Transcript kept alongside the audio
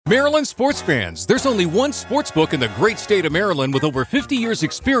Maryland sports fans, there's only one sports book in the great state of Maryland with over 50 years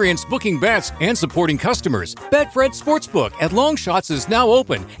experience booking bets and supporting customers. Betfred Sportsbook at Longshots is now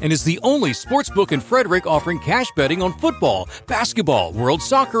open and is the only sportsbook in Frederick offering cash betting on football, basketball, world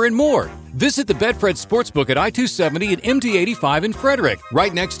soccer, and more. Visit the Betfred Sportsbook at I-270 and MD-85 in Frederick,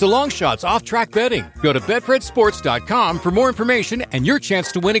 right next to Longshots off-track betting. Go to BetfredSports.com for more information and your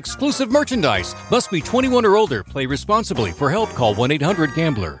chance to win exclusive merchandise. Must be 21 or older. Play responsibly. For help, call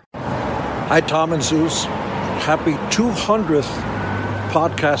 1-800-GAMBLER. Hi, Tom and Zeus. Happy 200th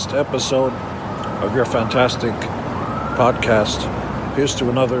podcast episode of your fantastic podcast. Here's to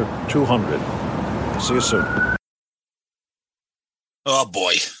another 200. See you soon. Oh,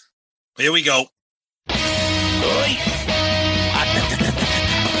 boy. Here we go. This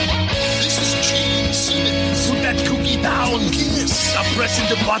is Gene Simmons. Put that cookie down. Kiss. I'm pressing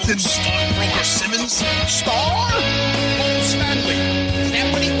the button. Stockbroker Simmons. Star? Paul Stanley. Is that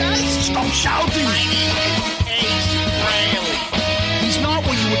what he does? Stop shouting. My name is Ace Frehley. He's not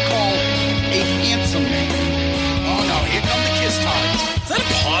what you would call a handsome man. Oh, no. Here come the kiss times. Is that a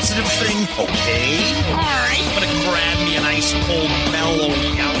positive thing? Okay. All right. I'm going to grab me an ice cold mellow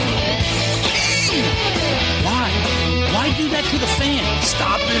yellow. Why? Why do that to the fans?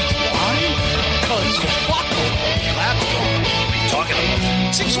 Stop it. Why? Because fuck them. That's what are you talking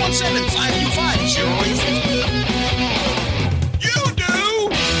about? 617-525-0850. You do?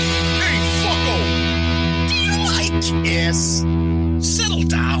 Hey, fucko. Do you like Kiss? Settle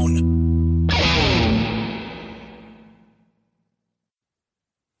down.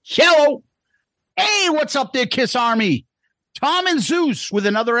 Hello. Hey, what's up there, Kiss Army? Tom and Zeus with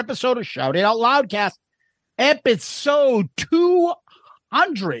another episode of Shout It Out Loudcast, episode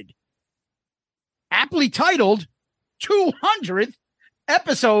 200, aptly titled 200th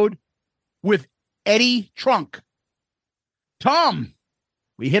episode with Eddie Trunk. Tom,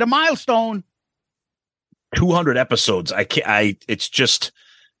 we hit a milestone. 200 episodes. I can't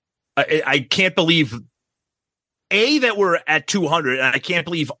believe that we're at 200, and I can't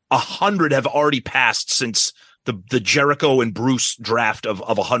believe 100 have already passed since the Jericho and Bruce draft of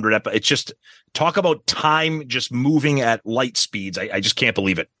 100 It's just, talk about time just moving at light speeds. I just can't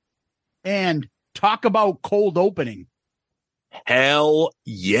believe it. And talk about cold opening. Hell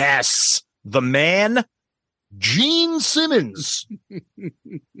yes. The man, Gene Simmons,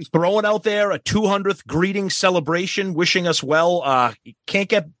 throwing out there a 200th greeting celebration, wishing us well. Can't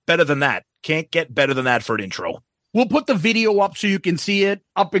get better than that. Can't get better than that for an intro. We'll put the video up so you can see it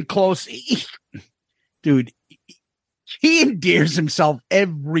up and close. Dude, he endears himself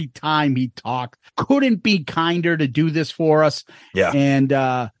every time he talks. Couldn't be kinder to do this for us. Yeah. And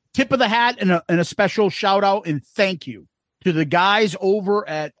tip of the hat and a special shout out and thank you to the guys over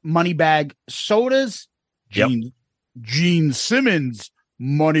at Moneybag Sodas. Gene Simmons,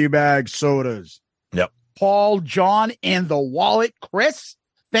 Moneybag Sodas. Yep. Paul, John, and the Wallet, Chris.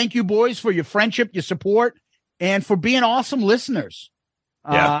 Thank you, boys, for your friendship, your support, and for being awesome listeners.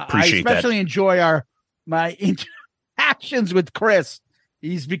 Yeah, appreciate I especially enjoy my interactions with Chris.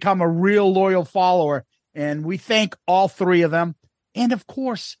 He's become a real loyal follower, and we thank all three of them. And, of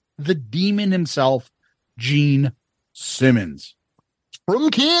course, the demon himself, Gene Simmons. From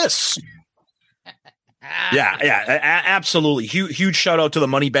Kiss. Yeah, absolutely. Huge shout out to the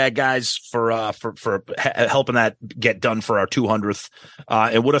Moneybag guys for helping that get done for our 200th.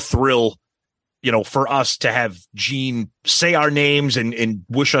 And what a thrill, for us to have Gene say our names and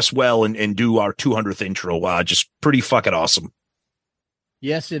wish us well and do our 200th intro. Just pretty fucking awesome.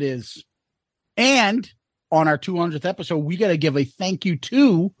 Yes, it is. And on our 200th episode, we got to give a thank you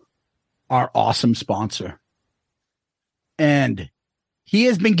to our awesome sponsor. And he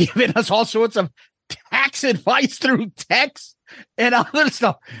has been giving us all sorts of tax advice through text and other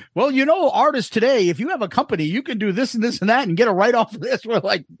stuff. Well, artists today, if you have a company, you can do this and this and that and get a write-off of this. We're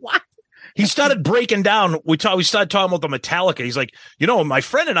like, what? He started breaking down. We started talking about the Metallica. He's like, my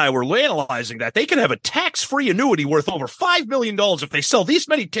friend and I were analyzing that. They could have a tax-free annuity worth over $5 million if they sell these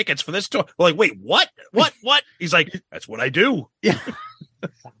many tickets for this tour. We're like, wait, what? What? He's like, that's what I do. Yeah.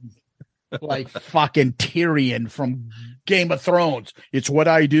 Like fucking Tyrion from Game of Thrones. It's what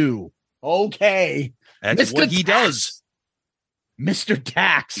I do. Okay. That's Mr. what he Tax. does. Mr.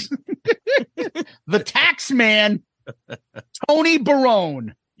 Tax. The tax man, Tony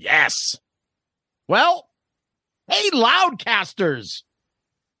Barone. Yes. Well, hey, Loudcasters.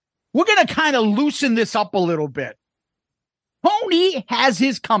 We're going to kind of loosen this up a little bit. Tony has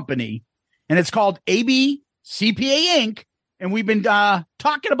his company, and it's called AB CPA Inc., and we've been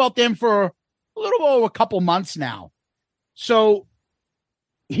talking about them for a little over a couple months now. So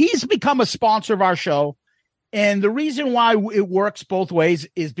he's become a sponsor of our show, And the reason why it works both ways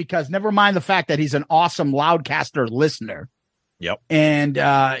is because never mind the fact that he's an awesome Loudcaster listener. Yep.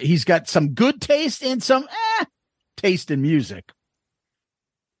 And he's got some good taste and some taste in music.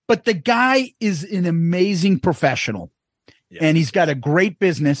 But the guy is an amazing professional. Yeah. And he's got a great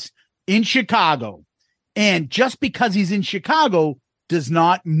business in Chicago. And just because he's in Chicago does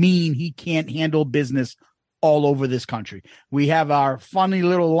not mean he can't handle business all over this country. We have our funny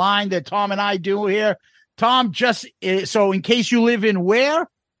little line that Tom and I do here. Tom, just so in case you live in where?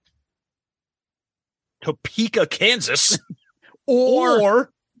 Topeka, Kansas.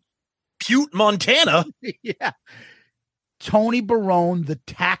 or Butte, Montana. Yeah. Tony Barone, the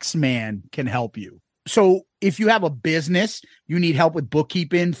tax man, can help you. So if you have a business, you need help with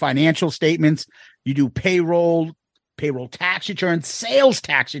bookkeeping, financial statements, you do payroll tax returns, sales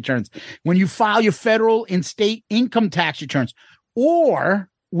tax returns, when you file your federal and state income tax returns, or,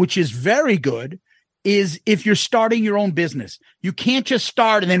 which is very good, is if you're starting your own business. You can't just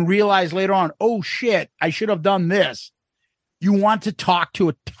start and then realize later on, oh shit, I should have done this. You want to talk to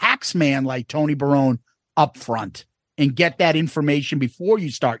a tax man like Tony Barone up front and get that information before you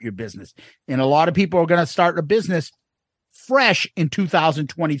start your business. And a lot of people are going to start a business fresh in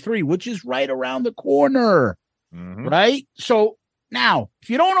 2023, which is right around the corner, right? So now, if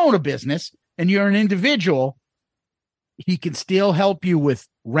you don't own a business and you're an individual, he can still help you with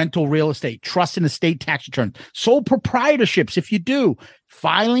rental real estate, trust and estate tax returns, sole proprietorships if you do,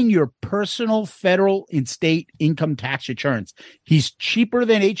 filing your personal federal and state income tax returns. He's cheaper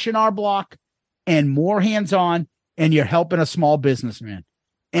than H&R Block and more hands-on, and you're helping a small businessman.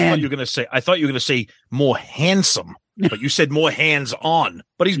 And I thought you were going to say more handsome, but you said more hands-on,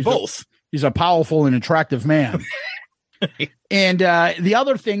 but he's both. He's a powerful and attractive man. And the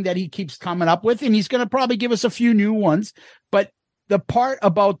other thing that he keeps coming up with, and he's going to probably give us a few new ones, but the part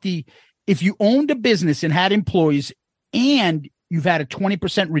about if you owned a business and had employees and you've had a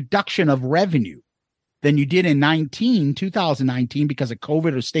 20% reduction of revenue than you did in 2019 because of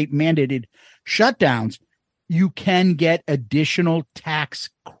COVID or state mandated shutdowns, you can get additional tax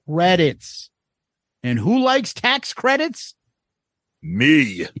credits. And who likes tax credits?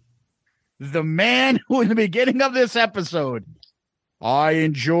 Me. The man who in the beginning of this episode, I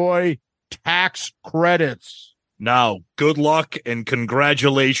enjoy tax credits. Now, good luck and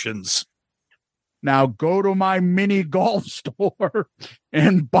congratulations. Now go to my mini golf store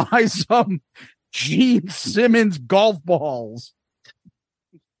and buy some Gene Simmons golf balls.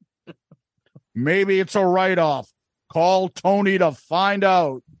 Maybe it's a write-off. Call Tony to find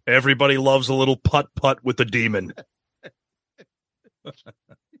out. Everybody loves a little putt-putt with the demon.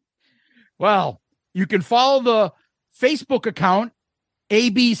 Well, you can follow the Facebook account,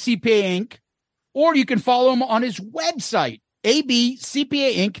 ABCPA Inc., or you can follow him on his website,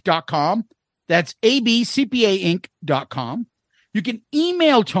 abcpainc.com. That's abcpainc.com. You can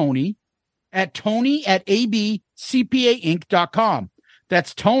email Tony at tony@abcpainc.com.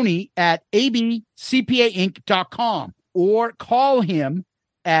 That's tony@abcpainc.com. Or call him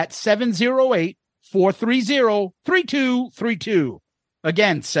at 708-430-3232.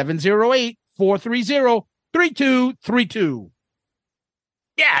 Again, 708-430-3232.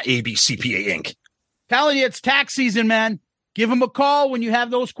 Yeah, ABCPA Inc. Telling you, it's tax season, man. Give him a call when you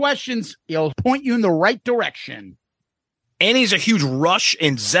have those questions. He'll point you in the right direction. And he's a huge Rush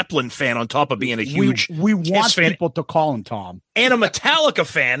and Zeppelin fan on top of being a huge we want fan. People to call him, Tom. And a Metallica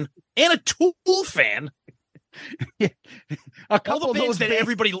fan and a Tool fan. All the bands that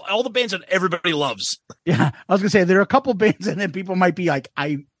everybody loves. Yeah, I was gonna say there are a couple bands, and then people might be like,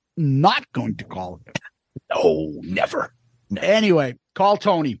 "I'm not going to call him." No, never. Anyway, call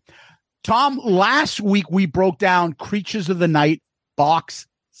Tony. Tom, last week we broke down Creatures of the Night box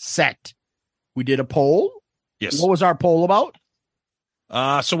set. We did a poll. Yes. What was our poll about?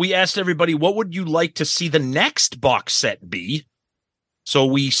 So we asked everybody, what would you like to see the next box set be? So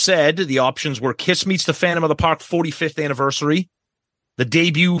we said the options were Kiss Meets the Phantom of the Park 45th anniversary, the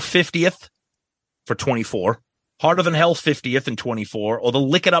debut 50th for 24, Harder Than Hell 50th and 24, or the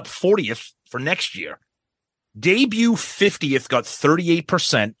Lick It Up 40th for next year. Debut 50th got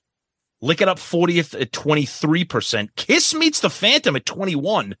 38%, Lick It Up 40th at 23%, Kiss Meets the Phantom at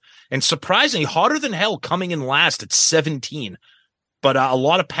 21%, and surprisingly, Harder Than Hell coming in last at 17%. But a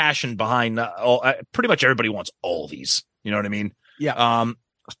lot of passion behind pretty much everybody wants all these. You know what I mean? Yeah.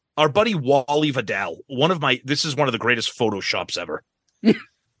 Our buddy Wally Vidal, this is one of the greatest Photoshops ever.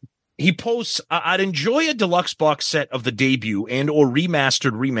 He posts, I'd enjoy a deluxe box set of the debut and or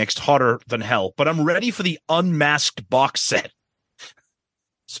remastered remixed Harder Than Hell, but I'm ready for the unmasked box set.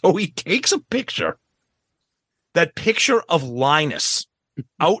 So he takes a picture, that picture of Linus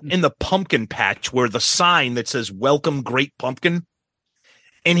out in the pumpkin patch where the sign that says "Welcome, Great Pumpkin,"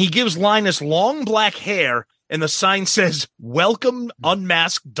 and he gives Linus long black hair, and the sign says "Welcome,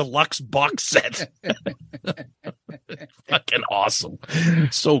 Unmasked Deluxe Box Set." Fucking awesome.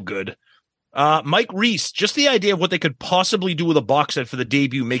 So good. Mike Reese, just the idea of what they could possibly do with a box set for the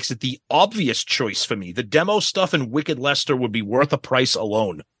debut makes it the obvious choice for me. The demo stuff in Wicked Lester would be worth a price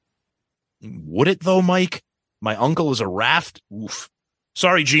alone. Would it though, Mike? My uncle is a raft. Oof.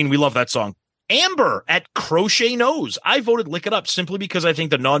 Sorry, Gene. We love that song. Amber at Crochet Nose. I voted Lick It Up simply because I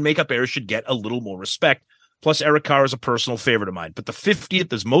think the non-makeup era should get a little more respect. Plus, Eric Carr is a personal favorite of mine. But the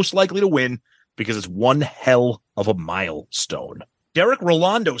 50th is most likely to win because it's one hell of a milestone. Derek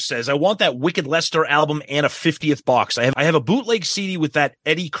Rolando says, I want that Wicked Lester album and a 50th box. I have a bootleg CD with that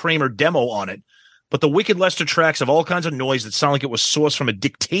Eddie Kramer demo on it, but the Wicked Lester tracks have all kinds of noise that sound like it was sourced from a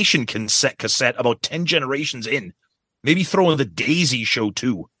dictation cassette about 10 generations in. Maybe throw in the Daisy Show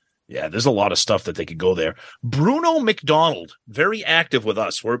too. Yeah, there's a lot of stuff that they could go there. Bruno McDonald, very active with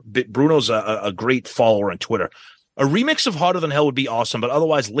us. Bruno's a great follower on Twitter. A remix of Hotter Than Hell would be awesome, but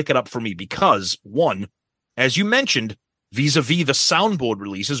otherwise Lick It Up for me because, one, as you mentioned, vis-a-vis the soundboard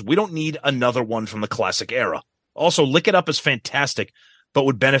releases, we don't need another one from the classic era. Also, Lick It Up is fantastic, but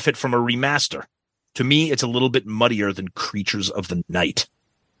would benefit from a remaster. To me, it's a little bit muddier than Creatures of the Night.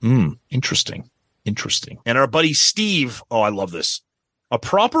 Interesting. And our buddy Steve, oh, I love this. A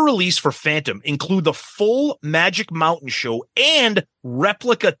proper release for Phantom include the full Magic Mountain show and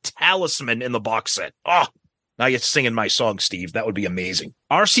replica Talisman in the box set. Oh, now you're singing my song, Steve. That would be amazing.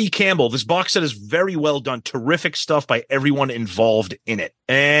 R.C. Campbell, this box set is very well done. Terrific stuff by everyone involved in it.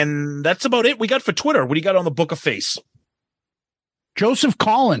 And that's about it we got for Twitter. What do you got on the Book of Face? Joseph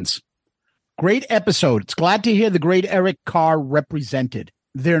Collins. Great episode. It's glad to hear the great Eric Carr represented.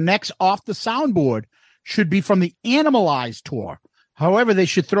 Their next Off the Soundboard should be from the Animalized tour. However, they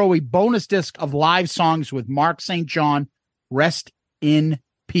should throw a bonus disc of live songs with Mark St. John. Rest in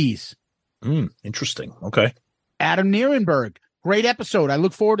peace. Interesting. Okay. Adam Nierenberg, great episode. I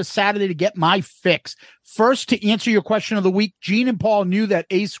look forward to Saturday to get my fix. First, to answer your question of the week, Gene and Paul knew that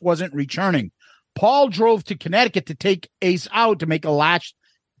Ace wasn't returning. Paul drove to Connecticut to take Ace out to make a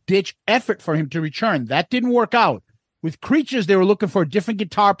last-ditch effort for him to return. That didn't work out. With Creatures, they were looking for a different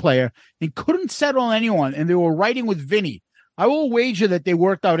guitar player and couldn't settle on anyone, and they were writing with Vinny. I will wager that they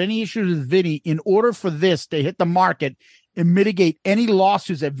worked out any issues with Vinny in order for this to hit the market and mitigate any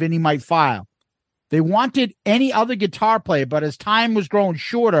lawsuits that Vinny might file. They wanted any other guitar player, but as time was growing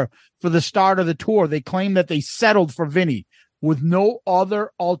shorter for the start of the tour, they claimed that they settled for Vinny with no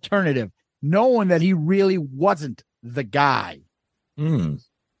other alternative, knowing that he really wasn't the guy.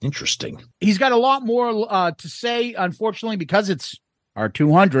 Interesting. He's got a lot more to say, unfortunately, because it's our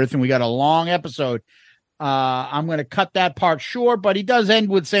 200th and we got a long episode. I'm going to cut that part short, but he does end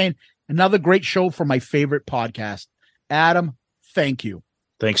with saying, another great show for my favorite podcast. Adam, thank you.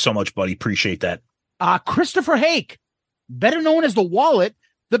 Thanks so much, buddy. Appreciate that. Christopher Hake, better known as the Wallet,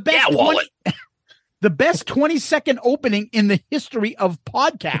 the best the best 20-second opening in the history of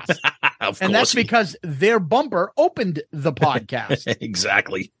podcasts. And that's because their bumper opened the podcast.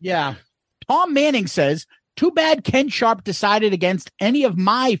 Exactly. Yeah. Tom Manning says, too bad Ken Sharp decided against any of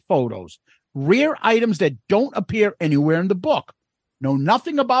my photos. Rare items that don't appear anywhere in the book. Know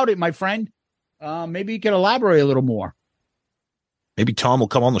nothing about it, my friend. Maybe you can elaborate a little more. Maybe Tom will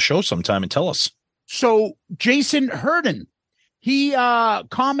come on the show sometime and tell us. So Jason Herden, he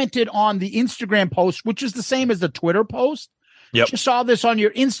commented on the Instagram post, which is the same as the Twitter post. Yep. Just saw this on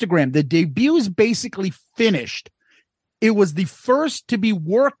your Instagram. The debut is basically finished. It was the first to be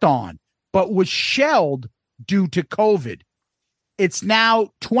worked on, but was shelved due to COVID. It's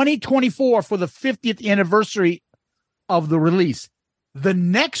now 2024 for the 50th anniversary of the release. The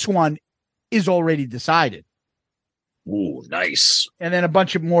next one is already decided. Ooh, nice. And then a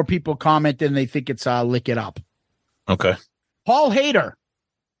bunch of more people comment and they think it's Lick It Up. Okay. Paul Hader.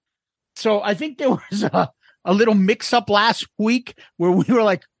 So I think there was a little mix up last week where we were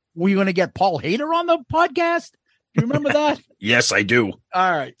like, were you going to get Paul Hader on the podcast? Do you remember that? Yes, I do.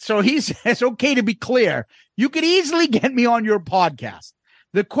 All right. So he says, okay, to be clear, you could easily get me on your podcast.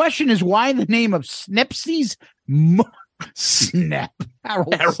 The question is why the name of Snepsy's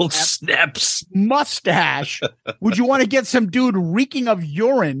Harold Snaps mustache would you want to get some dude reeking of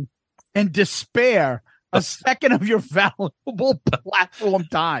urine and despair a second of your valuable platform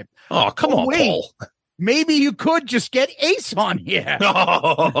time? Oh, come on, Paul. Maybe you could just get Ace on here.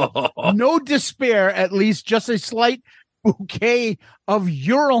 No despair, at least just a slight bouquet of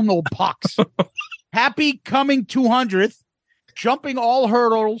urinal pucks. Happy coming 200th, jumping all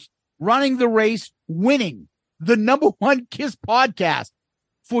hurdles, running the race, winning the #1 Kiss podcast.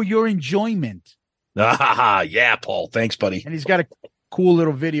 for your enjoyment. Yeah, Paul. Thanks, buddy. And he's got a cool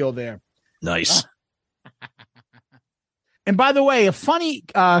little video there. Nice. And by the way, a funny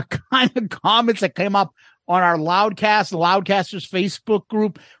kind of comments that came up on our Loudcasters Facebook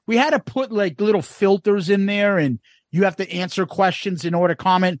group, we had to put like little filters in there, and you have to answer questions in order to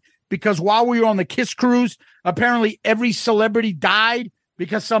comment, because while we were on the Kiss cruise, apparently every celebrity died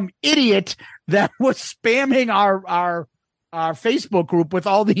because some idiot that was spamming our Facebook group with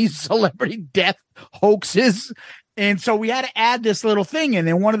all these celebrity death hoaxes. And so we had to add this little thing in.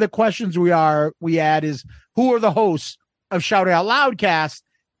 And one of the questions we add is, who are the hosts of Shout It Out Loudcast?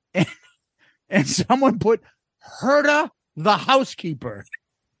 And someone put Herta the housekeeper.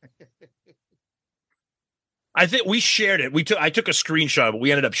 I think we shared it. I took a screenshot, but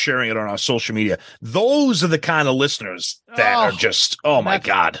we ended up sharing it on our social media. Those are the kind of listeners that are just, my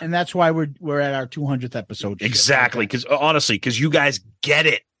God. And that's why we're at our 200th episode. Exactly. Because honestly, you guys get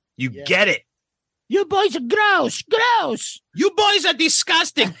it. You get it. You boys are gross. You boys are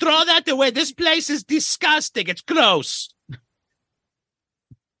disgusting. Throw that away. This place is disgusting. It's gross.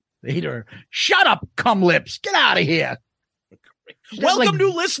 Later. Shut up, cum lips. Get out of here. Welcome,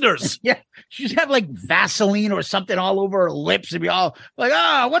 new listeners. Yeah. She should have like Vaseline or something all over her lips and be all like,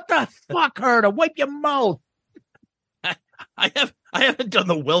 what the fuck, Herta? Wipe your mouth. I haven't done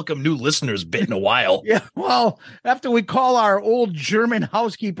the welcome new listeners bit in a while. Yeah, well, after we call our old German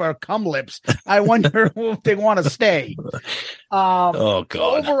housekeeper cum lips, I wonder if they want to stay. Oh,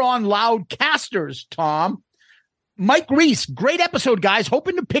 God. Over on Loudcasters, Tom, Mike Reese, great episode, guys.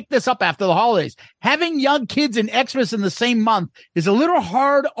 Hoping to pick this up after the holidays. Having young kids and Xmas in the same month is a little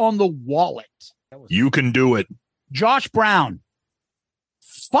hard on the wallet. You can do it. Josh Brown,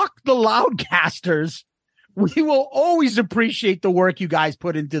 fuck the Loudcasters. We will always appreciate the work you guys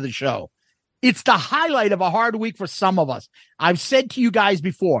put into the show. It's the highlight of a hard week for some of us. I've said to you guys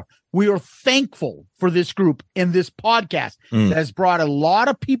before, we are thankful for this group and this podcast that has brought a lot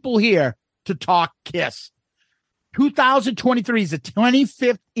of people here to talk Kiss. 2023 is the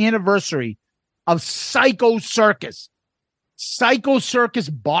 25th anniversary of Psycho Circus. Psycho Circus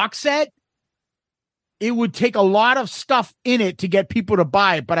box set. It would take a lot of stuff in it to get people to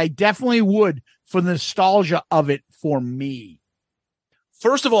buy it, but I definitely would for the nostalgia of it for me.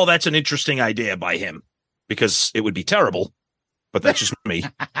 First of all, that's an interesting idea by him, because it would be terrible, but that's just me.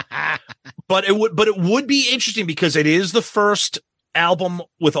 But it would be interesting because it is the first album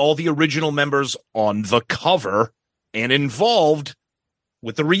with all the original members on the cover and involved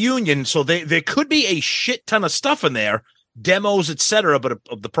with the reunion. So there could be a shit ton of stuff in there, demos, etc. But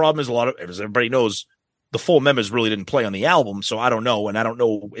the problem is, as everybody knows, the full members really didn't play on the album. So I don't know. And I don't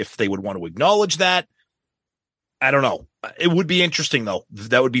know if they would want to acknowledge that. I don't know. It would be interesting, though.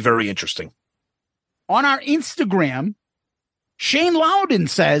 That would be very interesting. On our Instagram, Shane Loudon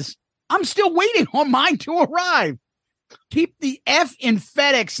says, I'm still waiting on mine to arrive. Keep the F in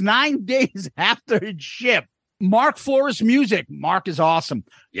FedEx 9 days after it's shipped. Mark Flores Music. Mark is awesome.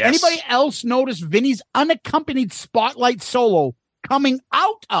 Yes. Anybody else notice Vinny's unaccompanied spotlight solo coming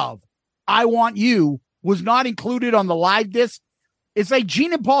out of I Want You was not included on the live disc? It's like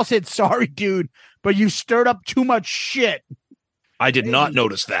Gene and Paul said, sorry, dude, but you stirred up too much shit. I did not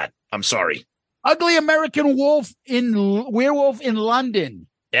notice that. I'm sorry. Ugly American Werewolf in London.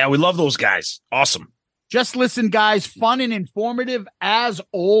 Yeah, we love those guys. Awesome. Just listen, guys. Fun and informative as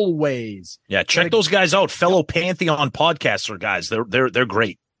always. Yeah, check those guys out. Fellow Pantheon podcaster guys. They're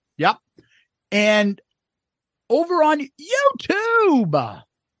great. Yep. And over on YouTube.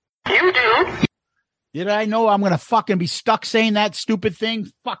 Did I know I'm going to fucking be stuck saying that stupid thing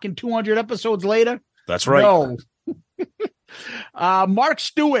fucking 200 episodes later? That's right. No. Mark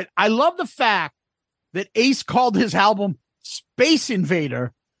Stewart. I love the fact that Ace called his album Space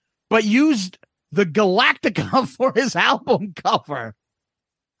Invader, but used the Galactica for his album cover.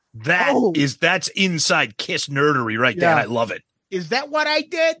 That's inside Kiss nerdery right there. I love it. Is that what I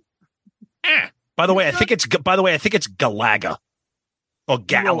did? By the way, I think it's Galaga or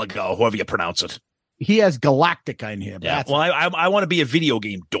Galaga, however you pronounce it. He has Galactica in here. Yeah. Well, I want to be a video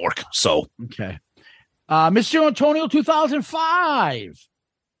game dork. So okay. Mr. Antonio 2005.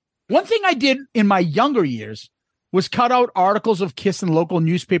 One thing I did in my younger years was cut out articles of Kiss in local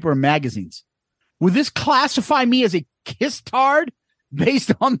newspaper and magazines. Would this classify me as a Kiss tard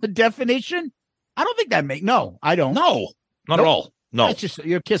based on the definition? I don't think no, I don't. No, not at all. No. That's just,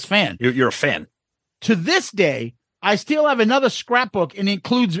 you're a Kiss fan. You're a fan. To this day, I still have another scrapbook and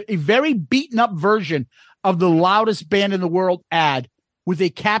includes a very beaten up version of the loudest band in the world ad with a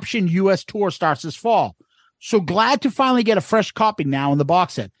caption U.S. tour starts this fall. So glad to finally get a fresh copy now in the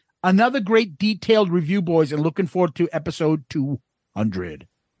box set. Another great detailed review, boys, and looking forward to episode 200.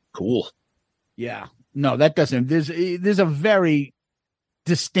 Cool. Yeah. No, that doesn't. There's a very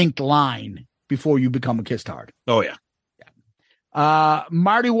distinct line before you become a Kiss Tard. Oh, yeah.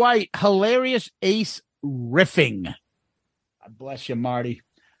 Marty White, hilarious Ace riffing. God bless you, Marty.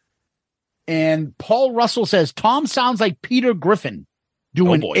 And Paul Russell says, Tom sounds like Peter Griffin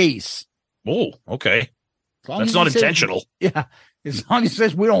doing Ace. Oh, okay. That's not intentional. Yeah. As long as he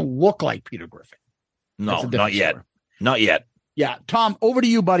says we don't look like Peter Griffin. No, not yet. Not yet. Yeah. Tom, over to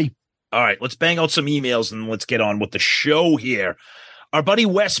you, buddy. All right, let's bang out some emails and let's get on with the show here. Our buddy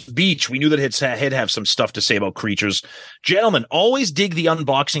Wes Beach, we knew that he'd have some stuff to say about creatures. Gentlemen, always dig the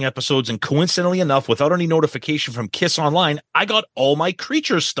unboxing episodes, and coincidentally enough, without any notification from Kiss Online, I got all my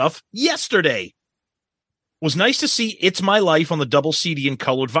creatures stuff yesterday. It was nice to see It's My Life on the double CD and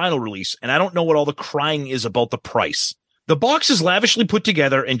colored vinyl release, and I don't know what all the crying is about the price. The box is lavishly put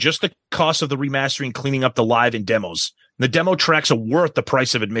together, and just the cost of the remastering, cleaning up the live and demos. The demo tracks are worth the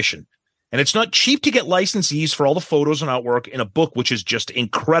price of admission. And it's not cheap to get licensees for all the photos and artwork in a book, which is just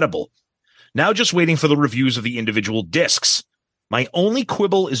incredible. Now just waiting for the reviews of the individual discs. My only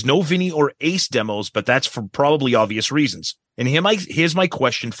quibble is no Vinny or Ace demos, but that's for probably obvious reasons. And here's my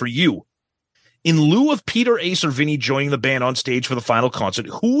question for you. In lieu of Peter, Ace, or Vinny joining the band on stage for the final concert,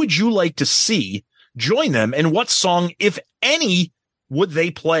 who would you like to see join them, and what song, if any, would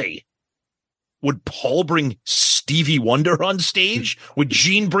they play? Would Paul bring Stevie Wonder on stage? Would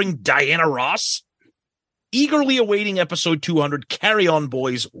Gene bring Diana Ross? Eagerly awaiting episode 200. Carry on,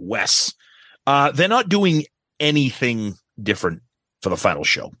 boys. Wes. They're not doing anything different for the final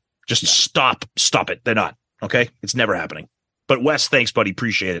show. Just stop it. They're not. Okay? It's never happening. But Wes, thanks, buddy.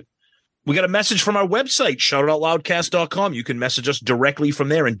 Appreciate it. We got a message from our website, shoutitoutloudcast.com. You can message us directly from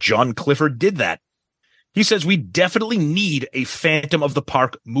there, and John Clifford did that. He says, we definitely need a Phantom of the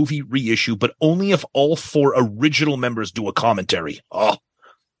Park movie reissue, but only if all 4 original members do a commentary. Oh,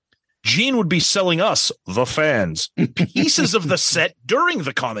 Gene would be selling us, the fans, pieces of the set during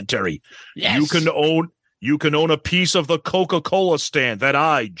the commentary. Yes. You can own a piece of the Coca-Cola stand that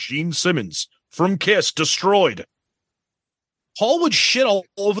I, Gene Simmons, from Kiss, destroyed. Paul would shit all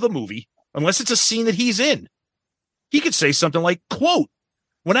over the movie, unless it's a scene that he's in. He could say something like, quote,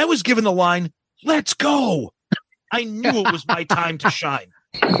 when I was given the line, let's go, I knew it was my time to shine.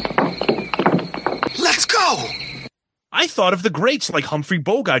 Let's go. I thought of the greats like Humphrey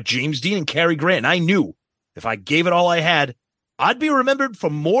Bogart, James Dean, and Cary Grant, and I knew if I gave it all I had, I'd be remembered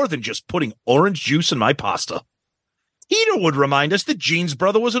for more than just putting orange juice in my pasta. Peter would remind us that Gene's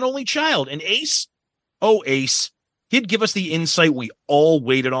brother was an only child, and Ace, he'd give us the insight we all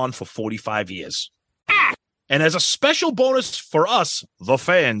waited on for 45 years. And as a special bonus for us, the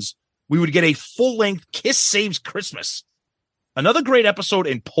fans, we would get a full-length Kiss Saves Christmas. Another great episode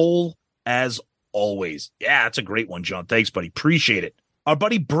in Poll, as always. Yeah, that's a great one, John. Thanks, buddy. Appreciate it. Our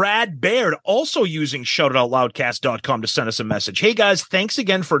buddy Brad Baird also using shoutitoutloudcast.com to send us a message. Hey, guys, thanks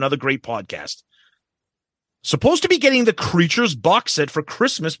again for another great podcast. Supposed to be getting the Creatures box set for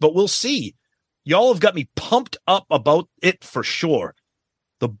Christmas, but we'll see. Y'all have got me pumped up about it for sure.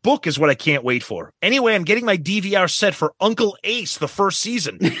 The book is what I can't wait for. Anyway, I'm getting my DVR set for Uncle Ace the first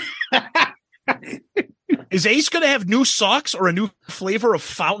season. Is Ace going to have new socks or a new flavor of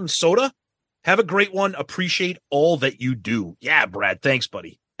fountain soda? Have a great one. Appreciate all that you do. Yeah, Brad. Thanks,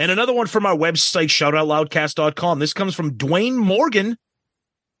 buddy. And another one from our website, shoutitoutloudcast.com. This comes from Dwayne Morgan.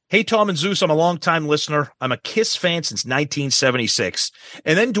 Hey, Tom and Zeus, I'm a longtime listener. I'm a Kiss fan since 1976.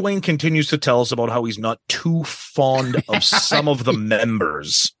 And then Dwayne continues to tell us about how he's not too fond of some of the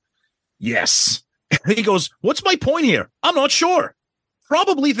members. Yes. He goes, what's my point here? I'm not sure.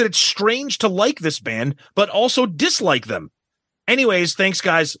 Probably that it's strange to like this band, but also dislike them. Anyways, thanks,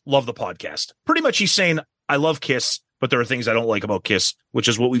 guys. Love the podcast. Pretty much he's saying, I love Kiss, but there are things I don't like about Kiss, which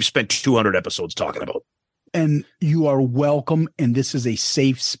is what we've spent 200 episodes talking about. And you are welcome, and this is a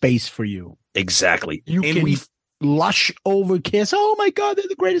safe space for you. Exactly. You can lush over Kiss. Oh, my God, they're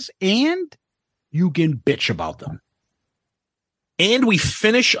the greatest. And you can bitch about them. And we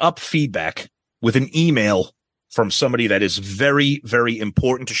finish up feedback with an email from somebody that is very, very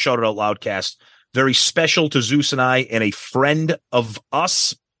important to Shout It Out Loudcast, very special to Zeus and I, and a friend of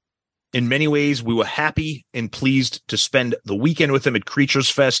us. In many ways, we were happy and pleased to spend the weekend with him at Creatures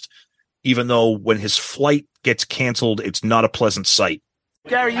Fest, even though when his flight gets canceled, it's not a pleasant sight.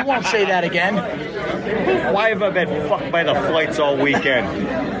 Gary, you won't say that again. Why have I been fucked by the flights all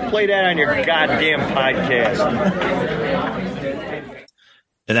weekend? Play that on your goddamn podcast.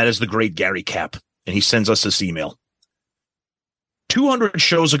 And that is the great Gary Cap. And he sends us this email. 200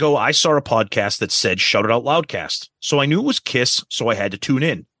 shows ago, I saw a podcast that said Shout It Out Loudcast. So I knew it was Kiss, so I had to tune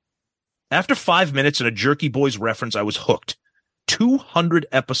in. After 5 minutes and a Jerky Boys reference, I was hooked. 200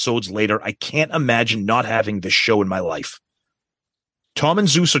 episodes later, I can't imagine not having this show in my life. Tom and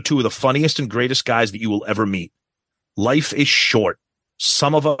Zeus are two of the funniest and greatest guys that you will ever meet. Life is short.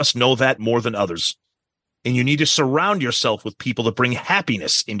 Some of us know that more than others. And you need to surround yourself with people that bring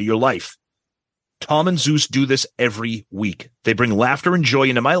happiness into your life. Tom and Zeus do this every week. They bring laughter and joy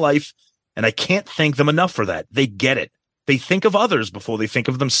into my life, and I can't thank them enough for that. They get it. They think of others before they think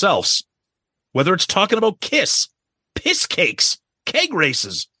of themselves. Whether it's talking about Kiss, piss cakes, keg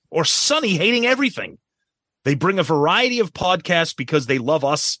races, or Sonny hating everything. They bring a variety of podcasts because they love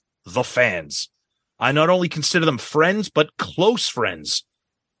us, the fans. I not only consider them friends, but close friends.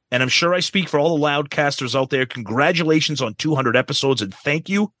 And I'm sure I speak for all the Loudcasters out there. Congratulations on 200 episodes, and thank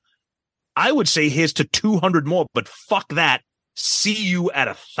you. I would say here's to 200 more, but fuck that. See you at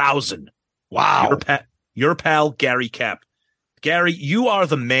 1,000. Wow. Your pal, Gary Cap. Gary, you are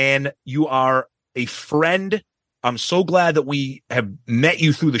the man. You are a friend. I'm so glad that we have met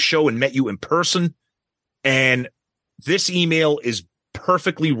you through the show and met you in person. And this email is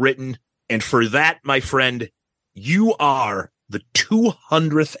perfectly written. And for that, my friend, you are the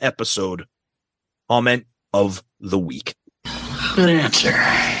 200th episode comment of the week. Good answer.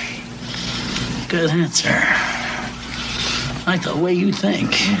 Good answer. I like the way you think.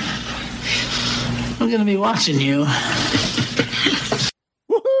 I'm going to be watching you.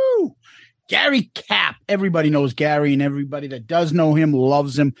 Woohoo! Gary Cap. Everybody knows Gary, and everybody that does know him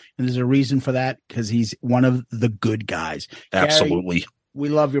loves him. And there's a reason for that, because he's one of the good guys. Absolutely. Gary, we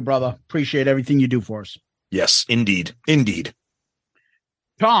love you, brother. Appreciate everything you do for us. Yes, indeed. Indeed.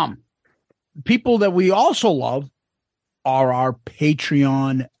 Tom, people that we also love are our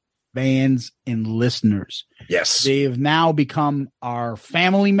Patreon fans and listeners. Yes. They have now become our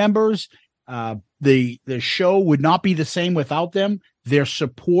family members. The show would not be the same without them. Their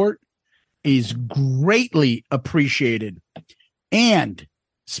support is greatly appreciated. And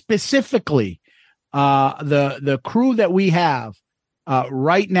specifically, the crew that we have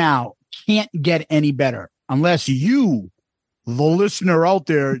right now can't get any better unless you, the listener out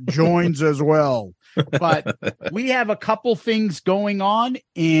there, joins as well. But we have a couple things going on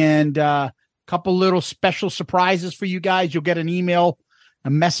and a couple little special surprises for you guys. You'll get an email, a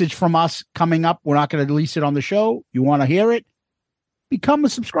message from us coming up. We're not going to release it on the show. You want to hear it? Become a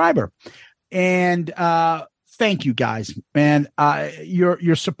subscriber. And thank you guys, man.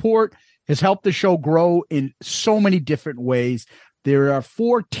 Your support has helped the show grow in so many different ways. There are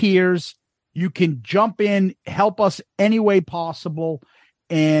 4 tiers. You can jump in, help us any way possible.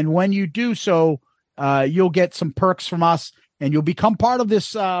 And when you do so, you'll get some perks from us and you'll become part of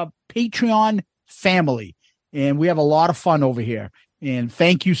this Patreon family. And we have a lot of fun over here. And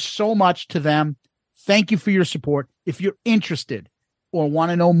thank you so much to them. Thank you for your support. If you're interested or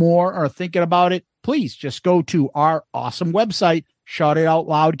want to know more or thinking about it, please just go to our awesome website,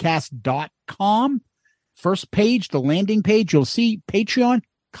 shoutitoutloudcast.com. First page, the landing page, you'll see Patreon.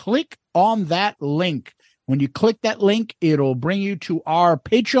 Click on that link. When you click that link, it'll bring you to our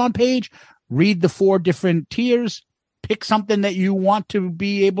Patreon page. Read the 4 different tiers. Pick something that you want to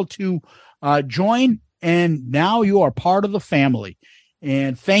be able to join. And now you are part of the family.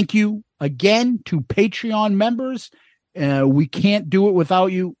 And thank you again to Patreon members. We can't do it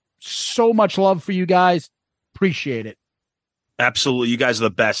without you. So much love for you guys. Appreciate it. Absolutely. You guys are the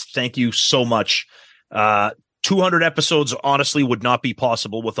best. Thank you so much. 200 episodes honestly would not be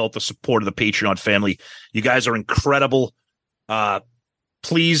possible without the support of the Patreon family. You guys are incredible.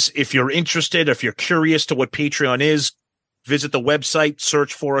 Please, if you're interested, if you're curious to what Patreon is, visit the website,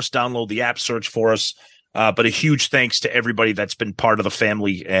 search for us, download the app, search for us. But a huge thanks to everybody that's been part of the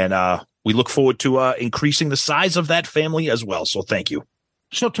family. And we look forward to increasing the size of that family as well. So thank you.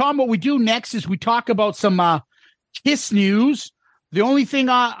 So, Tom, what we do next is we talk about some Kiss news. The only thing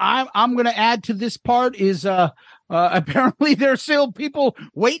I'm going to add to this part is apparently there's still people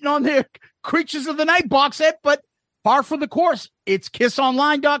waiting on their Creatures of the Night box set, but par for the course. It's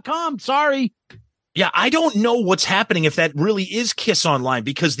kissonline.com. Sorry. Yeah, I don't know what's happening if that really is Kiss Online,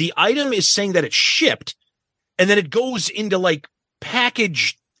 because the item is saying that it's shipped and then it goes into like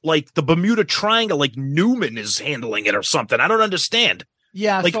package, like the Bermuda Triangle, like Newman is handling it or something. I don't understand.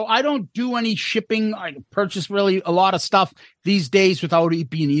 Yeah, so I don't do any shipping. I purchase really a lot of stuff these days without it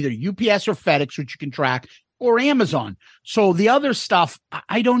being either UPS or FedEx, which you can track, or Amazon. So the other stuff,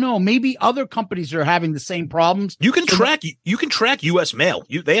 I don't know. Maybe other companies are having the same problems. You can track US mail.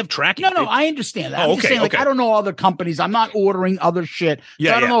 They have tracking. No, I understand that. I'm just saying, like, I don't know other companies. I'm not ordering other shit.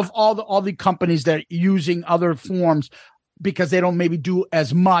 Yeah, so I don't know if all the companies that are using other forms because they don't maybe do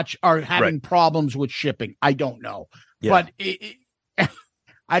as much are having problems with shipping. I don't know. Yeah. But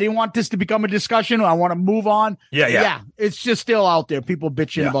I didn't want this to become a discussion. I want to move on. Yeah. It's just still out there. People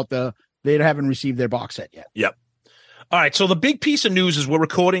bitching about they haven't received their box set yet. Yep. All right. So the big piece of news is we're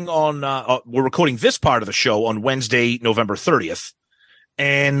recording this part of the show on Wednesday, November 30th.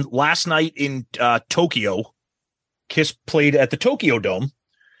 And last night in Tokyo, Kiss played at the Tokyo Dome,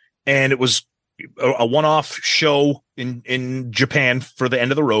 and it was a one-off show in Japan for the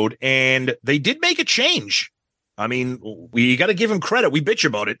end of the road. And they did make a change. I mean, we got to give them credit. We bitch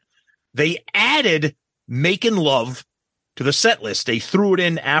about it. They added Makin' Love to the set list. They threw it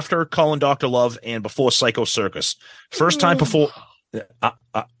in after Calling Dr. Love and before Psycho Circus. First time before.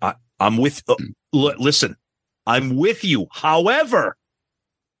 I'm with. Listen, I'm with you. However,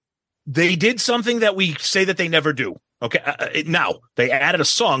 they did something that we say that they never do. Okay, now they added a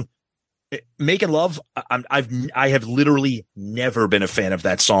song. Making Love, I have literally never been a fan of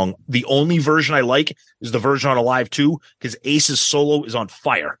that song. The only version I like is the version on Alive 2 because Ace's solo is on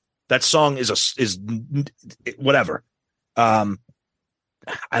fire. That song is whatever. I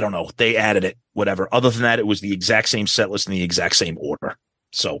don't know. They added it, whatever. Other than that, it was the exact same set list in the exact same order.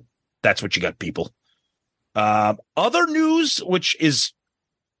 So that's what you got, people. Other news, which is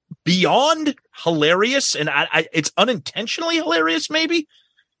beyond hilarious, and it's unintentionally hilarious, maybe.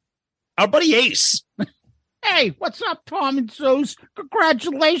 Our buddy Ace. Hey, what's up, Tom and Zeus?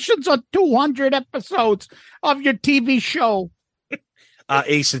 Congratulations on 200 episodes of your TV show.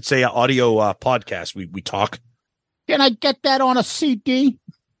 Ace, it's a audio podcast. We talk. Can I get that on a CD?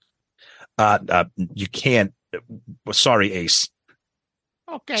 You can't. Sorry, Ace.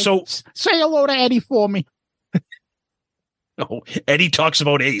 Okay. So say hello to Eddie for me. No, Eddie talks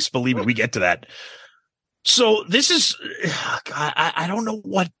about Ace. Believe me, we get to that. So this is, I don't know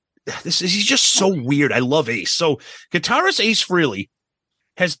what. He's just so weird. I love Ace. So guitarist Ace Frehley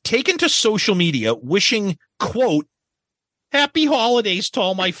has taken to social media wishing, quote, "Happy holidays to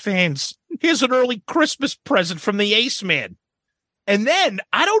all my fans. Here's an early Christmas present from the Ace Man." And then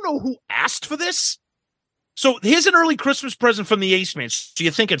I don't know who asked for this. So here's an early Christmas present from the Ace Man. So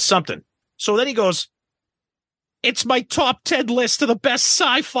you think it's something. So then he goes, "It's my top 10 list of the best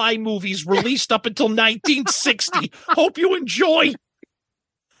sci-fi movies released up until 1960. Hope you enjoy."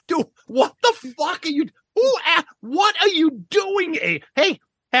 Dude, what the fuck are you? What are you doing? Hey,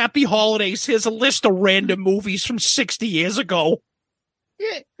 happy holidays. Here's a list of random movies from 60 years ago.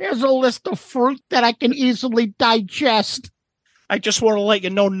 Here's a list of fruit that I can easily digest. I just want to let you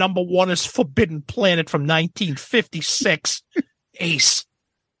know number one is Forbidden Planet from 1956. Ace.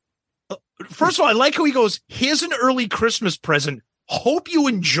 First of all, I like how he goes, "Here's an early Christmas present. Hope you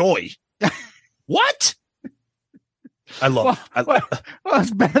enjoy." What? I love it. Well,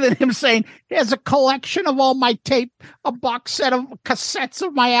 it's better than him saying, "Here's a collection of all my tape, a box set of cassettes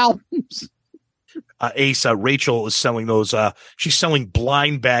of my albums." Ace, Rachel is selling those. She's selling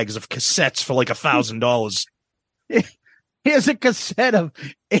blind bags of cassettes for like $1,000. Here's a cassette of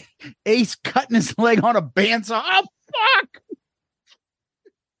Ace cutting his leg on a bandsaw. Oh, fuck.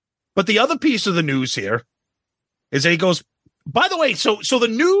 But the other piece of the news here is that he goes, by the way, so the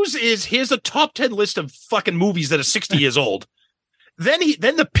news is here's a top 10 list of fucking movies that are 60 years old. Then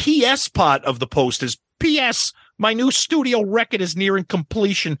the PS part of the post is, "PS, my new studio record is nearing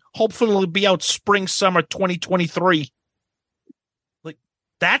completion. Hopefully it'll be out spring, summer 2023. Like,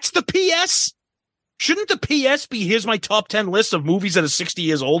 that's the PS? Shouldn't the PS be, "Here's my top 10 list of movies that are 60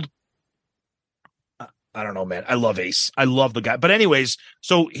 years old"? I don't know, man. I love Ace. I love the guy. But anyways,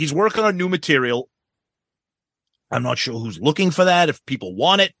 so he's working on new material. I'm not sure who's looking for that, if people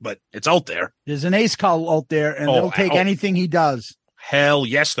want it, but it's out there. There's an Ace call out there, and they'll take anything he does. Hell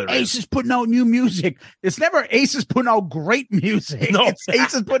yes, there Ace is putting out new music. It's never Ace is putting out great music. No. It's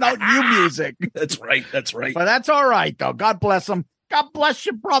Ace is putting out new music. That's right. That's right. But that's all right, though. God bless him. God bless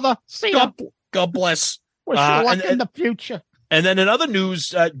you, brother. See ya. God bless. Wish you luck in the future. And then in other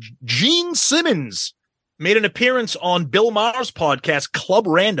news, Gene Simmons made an appearance on Bill Maher's podcast, Club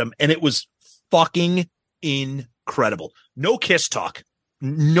Random, and it was fucking incredible. No Kiss talk.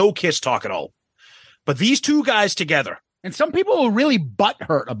 No Kiss talk at all. But these two guys together. And some people are really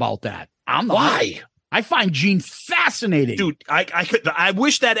butthurt about that. Why? I find Gene fascinating. Dude, I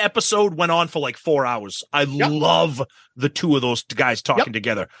wish that episode went on for like 4 hours. I love the two of those guys talking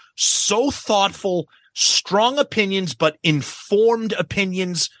together. So thoughtful, strong opinions, but informed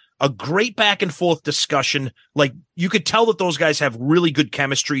opinions. A great back and forth discussion. Like, you could tell that those guys have really good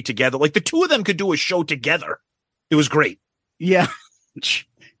chemistry together. Like, the two of them could do a show together. It was great. Yeah.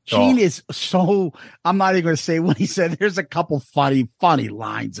 Gene is so, I'm not even going to say what he said. There's a couple funny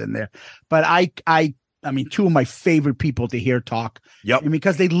lines in there, but I mean, two of my favorite people to hear talk. Yep. And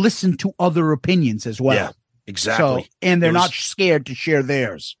because they listen to other opinions as well. Yeah. Exactly. So, and they're not scared to share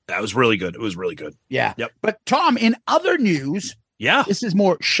theirs. That was really good. It was really good. Yeah. Yep. But Tom, in other news, this is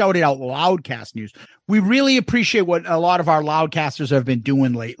more Shout It Out Loudcast news. We really appreciate what a lot of our Loudcasters have been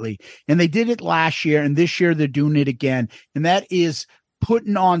doing lately. And they did it last year, and this year they're doing it again. And that is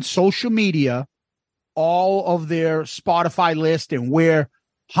putting on social media all of their Spotify list and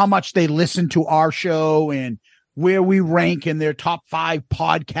how much they listen to our show and where we rank in their top 5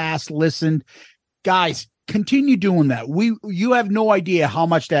 podcasts listened. Guys, continue doing that. You have no idea how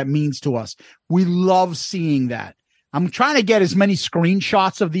much that means to us. We love seeing that. I'm trying to get as many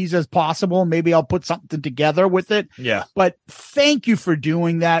screenshots of these as possible. Maybe I'll put something together with it. Yeah. But thank you for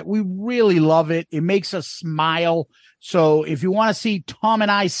doing that. We really love it. It makes us smile. So if you want to see Tom and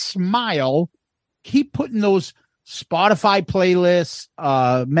I smile, keep putting those Spotify playlists,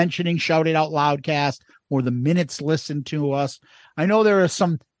 mentioning Shout It Out Loudcast or the minutes listened to us. I know there are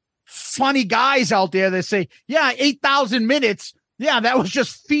some funny guys out there that say, 8,000 minutes. Yeah, that was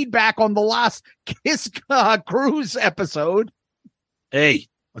just feedback on the last Kiss Cruise episode. Hey,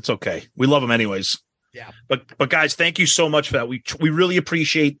 that's okay. We love them anyways. Yeah. But guys, thank you so much for that. We really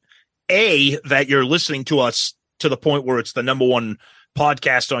appreciate that you're listening to us to the point where it's the number one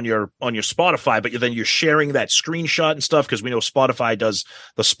podcast on your Spotify, but then you're sharing that screenshot and stuff because we know Spotify does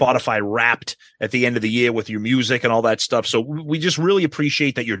the Spotify Wrapped at the end of the year with your music and all that stuff. So we just really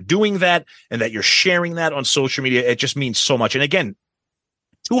appreciate that you're doing that and that you're sharing that on social media. It just means so much. And again,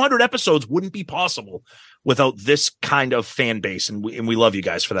 200 episodes wouldn't be possible without this kind of fan base, and we love you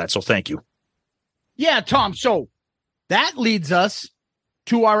guys for that. So thank you. Yeah, Tom. So that leads us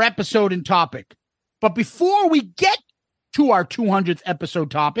to our episode and topic. But before we get to our 200th episode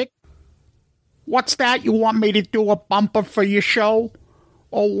topic. What's that? You want me to do a bumper for your show?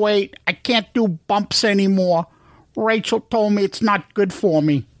 Oh, wait, I can't do bumps anymore. Rachel told me it's not good for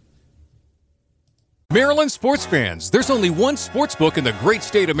me. Maryland sports fans, there's only one sports book in the great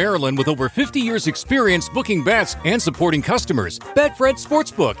state of Maryland with over 50 years experience booking bets and supporting customers. Betfred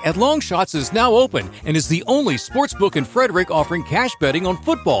Sportsbook at Longshots is now open and is the only sportsbook in Frederick offering cash betting on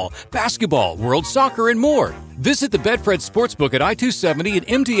football, basketball, world soccer, and more. Visit the Betfred Sportsbook at I-270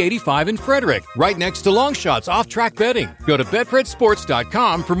 and MD-85 in Frederick, right next to Longshots off-track betting. Go to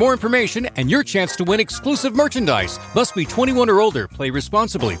betfredsports.com for more information and your chance to win exclusive merchandise. Must be 21 or older. Play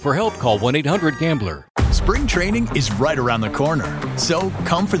responsibly. For help, call 1-800-GAMBLER. Spring training is right around the corner, so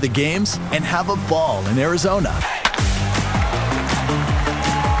come for the games and have a ball in Arizona.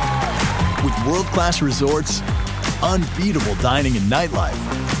 With world-class resorts, unbeatable dining and nightlife,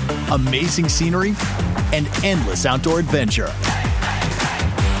 amazing scenery, and endless outdoor adventure.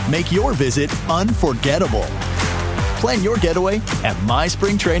 Make your visit unforgettable. Plan your getaway at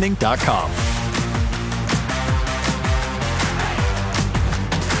myspringtraining.com.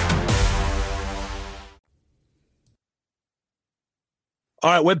 All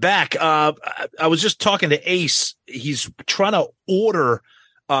right, we're back. I was just talking to Ace. He's trying to order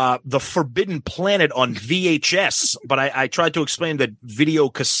the Forbidden Planet on VHS, but I tried to explain that video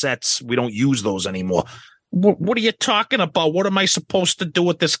cassettes, we don't use those anymore. What are you talking about? What am I supposed to do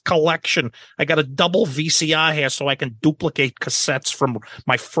with this collection? I got a double VCR here so I can duplicate cassettes from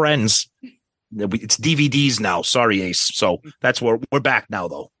my friends. It's DVDs now. Sorry, Ace. So that's where we're back now,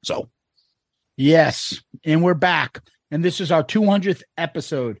 though. So yes, and we're back. And this is our 200th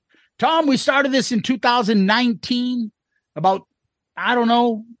episode. Tom, we started this in 2019, about, I don't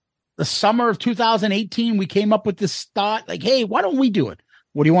know, the summer of 2018. We came up with this thought, like, hey, why don't we do it?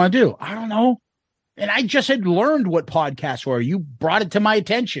 What do you want to do? I don't know. And I just had learned what podcasts were. You brought it to my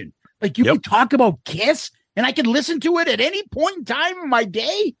attention. Like, you could talk about Kiss, and I could listen to it at any point in time in my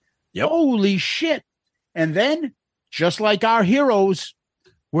day. Yep. Holy shit. And then, just like our heroes,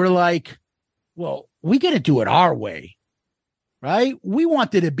 we're like, well, we got to do it our way. Right? We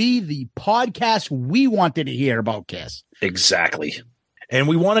wanted to be the podcast we wanted to hear about Kiss. Exactly. And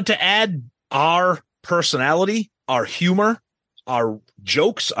we wanted to add our personality, our humor, our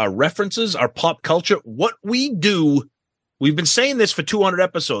jokes, our references, our pop culture, what we do. We've been saying this for 200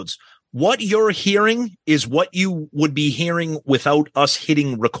 episodes. What you're hearing is what you would be hearing without us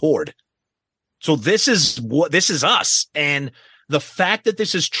hitting record. So this is us. And the fact that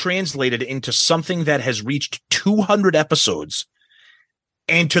this is translated into something that has reached 200 episodes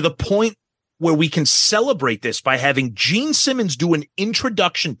and to the point where we can celebrate this by having Gene Simmons do an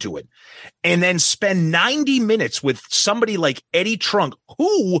introduction to it and then spend 90 minutes with somebody like Eddie Trunk,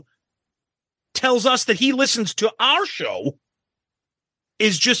 who tells us that he listens to our show,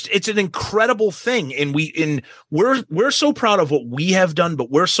 is just, it's an incredible thing. And we're so proud of what we have done, but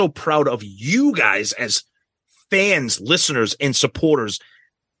we're so proud of you guys as fans, listeners, and supporters.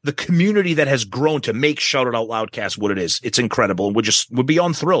 the community that has grown to make Shout It Out Loudcast what it is. It's incredible. And we're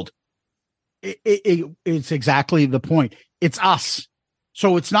beyond thrilled. It's exactly the point. It's us.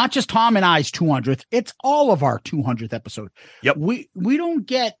 So it's not just Tom and I's 200th. It's all of our 200th episode. Yep. We don't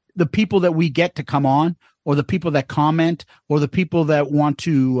get the people that we get to come on, or the people that comment, or the people that want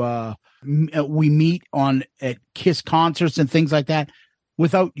to we meet on at KISS concerts and things like that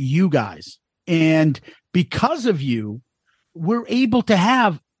without you guys. And because of you, we're able to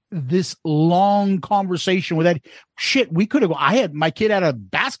have this long conversation with that shit. We could have, my kid had a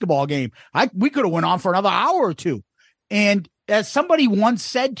basketball game. We could have went on for another hour or two. And as somebody once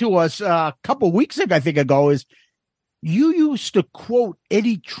said to us a couple of weeks ago, is you used to quote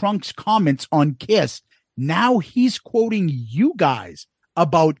Eddie Trunk's comments on KISS. Now he's quoting you guys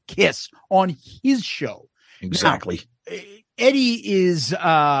about KISS on his show. Exactly. Now, Eddie is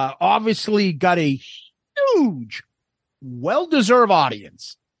obviously got a huge, well-deserved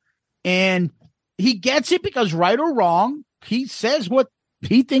audience. And he gets it because, right or wrong, he says what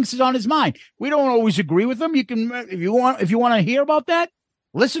he thinks is on his mind. We don't always agree with him. You can, if you want to hear about that,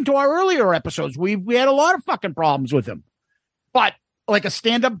 listen to our earlier episodes. We had a lot of fucking problems with him. But like a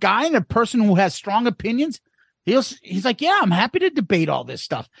stand-up guy and a person who has strong opinions, he's like, yeah, I'm happy to debate all this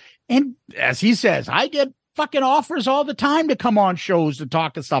stuff. And as he says, I get fucking offers all the time to come on shows to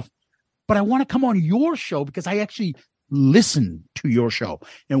talk and stuff. But I want to come on your show because I actually listen to your show.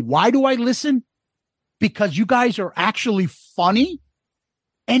 And why do I listen? Because you guys are actually funny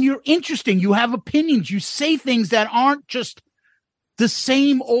and you're interesting. You have opinions. You say things that aren't just the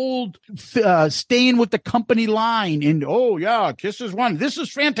same old staying with the company line. And, oh, yeah, KISS is one. This is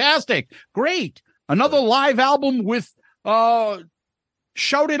fantastic. Great. Another live album with Shout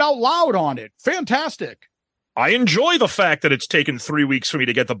It Out Loud on it. Fantastic. I enjoy the fact that it's taken 3 weeks for me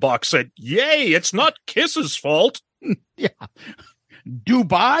to get the box set. Yay, it's not KISS's fault. Yeah.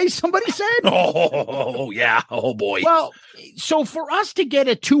 Dubai, somebody said? Oh, yeah. Oh, boy. Well, so for us to get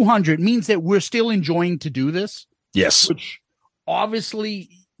at 200 means that we're still enjoying to do this. Yes. Which obviously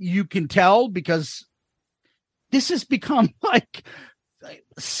you can tell because this has become like,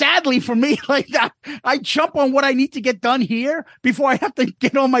 sadly for me, like that, I jump on what I need to get done here before I have to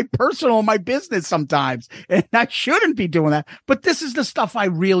get on my personal, my business sometimes. And I shouldn't be doing that. But this is the stuff I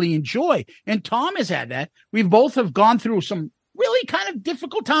really enjoy. And Tom has had that. We both have gone through some really kind of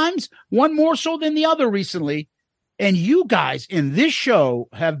difficult times, one more so than the other recently. And you guys in this show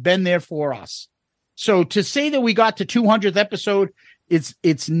have been there for us. So to say that we got to 200th episode,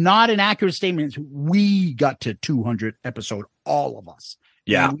 it's not an accurate statement. We got to 200th episode, all of us.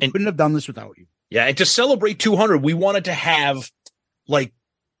 Yeah. And we couldn't have done this without you. Yeah. And to celebrate 200, we wanted to have like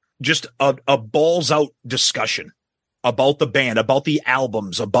just a balls out discussion about the band, about the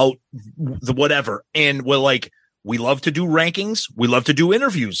albums, about the whatever. And we're like, we love to do rankings. We love to do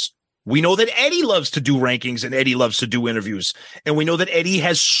interviews. We know that Eddie loves to do rankings and Eddie loves to do interviews. And we know that Eddie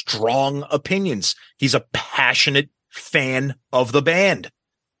has strong opinions. He's a passionate fan of the band.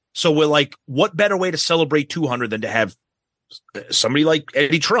 So we're like, what better way to celebrate 200 than to have somebody like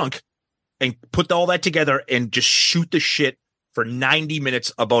Eddie Trunk and put all that together and just shoot the shit for 90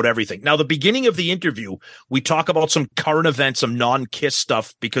 minutes about everything. Now, the beginning of the interview, we talk about some current events, some non-KISS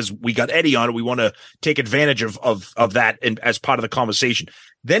stuff, because we got Eddie on it. We want to take advantage of that and as part of the conversation.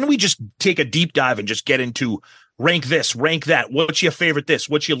 Then we just take a deep dive and just get into rank this, rank that. What's your favorite this?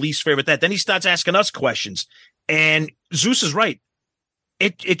 What's your least favorite that? Then he starts asking us questions. And Zeus is right.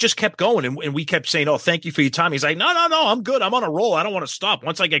 It just kept going. And we kept saying, oh, thank you for your time. He's like, no, I'm good. I'm on a roll. I don't want to stop.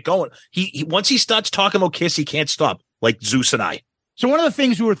 Once I get going, he once he starts talking about KISS, he can't stop, like Zeus and I. So one of the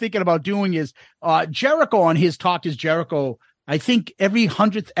things we were thinking about doing is Jericho on his Talk is Jericho. I think every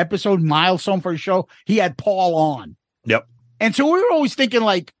 100th episode milestone for his show, he had Paul on. Yep. And so we were always thinking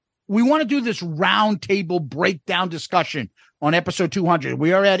like, we want to do this round table breakdown discussion on episode 200.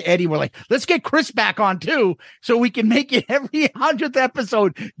 We are at Eddie. We're like, let's get Chris back on too, so we can make it every 100th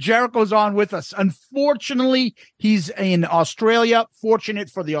episode. Jericho's on with us. Unfortunately, he's in Australia. Fortunate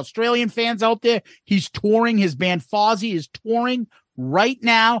for the Australian fans out there. He's touring. His band Fozzy is touring right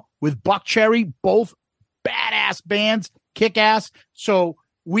now with Buck Cherry, both badass bands, kick ass. So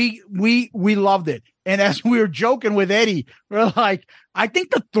we loved it. And as we were joking with Eddie, we're like, I think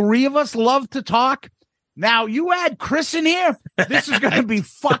the three of us love to talk. Now you add Chris in here, this is going to be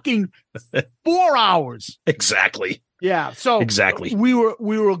fucking 4 hours. Exactly. Yeah. So exactly. We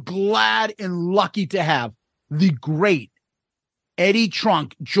were glad and lucky to have the great Eddie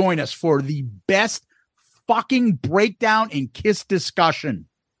Trunk join us for the best fucking breakdown and KISS discussion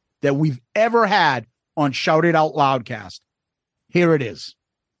that we've ever had on Shout It Out Loudcast. Here it is.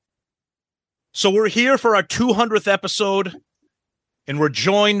 So we're here for our 200th episode. And we're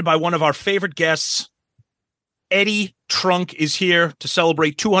joined by one of our favorite guests. Eddie Trunk is here to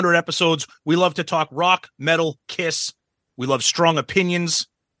celebrate 200 episodes. We love to talk rock, metal, Kiss. We love strong opinions.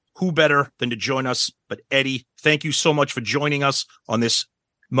 Who better than to join us? But Eddie, thank you so much for joining us on this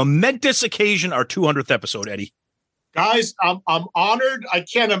momentous occasion, our 200th episode, Eddie. Guys, I'm honored. I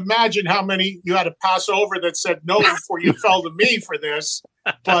can't imagine how many you had to pass over that said no before you fell to me for this.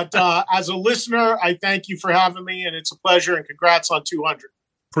 But as a listener, I thank you for having me, and it's a pleasure, and congrats on 200.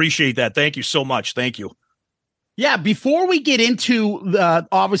 Appreciate that. Thank you so much. Thank you. Yeah, before we get into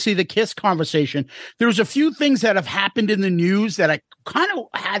obviously the Kiss conversation, there's a few things that have happened in the news that I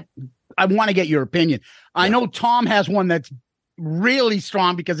want to get your opinion. I know Tom has one that's really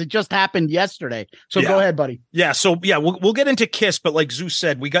strong because it just happened yesterday. So go ahead, buddy. Yeah. So we'll get into Kiss, but like Zeus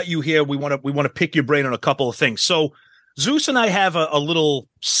said, we got you here. We want to pick your brain on a couple of things. So Zeus and I have a little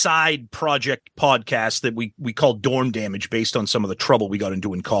side project podcast that we call Dorm Damage, based on some of the trouble we got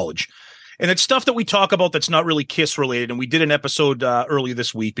into in college. And it's stuff that we talk about that's not really Kiss related. And we did an episode earlier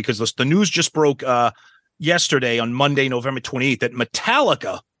this week because the news just broke yesterday on Monday, November 28th, that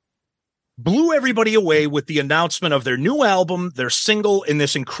Metallica blew everybody away with the announcement of their new album, their single, in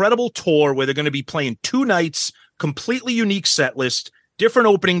this incredible tour where they're going to be playing 2 nights, completely unique set list, different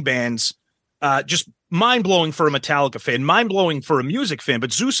opening bands. Just mind-blowing for a Metallica fan, mind-blowing for a music fan.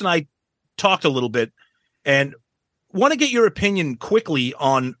 But Zeus and I talked a little bit and want to get your opinion quickly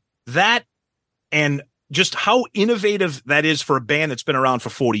on that and just how innovative that is for a band that's been around for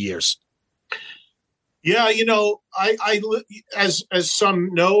 40 years. Yeah, I as some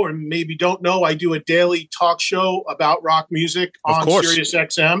know or maybe don't know, I do a daily talk show about rock music on Sirius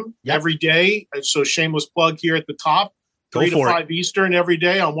XM every day. So shameless plug here at the top. 3 to 5 Eastern every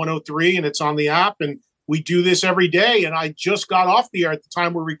day on 103, and it's on the app. And we do this every day. And I just got off the air at the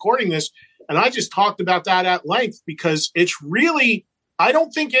time we're recording this, and I just talked about that at length because it's really, I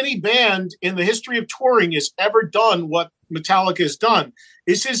don't think any band in the history of touring has ever done what Metallica has done.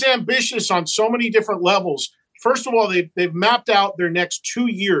 This is ambitious on so many different levels. First of all, they've mapped out their next 2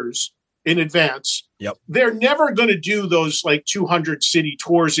 years in advance. Yep. They're never going to do those like 200 city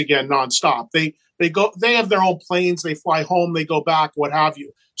tours again nonstop. They have their own planes. They fly home, they go back, what have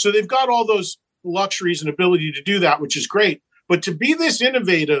you. So they've got all those luxuries and ability to do that, which is great. But to be this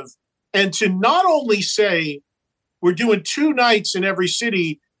innovative and to not only say we're doing 2 nights in every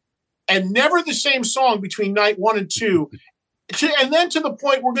city and never the same song between night 1 and 2, and then to the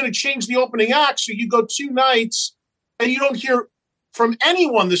point we're going to change the opening act so you go 2 nights and you don't hear from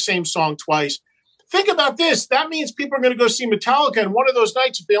anyone the same song twice. Think about this. That means people are going to go see Metallica, and one of those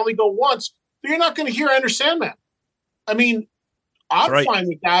nights, if they only go once, you're not going to hear Enter Sandman. I mean, I'm fine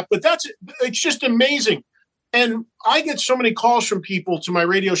with that, but it's just amazing. And I get so many calls from people to my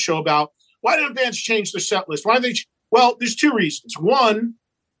radio show about why did bands change their set list? Well, there's 2 reasons. One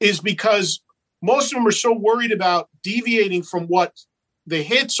is because most of them are so worried about deviating from what the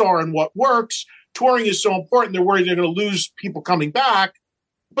hits are and what works. Touring is so important. They're worried they're going to lose people coming back.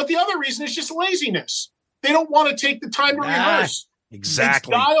 But the other reason is just laziness. They don't want to take the time to rehearse.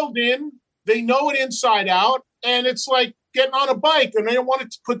 Exactly. It's dialed in. They know it inside out. And it's like getting on a bike, and they don't want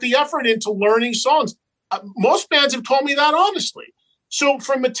to put the effort into learning songs. Most bands have told me that honestly. So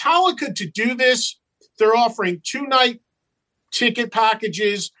for Metallica to do this, they're offering 2-night ticket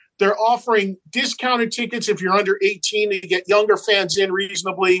packages. They're offering discounted tickets if you're under 18 to get younger fans in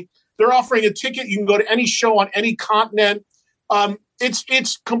reasonably. They're offering a ticket. You can go to any show on any continent.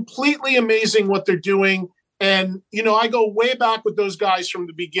 It's completely amazing what they're doing. And, I go way back with those guys from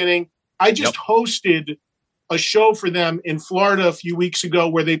the beginning. I just hosted a show for them in Florida a few weeks ago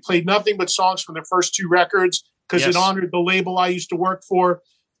where they played nothing but songs from their first 2 records because it honored the label I used to work for.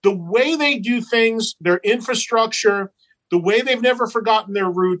 The way they do things, their infrastructure, the way they've never forgotten their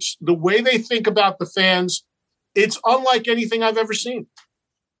roots, the way they think about the fans, it's unlike anything I've ever seen.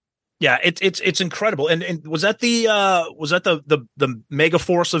 Yeah, it's incredible. And was that the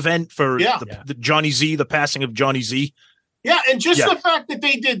Megaforce event for the Johnny Z, the passing of Johnny Z? Yeah, and just the fact that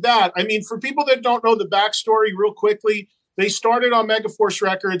they did that. I mean, for people that don't know the backstory real quickly, they started on Megaforce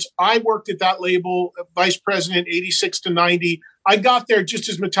Records. I worked at that label, vice president, 86 to 90. I got there just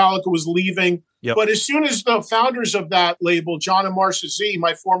as Metallica was leaving. Yep. But as soon as the founders of that label, John and Marcia Z,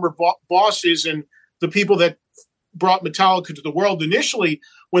 my former bosses and the people that brought Metallica to the world initially,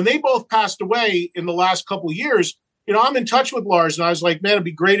 when they both passed away in the last couple of years, I'm in touch with Lars, and I was like, man, it'd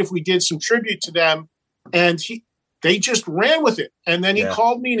be great if we did some tribute to them. And they just ran with it. And then he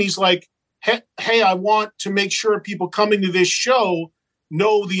called me and he's like, hey, I want to make sure people coming to this show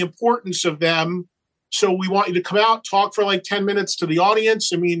know the importance of them. So we want you to come out, talk for like 10 minutes to the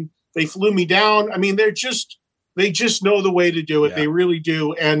audience. I mean, they flew me down. I mean, they're just They just know the way to do it. Yeah. They really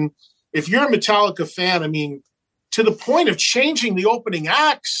do. And if you're a Metallica fan, I mean, to the point of changing the opening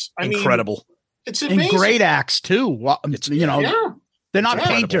acts, Incredible. It's amazing. And great acts too. Well, you know, Yeah. they're not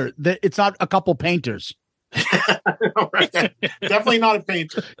Incredible. painter. It's not a couple painters. Right. Definitely not a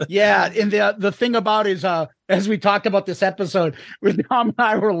painter. Yeah, and the thing about is, as we talked about this episode, with Tom and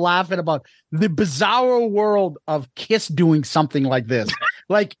I were laughing about the bizarre world of Kiss doing something like this.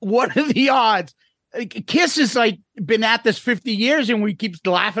 Like, what are the odds? Like, Kiss has like been at this 50 years, and we keep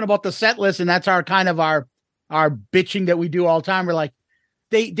laughing about the set list, and that's our kind of our bitching that we do all the time. We're like,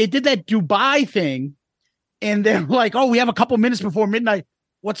 they did that Dubai thing, and they're like, oh, we have a couple minutes before midnight.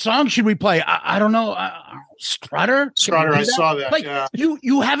 What song should we play? I don't know. Strutter? Strutter, I saw that. Like, yeah.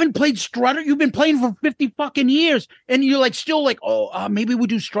 you haven't played Strutter? You've been playing for 50 fucking years. And you're like, still like, maybe we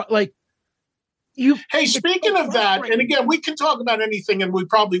do Strutter. Like, Hey, speaking of that, and again, we can talk about anything and we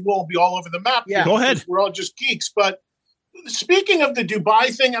probably won't be all over the map. Yeah. Go ahead. We're all just geeks. But speaking of the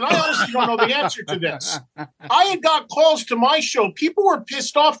Dubai thing, and I honestly don't know the answer to this. I had got calls to my show. People were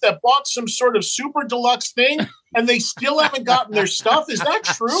pissed off that bought some sort of super deluxe thing and they still haven't gotten their stuff. Is that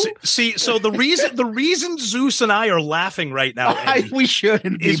true? See, so the reason Zeus and I are laughing right now, Eddie, we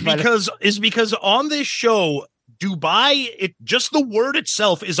shouldn't is because on this show, Dubai, just the word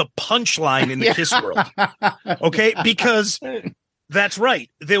itself is a punchline in the Kiss world. Okay, because that's right.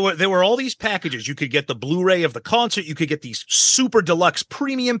 There were all these packages. You could get the Blu-ray of the concert. You could get these super deluxe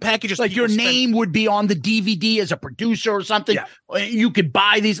premium packages. like your name would be on the DVD as a producer or something. Yeah. You could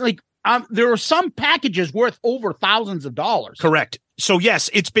buy these. Like, there are some packages worth over thousands of dollars. Correct. So yes,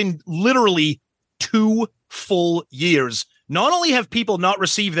 it's been literally 2 full years. Not only have people not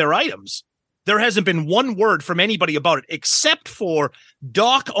received their items, there hasn't been one word from anybody about it, except for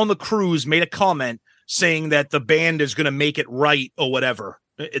Doc on the cruise made a comment saying that the band is going to make it right or whatever.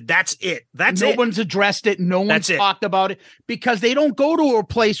 That's it. No one's addressed it. No one's talked about it because they don't go to a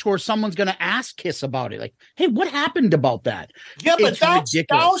place where someone's going to ask Kiss about it. Like, hey, what happened about that? Yeah, but It's that's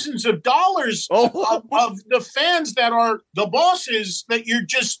ridiculous. thousands of dollars of the fans that are the bosses that you're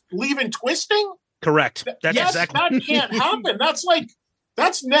just leaving twisting. Correct. That's exactly. That can't happen.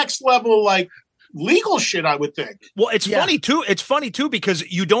 That's next level, like, legal shit, I would think. Well, it's funny too. It's funny too because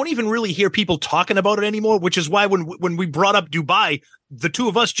you don't even really hear people talking about it anymore, which is why when we brought up Dubai, the two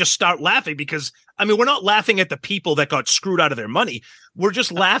of us just start laughing because, I mean, we're not laughing at the people that got screwed out of their money. We're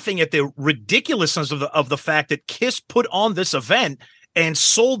just laughing at the ridiculousness of the fact that Kiss put on this event and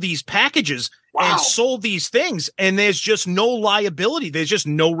sold these packages and sold these things, and there's just no liability. There's just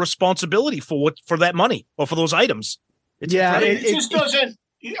no responsibility for that money or for those items. It's it just doesn't.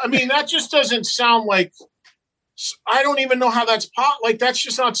 I mean, that just doesn't sound like. I don't even know how that's like. That's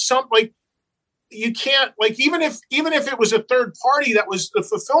just not something. Like, you can't, like, even if it was a third party that was the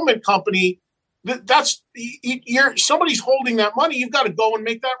fulfillment company, somebody's holding that money. You've got to go and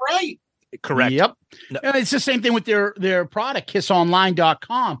make that right. Correct. Yep. No. It's the same thing with their product,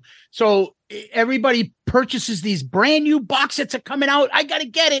 kissonline.com. So everybody purchases these brand new box sets are coming out. I got to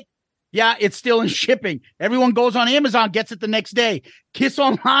get it. Yeah, it's still in shipping. Everyone goes on Amazon, gets it the next day. Kiss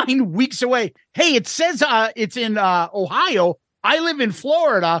Online, weeks away. Hey, it says it's in Ohio. I live in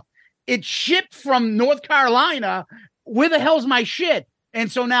Florida. It shipped from North Carolina. Where the hell's my shit? And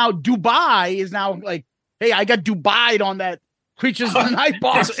so now Dubai is now like, hey, I got Dubai'd on that Creatures of the Night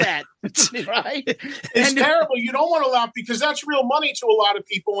box set. Right? It's terrible. You don't want to laugh because that's real money to a lot of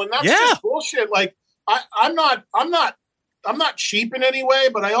people. And that's just bullshit. Like, I'm not cheap in any way,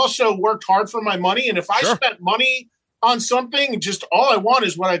 but I also worked hard for my money. And if I spent money on something, just all I want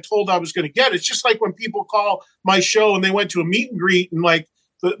is what I told I was going to get. It's just like when people call my show and they went to a meet and greet and like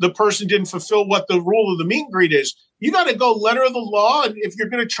the person didn't fulfill what the rule of the meet and greet is. You got to go letter of the law. And if you're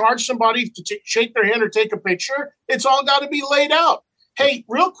going to charge somebody to shake their hand or take a picture, it's all got to be laid out. Hey,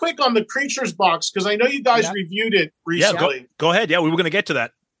 real quick on the Creatures box, because I know you guys reviewed it recently. Yeah, go ahead. Yeah, we were going to get to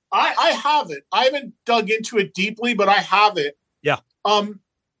that. I have it. I haven't dug into it deeply, but I have it. Yeah.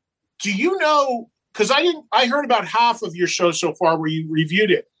 Do you know? Because I heard about half of your show so far where you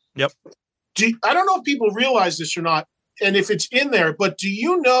reviewed it. Yep. I don't know if people realize this or not, and if it's in there. But do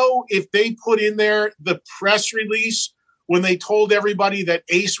you know if they put in there the press release when they told everybody that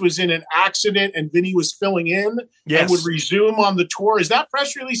Ace was in an accident and Vinny was filling in and would resume on the tour? Is that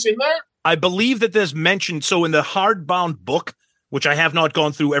press release in there? I believe that there's mentioned. So in the hardbound book, which I have not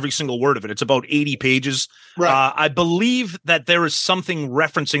gone through every single word of it, it's about 80 pages. Right. I believe that there is something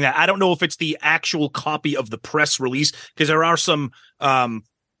referencing that. I don't know if it's the actual copy of the press release, because there are some,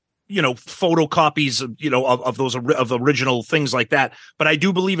 photocopies, of those of original things like that. But I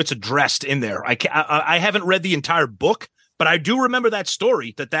do believe it's addressed in there. I haven't read the entire book, but I do remember that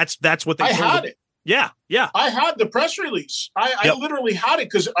story. That's what they. I had it. Yeah. I had the press release. I literally had it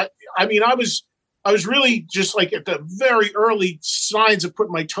because I was really just like at the very early signs of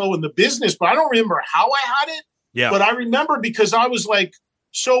putting my toe in the business, but I don't remember how I had it. Yeah. But I remember because I was like,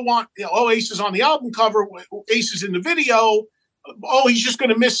 Ace is on the album cover, Ace is in the video. Oh, he's just going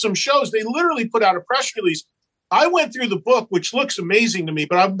to miss some shows. They literally put out a press release. I went through the book, which looks amazing to me,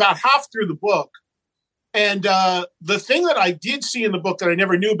 but I'm about half through the book. And the thing that I did see in the book that I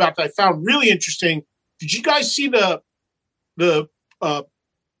never knew about that I found really interesting, did you guys see the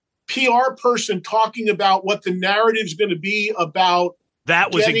PR person talking about what the narrative's going to be about?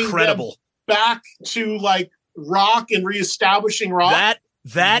 That was incredible. Back to like rock and reestablishing rock.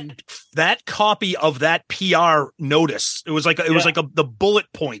 That copy of that PR notice, it was like the bullet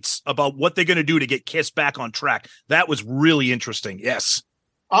points about what they're going to do to get Kiss back on track. That was really interesting. Yes.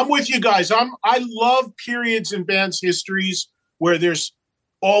 I'm with you guys. I love periods in bands' histories where there's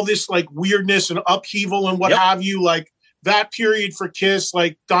all this like weirdness and upheaval and what have you. Like that period for Kiss,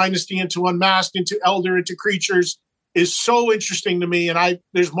 like Dynasty into Unmasked into Elder into Creatures, is so interesting to me. And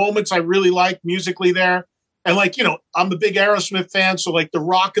there's moments I really like musically there. And like, I'm a big Aerosmith fan, so like the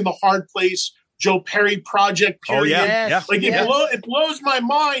Rock in the Hard Place, Joe Perry project period. Oh yeah. Like it blows my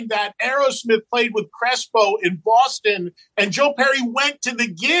mind that Aerosmith played with Crespo in Boston and Joe Perry went to the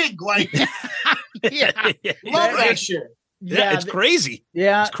gig. Like, love that shit. Yeah, it's crazy.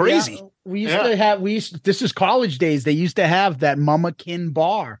 Yeah, it's crazy. Yeah. We used to have. This is college days. They used to have that Mama Kin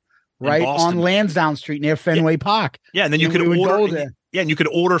bar right on Lansdowne Street near Fenway Park. Yeah, and then you could order. Yeah, and you could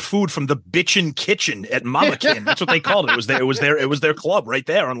order food from the Bitchin' Kitchen at Mama Kin. That's what they called it. It was their club right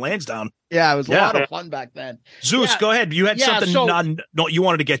there on Lansdowne. Yeah, it was a lot of fun back then. Zeus, go ahead. You had something you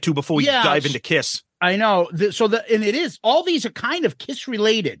wanted to get to before we dive into Kiss. I know. And it is, all these are kind of Kiss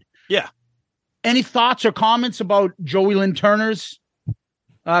related. Yeah. Any thoughts or comments about Joey Lynn Turner's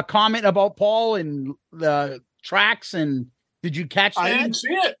comment about Paul and the tracks? And did you catch that? I didn't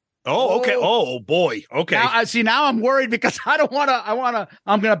see it. Oh, okay. Oh boy. Okay. Now I'm worried because I'm going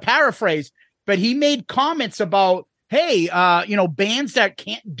to paraphrase, but he made comments about, hey, bands that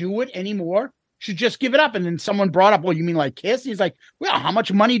can't do it anymore should just give it up. And then someone brought up, well, you mean like Kiss? And he's like, well, how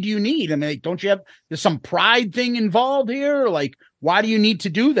much money do you need? I mean, like, there's some pride thing involved here? Like, why do you need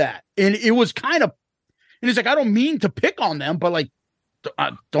to do that? And it was kind of, and he's like, I don't mean to pick on them, but like,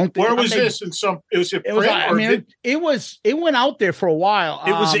 don't. Where was this? It went out there for a while.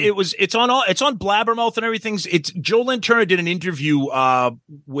 It's on Blabbermouth and everything. Joe Lynn Turner did an interview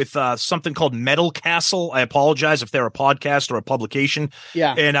with something called Metal Castle. I apologize if they're a podcast or a publication.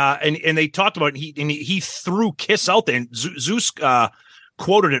 Yeah, and they talked about it, he threw Kiss out there, and Zeus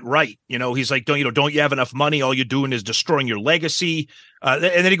quoted it right. He's like, don't you have enough money? All you're doing is destroying your legacy. And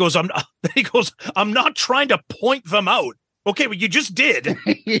then he goes, I'm not trying to point them out. Okay, but you just did.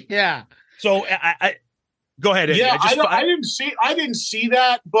 Yeah. So I go ahead. Yeah, I didn't see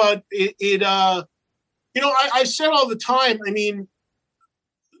that, but I said all the time. I mean,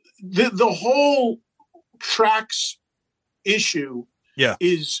 the whole tracks issue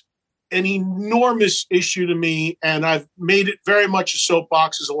is an enormous issue to me, and I've made it very much a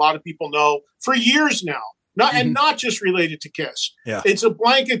soapbox, as a lot of people know, for years now. And not just related to Kiss. Yeah. It's a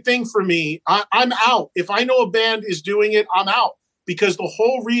blanket thing for me. I'm out. If I know a band is doing it, I'm out. Because the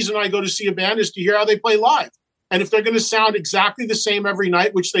whole reason I go to see a band is to hear how they play live. And if they're going to sound exactly the same every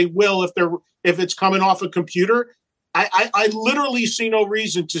night, which they will if it's coming off a computer, I literally see no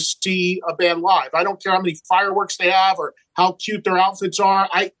reason to see a band live. I don't care how many fireworks they have or how cute their outfits are.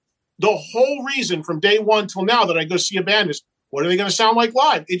 The whole reason from day one till now that I go see a band is, what are they going to sound like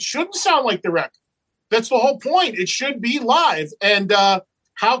live? It shouldn't sound like the record. That's the whole point. It should be live. And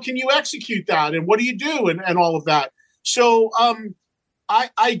how can you execute that? And what do you do? And all of that. So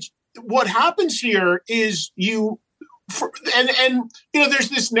what happens here is there's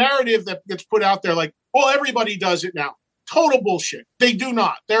this narrative that gets put out there like, well, everybody does it now. Total bullshit. They do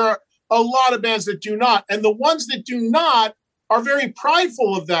not. There are a lot of bands that do not. And the ones that do not are very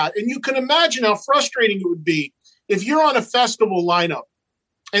prideful of that. And you can imagine how frustrating it would be if you're on a festival lineup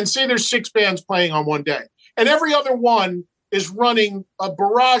and say there's 6 bands playing on one day, and every other one is running a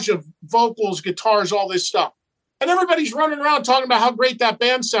barrage of vocals, guitars, all this stuff. And everybody's running around talking about how great that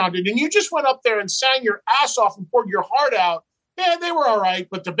band sounded. And you just went up there and sang your ass off and poured your heart out. Yeah, they were all right,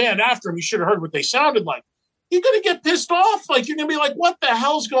 but the band after them, you should have heard what they sounded like. You're going to get pissed off. Like, you're going to be like, what the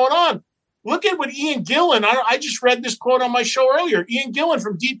hell's going on? Look at what Ian Gillan, I just read this quote on my show earlier. Ian Gillan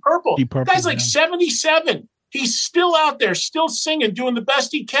from Deep Purple. The guy's like 77. He's still out there, still singing, doing the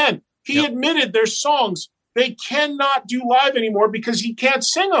best he can. He admitted there's songs they cannot do live anymore because he can't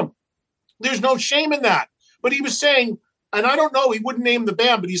sing them. There's no shame in that. But he was saying, and I don't know, he wouldn't name the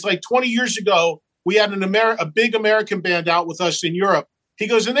band, but he's like 20 years ago, we had a big American band out with us in Europe. He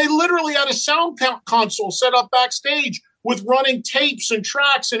goes, and they literally had a sound console set up backstage with running tapes and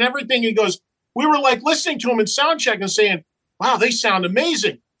tracks and everything. He goes, we were like listening to him in sound check and saying, wow, they sound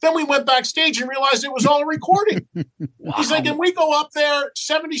amazing. Then we went backstage and realized it was all a recording. Wow. He's like, and we go up there,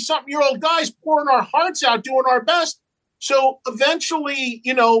 70-something-year-old guys pouring our hearts out, doing our best. So eventually,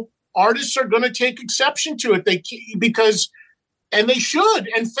 artists are going to take exception to it. And they should,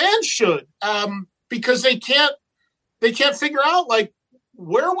 and fans should, because they can't figure out, like,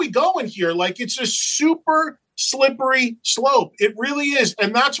 where are we going here? Like, it's a super slippery slope. It really is.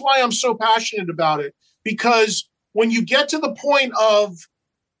 And that's why I'm so passionate about it, because when you get to the point of,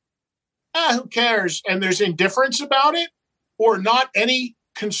 who cares? And there's indifference about it or not any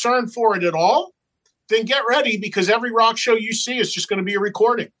concern for it at all, then get ready, because every rock show you see is just going to be a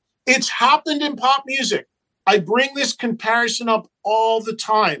recording. It's happened in pop music. I bring this comparison up all the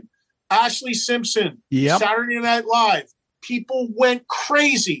time. Ashlee Simpson, Saturday Night Live. People went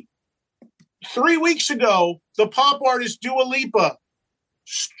crazy. 3 weeks ago, the pop artist Dua Lipa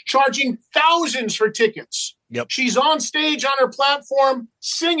charging thousands for tickets. Yep. She's on stage on her platform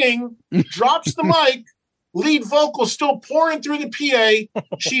singing, drops the mic, lead vocal still pouring through the PA.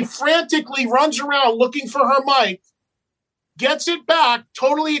 She frantically runs around looking for her mic, gets it back,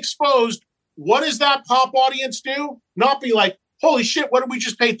 totally exposed. What does that pop audience do? Not be like, holy shit, what did we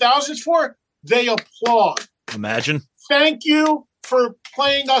just pay thousands for? They applaud. Imagine. Thank you for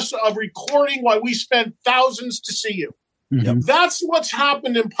playing us a recording while we spent thousands to see you. Yep. That's what's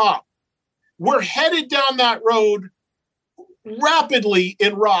happened in pop. We're headed down that road rapidly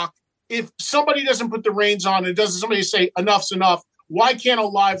in rock. If somebody doesn't put the reins on and doesn't somebody say enough's enough, why can't a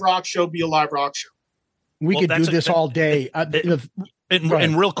live rock show be a live rock show? We could do this all day.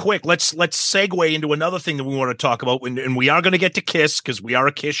 And real quick, let's segue into another thing that we want to talk about, and we are going to get to Kiss, because we are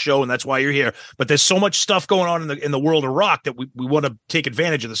a Kiss show, and that's why you're here. But there's so much stuff going on in the world of rock that we want to take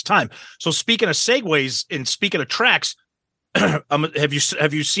advantage of this time. So speaking of segues and speaking of tracks, have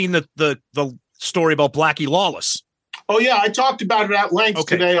you seen the story about Blackie Lawless? Oh yeah, I talked about it at length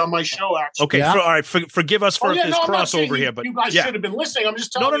today on my show. Actually, okay. All right, forgive us for this crossover here, but you guys should have been listening. I'm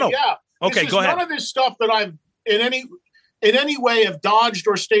just telling you. Yeah. Okay, go ahead. None of this stuff that I've in any way have dodged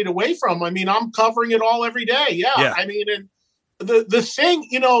or stayed away from. I mean, I'm covering it all every day. Yeah. I mean, and the thing,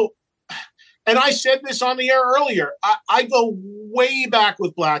 and I said this on the air earlier. I go way back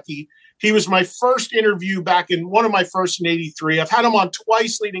with Blackie. He was my first interview back in one of my first in '83. I've had him on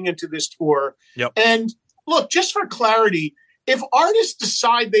twice leading into this tour. Yep. And look, just for clarity, if artists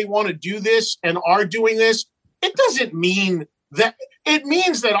decide they want to do this and are doing this, it doesn't mean that. It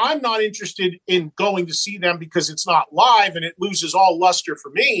means that I'm not interested in going to see them because it's not live and it loses all luster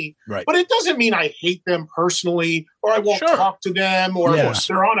for me. Right. But it doesn't mean I hate them personally or I won't talk to them or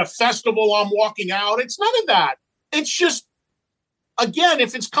they're on a festival, I'm walking out. It's none of that. It's just, again,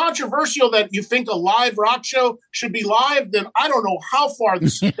 if it's controversial that you think a live rock show should be live, then I don't know how far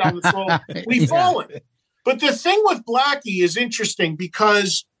down the road we've fallen. But the thing with Blackie is interesting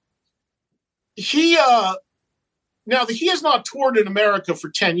because he has not toured in America for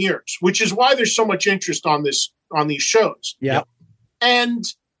 10 years, which is why there's so much interest on these shows. Yeah. And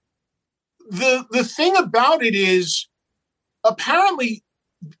the thing about it is apparently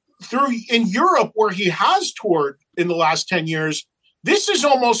in Europe where he has toured in the last 10 years, this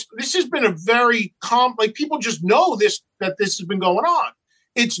has been a very like people just know that this has been going on.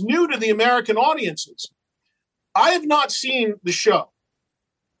 It's new to the American audiences. I have not seen the show.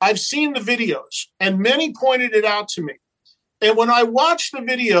 I've seen the videos, and many pointed it out to me. And when I watched the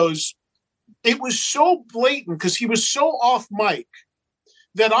videos, it was so blatant because he was so off mic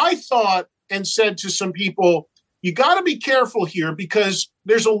that I thought and said to some people, you got to be careful here because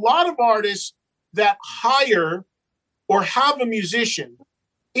there's a lot of artists that hire or have a musician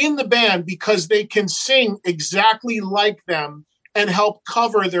in the band because they can sing exactly like them and help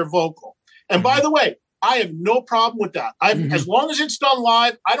cover their vocal. And by the way, I have no problem with that. As long as it's done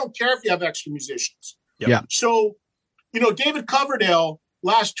live, I don't care if you have extra musicians. Yep. Yeah. So, David Coverdale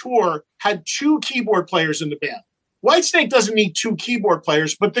last tour had 2 keyboard players in the band. Whitesnake doesn't need 2 keyboard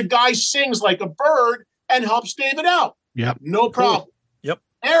players, but the guy sings like a bird and helps David out. Yep. No problem. Cool. Yep.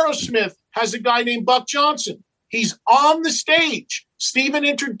 Aerosmith has a guy named Buck Johnson. He's on the stage. Steven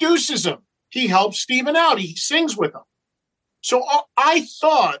introduces him. He helps Steven out. He sings with him. So I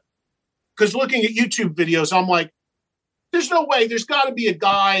thought, because looking at YouTube videos, I'm like, there's no way. There's got to be a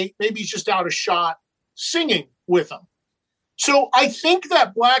guy, maybe he's just out of shot, singing with him. So I think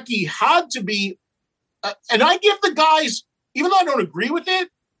that Blackie had to be, and I give the guys, even though I don't agree with it,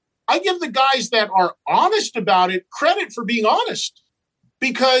 I give the guys that are honest about it credit for being honest.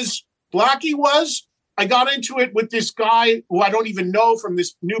 Because Blackie was. I got into it with this guy who I don't even know from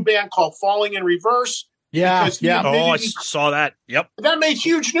this new band called Falling in Reverse. Yeah. Oh, I saw that. Yep. That made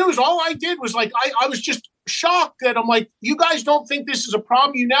huge news. All I did was like, I was just shocked that I'm like, you guys don't think this is a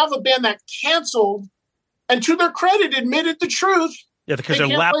problem. You now have a band that canceled and to their credit admitted the truth. Yeah, because their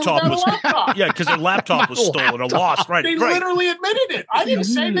laptop was because their laptop was stolen or lost. Right. They literally admitted it. I didn't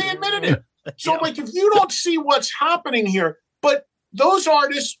say they admitted it. So like, if you don't see what's happening here, but those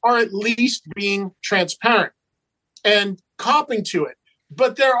artists are at least being transparent and copping to it.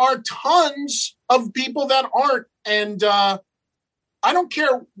 But there are tons of people that aren't. And I don't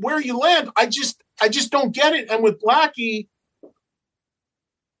care where you land. I just don't get it. And with Blackie,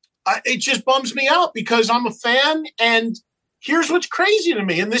 it just bums me out because I'm a fan. And here's what's crazy to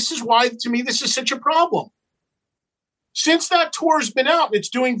me. And this is why, to me, this is such a problem. Since that tour's been out, and it's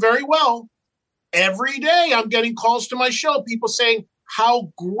doing very well. Every day I'm getting calls to my show, people saying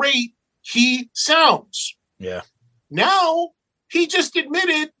how great he sounds. Yeah. Now he just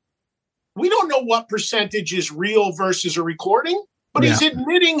admitted, we don't know what percentage is real versus a recording, but he's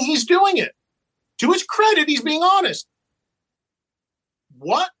admitting he's doing it. To his credit, he's being honest.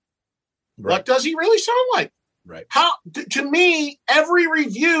 What? Right. What does he really sound like? Right. How? To me, every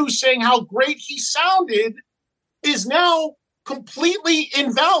review saying how great he sounded is now completely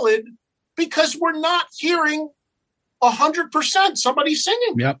invalid because we're not hearing 100% somebody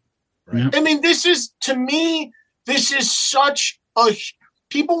singing. Yep. I mean, this is, to me, this is such a,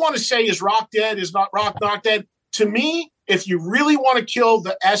 people want to say, is rock dead? Is not rock not dead? To me, if you really want to kill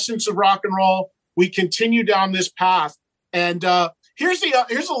the essence of rock and roll, we continue down this path. And here's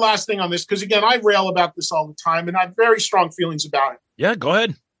the last thing on this, because again, I rail about this all the time, and I have very strong feelings about it. Yeah, go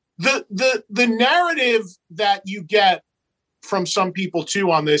ahead. The narrative that you get from some people too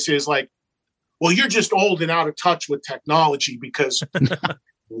on this is like, well, you're just old and out of touch with technology because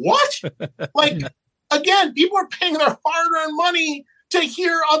what? Like, again, people are paying their hard-earned money to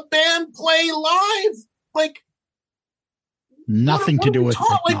hear a band play live. Like, nothing to do with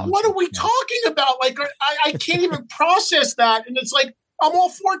technology. Like, what are we talking about? Like, I can't even process that. And it's like, I'm all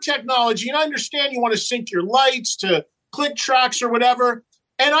for technology, and I understand you want to sync your lights to click tracks or whatever.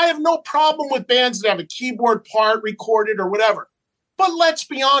 And I have no problem with bands that have a keyboard part recorded or whatever. But let's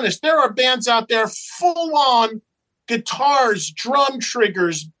be honest, there are bands out there full on guitars, drum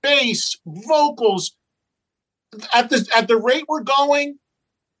triggers, bass, vocals. At the rate we're going,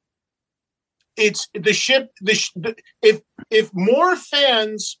 it's the ship. If more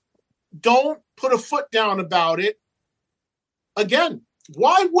fans don't put a foot down about it, again,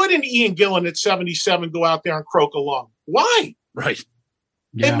 why wouldn't Ian Gillan at 77 go out there and croak along? Why? Right.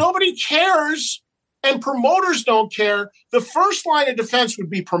 If nobody cares and promoters don't care, the first line of defense would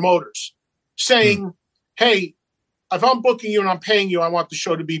be promoters saying, hey, if I'm booking you and I'm paying you, I want the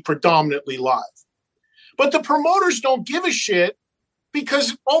show to be predominantly live. But the promoters don't give a shit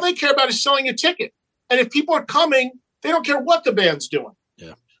because all they care about is selling a ticket. And if people are coming, they don't care what the band's doing.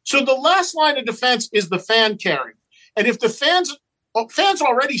 Yeah. So the last line of defense is the fan caring. And if the fans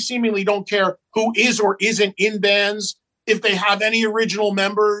already seemingly don't care who is or isn't in bands, if they have any original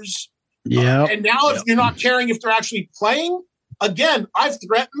members. Yeah. And now if you're not caring if they're actually playing, again, I've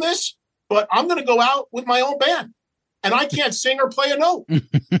threatened this, but I'm going to go out with my own band. And I can't sing or play a note.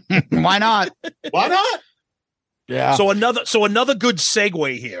 Why not? Why not? Yeah. So another good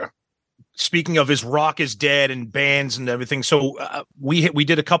segue here. Speaking of is rock is dead and bands and everything. So we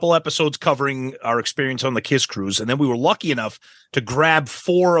did a couple episodes covering our experience on the Kiss Cruise, and then we were lucky enough to grab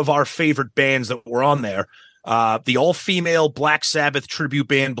 4 of our favorite bands that were on there. The all-female Black Sabbath tribute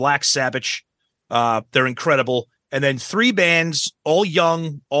band, Black Sabbath. They're incredible. And then 3 bands, all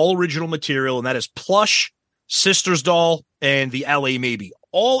young, all original material, and that is Plush, Sisters Doll, and the LA Maybe.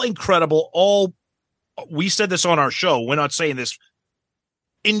 All incredible. All, we said this on our show. We're not saying this.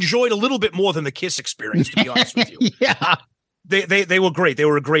 Enjoyed a little bit more than the Kiss experience, to be honest with you. Yeah. They were great. They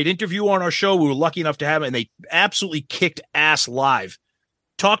were a great interview on our show. We were lucky enough to have it, and they absolutely kicked ass live.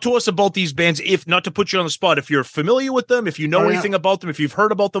 Talk to us about these bands, if not to put you on the spot, if you're familiar with them, if you know anything about them, if you've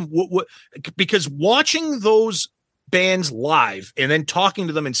heard about them, because watching those bands live and then talking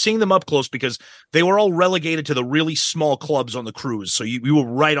to them and seeing them up close, because they were all relegated to the really small clubs on the cruise. So you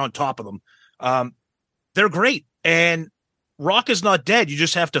were right on top of them. They're great. And rock is not dead. You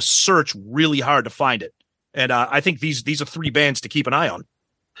just have to search really hard to find it. And I think these are 3 bands to keep an eye on.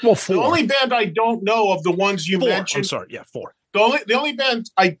 Well, 4. The only band I don't know of the ones you 4. mentioned. I'm sorry. Yeah, 4. The only band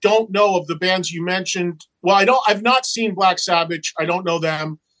I don't know of the bands you mentioned. Well, I've not seen Black Sabbath. I don't know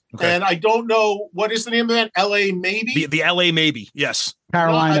them. Okay. And I don't know, what is the name of that? LA Maybe? The LA Maybe. Yes.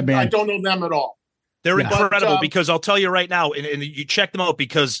 Carolina band. I don't know them at all. They're Yeah. incredible But, because I'll tell you right now, and you check them out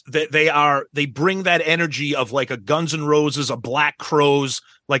because they bring that energy of like a Guns N' Roses, a Black Crowes,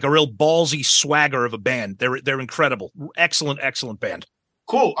 like a real ballsy swagger of a band. They're incredible. Excellent band.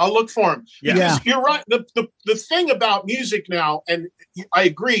 Cool. I'll look for him. Yeah. Because you're right. The thing about music now, and I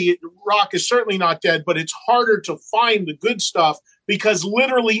agree, rock is certainly not dead, but it's harder to find the good stuff because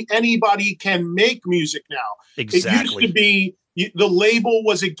literally anybody can make music now. Exactly. It used to be the label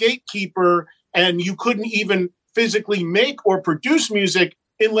was a gatekeeper and you couldn't even physically make or produce music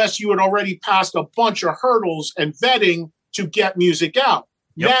unless you had already passed a bunch of hurdles and vetting to get music out.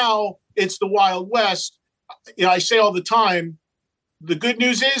 Yep. Now it's the Wild West. I say all the time, the good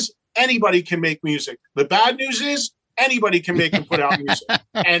news is anybody can make music. The bad news is anybody can make and put out music.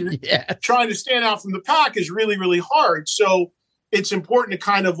 And Yes. trying to stand out from the pack is really, really hard. So it's important to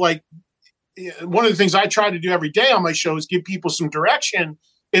kind of like, one of the things I try to do every day on my show is give people some direction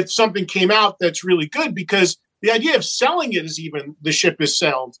if something came out that's really good, because the idea of selling it is even the ship is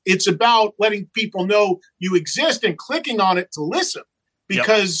sailed. It's about letting people know you exist and clicking on it to listen,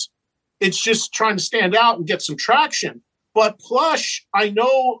 because it's just trying to stand out and get some traction. But Plush, I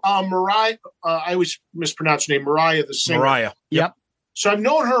know Mariah, I always mispronounce her name, Mariah, the singer. Mariah. Yep. So I've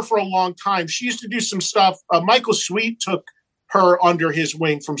known her for a long time. She used to do some stuff. Michael Sweet took her under his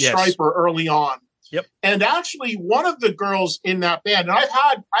wing from Yes. Stryper early on. Yep. And actually, one of the girls in that band, and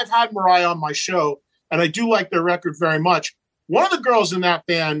I've had Mariah on my show, and I do like their record very much. One of the girls in that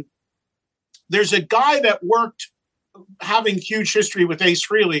band, there's a guy that worked, having huge history with Ace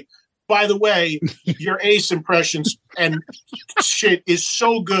Frehley. By the way, your Ace impressions and shit is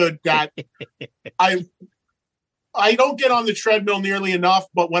so good that I don't get on the treadmill nearly enough,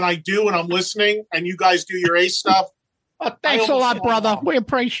 but when I do and I'm listening and you guys do your Ace stuff, Thanks a lot, brother. We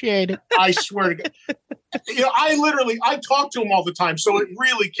appreciate it. I swear to God. I talk to him all the time, so it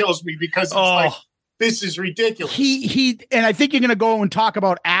really kills me because it's like, this is ridiculous. He and I think you're going to go and talk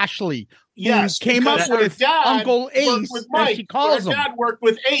about Ashley. Yes, came up because her with dad Uncle worked Ace, with as Mike. she calls Her him. dad worked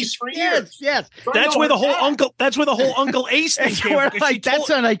with Ace for years. Yes. So I That's know where her the whole dad. That's where the whole Uncle Ace thing That's came where, from. like, that's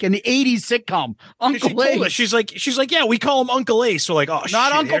like an 80s sitcom. Uncle Ace. She's like, yeah, we call him Uncle Ace. So like, oh, Not shit,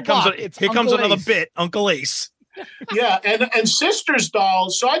 Uncle here comes, Buck, it's here comes Uncle another Ace. bit, Uncle Ace. Yeah, and Sisters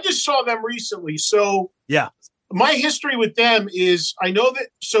Dolls. So I just saw them recently. So Yeah. my history with them is I know that.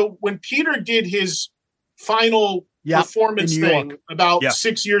 So when Peter did his final performance in New thing York. about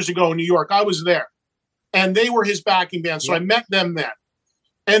 6 years ago in New York, I was there, and they were his backing band. So I met them then.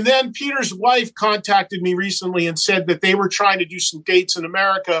 And then Peter's wife contacted me recently and said that they were trying to do some dates in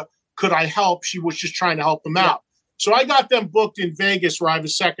America. Could I help? She was just trying to help them out. So I got them booked in Vegas, where I have a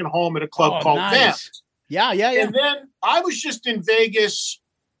second home at a club called Vamp. Yeah. And then I was just in Vegas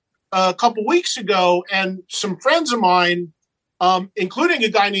a couple weeks ago, and some friends of mine, including a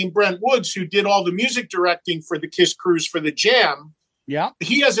guy named Brent Woods, who did all the music directing for the Kiss Cruise for the Jam. Yeah.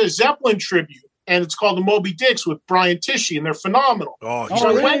 He has a Zeppelin tribute, and it's called the Moby Dicks with Brian Tishy, and they're phenomenal. So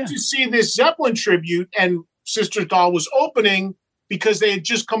I went to see this Zeppelin tribute, and Sister Doll was opening because they had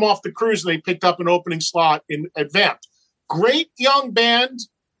just come off the cruise and they picked up an opening slot at Vamp. Great young band.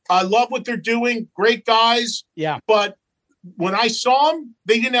 I love what they're doing. Great guys. Yeah. But when I saw them,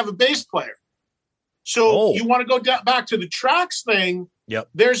 they didn't have a bass player. So you want to go back to the tracks thing. Yep.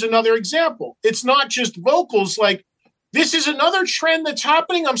 There's another example. It's not just vocals. Like, this is another trend that's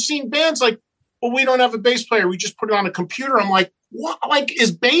happening. I'm seeing bands like, well, we don't have a bass player. We just put it on a computer. I'm like, what? Like,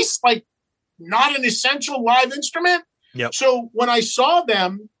 is bass like not an essential live instrument? Yep. So when I saw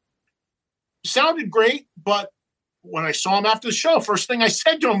them, sounded great, but when I saw them after the show, first thing I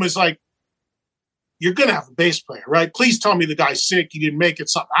said to them was like, you're going to have a bass player, right? Please tell me the guy's sick. He didn't make it.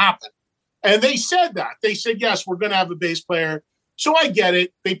 Something happened. And they said that. They said, yes, we're going to have a bass player. So I get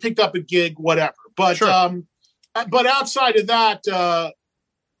it. They picked up a gig, whatever. But but outside of that,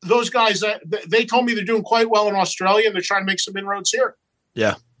 those guys, they told me they're doing quite well in Australia, and they're trying to make some inroads here.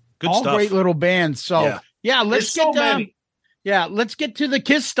 Yeah. Good All stuff. great little bands. So yeah, let's There's so get many. let's get to the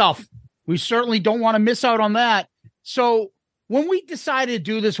Kiss stuff. We certainly don't want to miss out on that. So when we decided to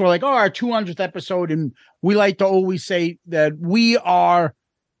do this, we're like, our 200th episode, and we like to always say that we are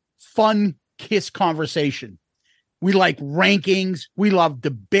fun Kiss conversation. We like rankings, we love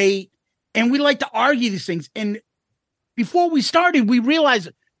debate, and we like to argue these things. And before we started, we realized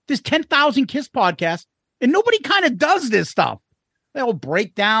there's 10,000 Kiss podcasts, and nobody kind of does this stuff. They'll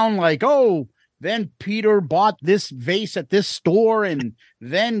break down like, oh, then Peter bought this vase at this store, and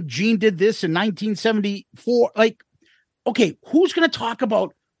then Gene did this in 1974. Like, okay, who's going to talk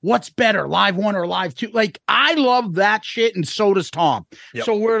about what's better, Live 1 or Live 2? Like, I love that shit, and so does Tom.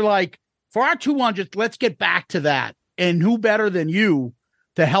 So we're like, for our 200th, let's get back to that. And who better than you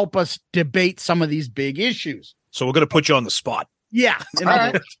to to help us debate some of these big issues. So we're going to put you on the spot. Yeah.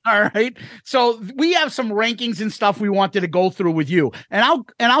 All right. So we have some rankings and stuff we wanted to go through with you. And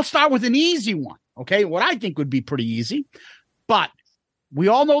I'll start with an easy one. Okay. What I think would be pretty easy, but we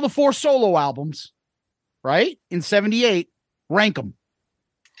all know the 4 solo albums, right? In 78, rank them.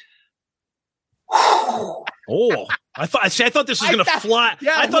 Oh, I thought this was going to fly.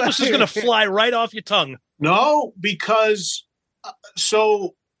 Yeah, I thought this was going to fly right off your tongue. No, because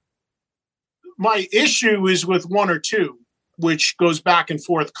so my issue is with 1 or 2, which goes back and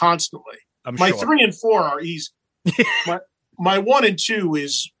forth constantly. My sure. 3 and 4 are easy. my 1 and 2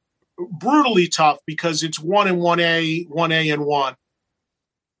 is brutally tough because it's 1 and 1A, 1A and 1.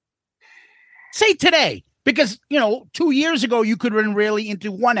 Say today, because 2 years ago you could have been really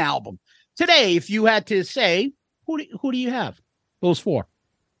into one album. Today, if you had to say, who do you have? Those 4.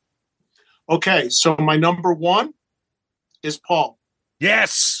 Okay, so my number 1 is Paul.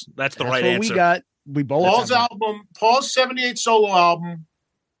 Yes, that's the right answer. We both. Paul's 78 solo album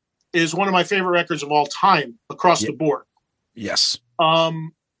is one of my favorite records of all time across the board. Yes.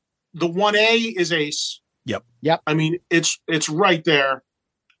 The 1A is Ace. Yep. I mean, it's right there.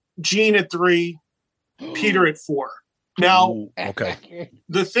 Gene at 3, Peter at 4. Now, okay.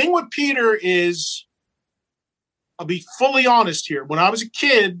 The thing with Peter is, I'll be fully honest here. When I was a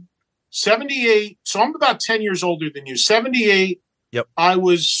kid, 78, so I'm about 10 years older than you. 78, yep. I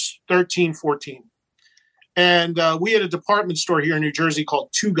was 13, 14. And we had a department store here in New Jersey called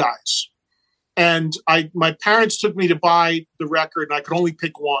Two Guys. And my parents took me to buy the record, and I could only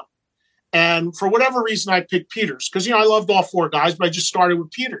pick one. And for whatever reason, I picked Peters because, I loved all 4 guys, but I just started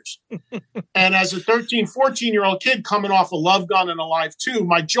with Peters. And as a 13, 14-year-old kid coming off a Love Gun and Alive 2,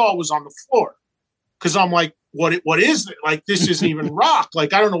 my jaw was on the floor because I'm like, what is it? Like, this isn't even rock.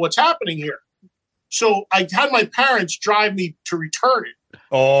 Like, I don't know what's happening here. So I had my parents drive me to return it.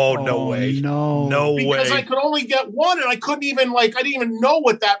 Oh, no way. No way. Because I could only get one, and I couldn't even, I didn't even know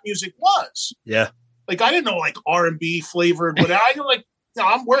what that music was. Yeah. Like, I didn't know, R&B flavored, but I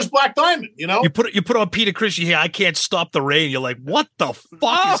where's Black Diamond? You put on Peter Criss here. I Can't Stop the Rain. You're like, what the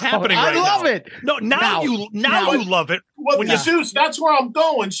fuck is happening right now? I love it. No, now you love it. Well, Zeus, that's where I'm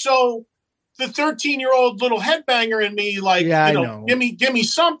going. So the 13-year-old little headbanger in me, give me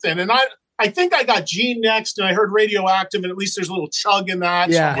something. And I think I got Gene next, and I heard Radioactive, and at least there's a little chug in that.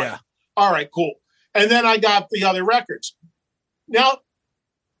 Yeah. So all right, cool. And then I got the other records. Now,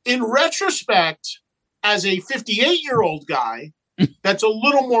 in retrospect, as a 58-year-old guy, that's a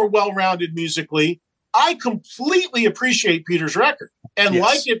little more well-rounded musically, I completely appreciate Peter's record and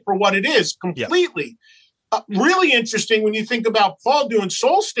like it for what it is completely. Really interesting when you think about Paul doing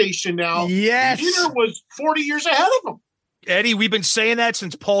Soul Station now. Yes. Peter was 40 years ahead of him. Eddie, we've been saying that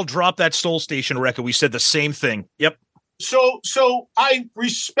since Paul dropped that Soul Station record. We said the same thing. Yep. So I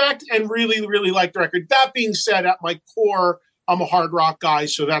respect and really, really like the record. That being said, at my core, I'm a hard rock guy,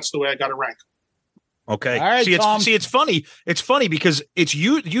 so that's the way I got to rank. Okay. All right, it's funny. It's funny because it's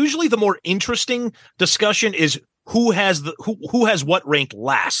usually the more interesting discussion is who has what ranked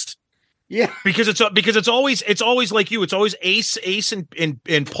last. Yeah. Because it's always like you. It's always Ace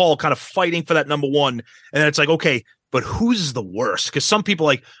and Paul kind of fighting for that number 1. And then it's like, okay, but who's the worst? Because some people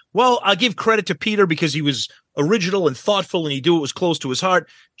are like, well, I'll give credit to Peter because he was original and thoughtful and he knew it was close to his heart.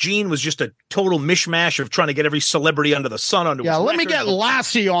 Gene was just a total mishmash of trying to get every celebrity under the sun onto his let me record. get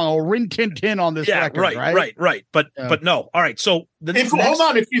Lassie on Rin Tin Tin on this record. Right. But no. All right. So hold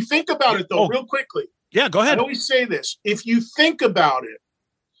on. If you think about it though, real quickly. Yeah, go ahead. I always say this. If you think about it,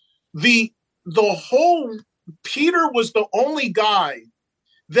 the whole Peter was the only guy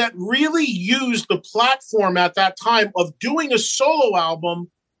that really used the platform at that time of doing a solo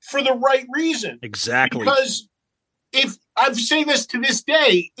album for the right reason. Exactly. Because if I say this to this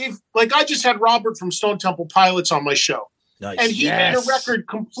day, I just had Robert from Stone Temple Pilots on my show. Nice. And he made a record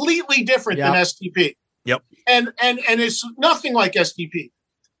completely different than STP. Yep. And it's nothing like STP.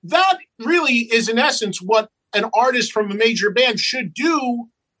 That really is in essence what an artist from a major band should do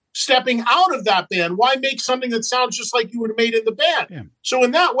stepping out of that band. Why make something that sounds just like you would have made in the band? Yeah. So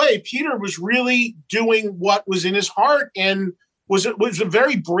in that way, Peter was really doing what was in his heart and was a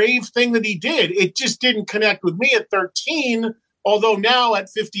very brave thing that he did. It just didn't connect with me at 13, although now at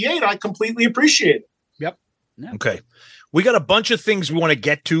 58, I completely appreciate it. Yep. Yeah. Okay. We got a bunch of things we want to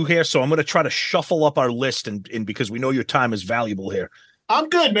get to here, so I'm going to try to shuffle up our list and because we know your time is valuable here. I'm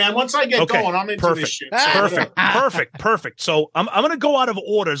good, man. Once I get going, I'm into this shit. Perfect. So I'm going to go out of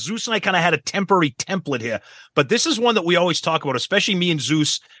order. Zeus and I kind of had a temporary template here, but this is one that we always talk about, especially me and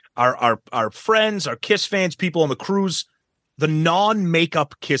Zeus, our friends, our Kiss fans, people on the cruise, the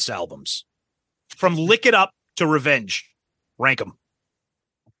non-makeup Kiss albums. From Lick It Up to Revenge. Rank them.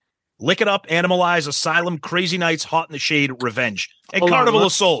 Lick It Up, Animalize, Asylum, Crazy Nights, Hot in the Shade, Revenge, and Hold on, Carnival let-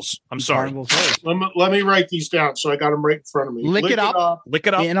 of Souls. I'm sorry. Carnival Souls. Let me write these down so I got them right in front of me. Lick It Up. Lick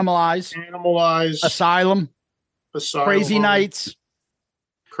It Up, Animalize, Animalize, Asylum, Asylum, Crazy Nights,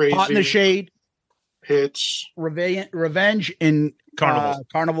 Crazy Hot in the Shade, Hits. Revenge, and Carnival.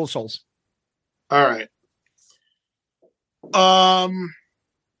 Carnival Souls. All right.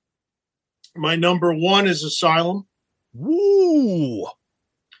 My number 1 is Asylum. Woo.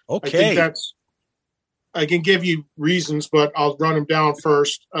 I think Okay. that's. I can give you reasons, but I'll run them down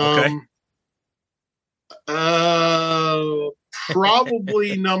first. Okay.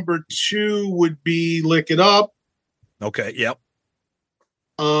 Probably number 2 would be Lick It Up. Okay. Yep.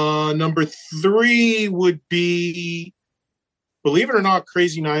 Number 3 would be, believe it or not,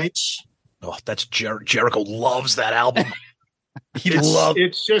 Crazy Nights. Oh, that's Jericho loves that album.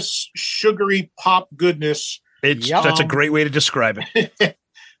 It's just sugary pop goodness. That's a great way to describe it.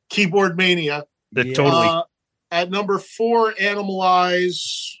 Keyboard Mania. Totally. At number 4,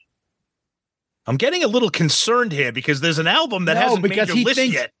 Animalize. I'm getting a little concerned here because there's an album that hasn't made your list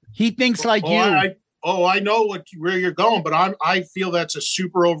yet. He thinks like you. I know where you're going, but I feel that's a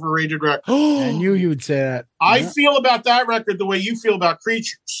super overrated record. I knew you would say that. I feel about that record the way you feel about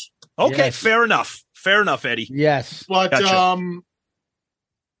Creatures. Okay, Yes. fair enough. Fair enough, Eddie. Yes. But Gotcha.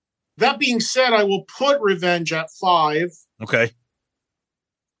 that being said, I will put Revenge at 5. Okay.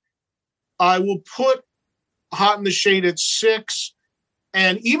 I will put Hot in the Shade at 6.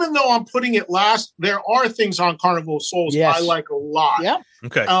 And even though I'm putting it last, there are things on Carnival of Souls Yes. I like a lot. Yep.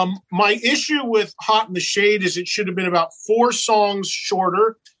 Okay. My issue with Hot in the Shade is it should have been about 4 songs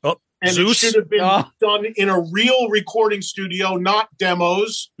shorter. Oh, And Zeus. it should have been Oh. done in a real recording studio, not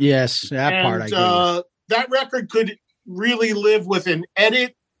demos. Yes. That part I agree with. That record could really live with an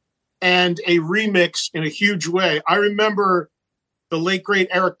edit and a remix in a huge way. I remember the late, great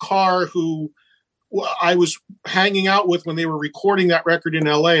Eric Carr, who I was hanging out with when they were recording that record in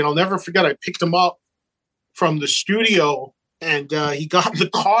LA. And I'll never forget, I picked him up from the studio and he got in the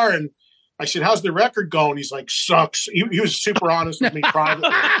car and I said, "How's the record going?" He's like, "Sucks." He was super honest with me privately.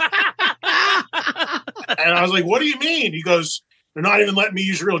 And I was like, "What do you mean?" He goes, "They're not even letting me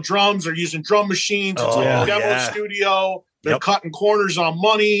use real drums. They're using drum machines. It's like a demo studio. They're cutting corners on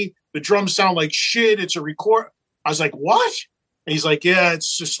money. The drums sound like shit. It's a record." I was like, "What?" And he's like, "Yeah,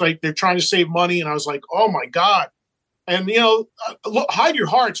 it's just like they're trying to save money." And I was like, "Oh my God." And, look, Hide Your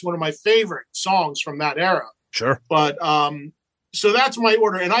Heart's one of my favorite songs from that era. Sure. But so that's my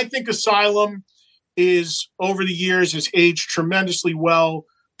order. And I think Asylum is, over the years, has aged tremendously well.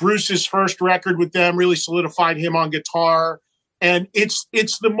 Bruce's first record with them really solidified him on guitar. And it's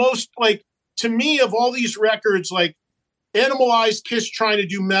the most, like, to me, of all these records, like Animalized, Kiss trying to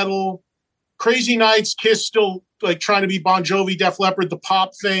do metal, Crazy Nights, Kiss still like trying to be Bon Jovi, Def Leppard, the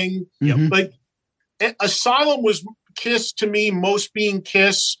pop thing. Mhm. Like Asylum was Kiss to me, most being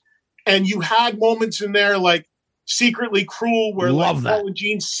Kiss. And you had moments in there like Secretly Cruel where Love like that. Paul and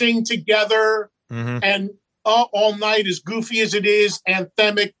Gene sing together. And All Night, as goofy as it is,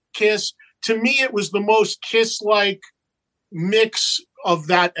 anthemic Kiss. To me, it was the most Kiss-like mix of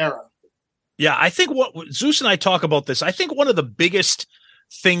that era. Yeah, I think what Zeus and I talk about this. I think one of the biggest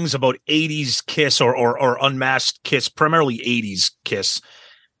things about 80s Kiss or unmasked Kiss, primarily 80s Kiss,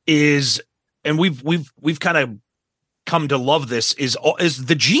 is, and we've kind of come to love this, is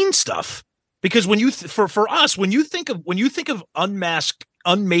the Gene stuff. Because when you for us, when you think of unmasked,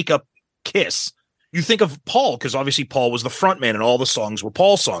 unmakeup Kiss, you think of Paul, because obviously Paul was the frontman and all the songs were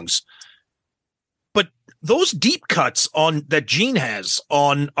Paul songs. But those deep cuts on that Gene has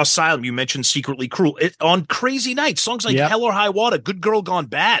on Asylum, you mentioned Secretly Cruel, on Crazy Nights, songs like Hell or High Water, Good Girl Gone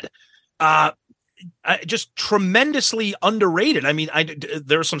Bad, just tremendously underrated. I mean,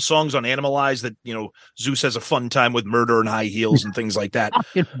 there are some songs on Animalize that, Zeus has a fun time with, Murder and High Heels and things like that.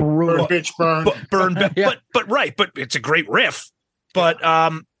 It's brutal. Burn, bitch, burn. But it's a great riff. But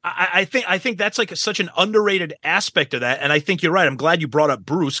I think that's like such an underrated aspect of that. And I think you're right. I'm glad you brought up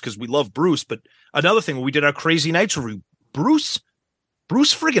Bruce because we love Bruce. But another thing, when we did our Crazy Nights review, Bruce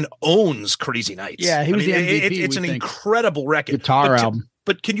friggin' owns Crazy Nights. Yeah, he was the MVP. It's an incredible record. Guitar album.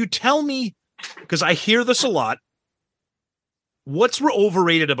 But can you tell me, because I hear this a lot, what's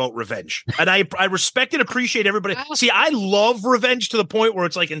overrated about Revenge? And I respect and appreciate everybody. See, I love Revenge to the point where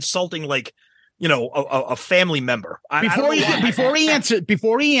it's like insulting, like, a family member. Before he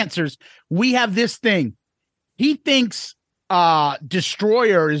answers, we have this thing. He thinks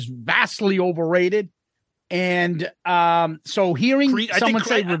Destroyer is vastly overrated. And so hearing someone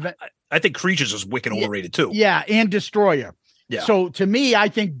say Revenge, I think Creatures is wicked overrated too. Yeah, and Destroyer. Yeah. So to me, I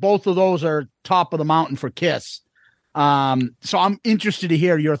think both of those are top of the mountain for Kiss. So I'm interested to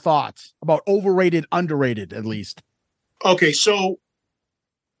hear your thoughts about overrated, underrated, at least. Okay, so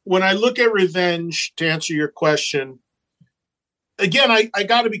when I look at Revenge, to answer your question, again, I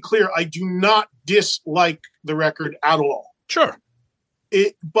got to be clear. I do not dislike the record at all. Sure.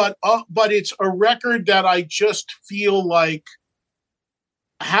 But it's a record that I just feel like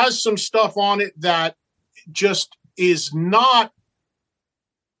has some stuff on it that just is not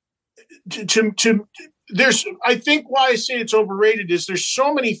there's, I think why I say it's overrated is there's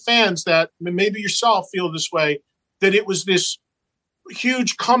so many fans that maybe yourself feel this way, that it was this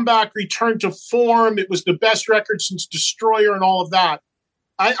huge comeback, return to form. It was the best record since Destroyer and all of that.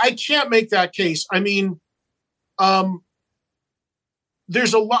 I can't make that case. I mean,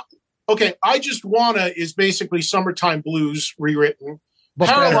 there's a lot. Okay, I Just Wanna is basically Summertime Blues rewritten.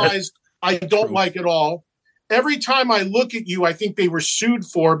 Paralyzed, I don't like at all. Every time I look at you, I think they were sued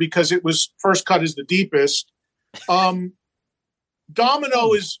for because it was First Cut is the deepest. Domino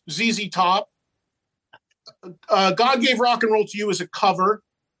is ZZ Top. God Gave Rock and Roll to You as a cover.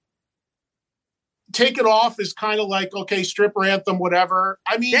 Take It Off is kind of like, okay, stripper anthem, whatever.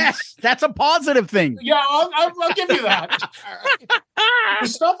 I mean, yes, that's a positive thing. Yeah, I'll give you that. The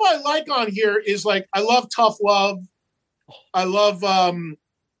stuff I like on here is like, I love Tough Love. I love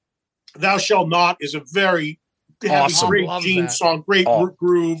Thou Shalt Not is a very awesome. Great Gene song, great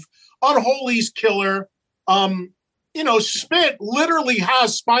groove. Unholy's killer. Spit literally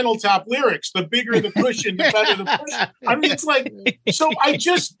has Spinal Tap lyrics. The bigger the cushion, the better the cushion. I mean, it's like, so I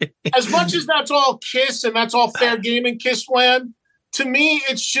just, as much as that's all Kiss and that's all fair game in Kiss land, to me,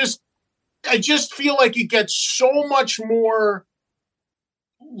 it's just, I just feel like it gets so much more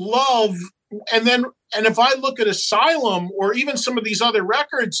love. And if I look at Asylum or even some of these other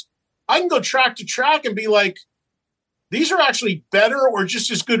records, I can go track to track and be like, these are actually better or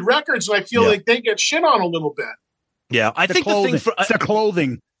just as good records. And I feel like they get shit on a little bit. Yeah, I think the thing for the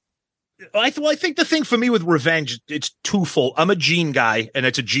clothing. I think the thing for me with Revenge, it's twofold. I'm a Gene guy, and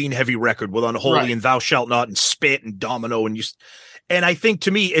it's a Gene heavy record with Unholy and Thou Shalt Not and Spit and Domino and I think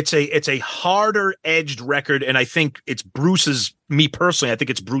to me it's a harder edged record, and I think it's Bruce's. Me personally, I think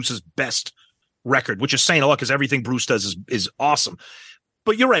it's Bruce's best record, which is saying a lot because everything Bruce does is awesome.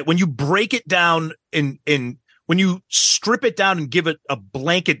 But you're right, when you break it down when you strip it down and give it a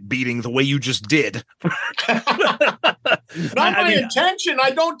blanket beating the way you just did. Not my intention.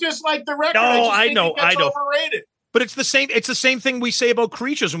 I don't dislike the record. No, I know. Overrated. But it's the same thing we say about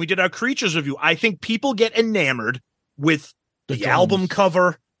Creatures when we did our Creatures review. I think people get enamored with the album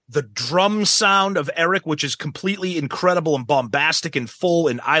cover, the drum sound of Eric, which is completely incredible and bombastic and full,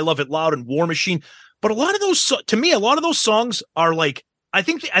 and I Love It Loud and War Machine. But a lot of those songs are like, I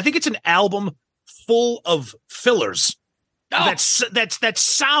think it's an album full of fillers that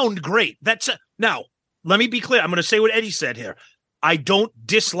sound great. Now, let me be clear. I'm going to say what Eddie said here. I don't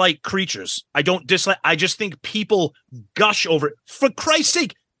dislike Creatures. I just think people gush over it. For Christ's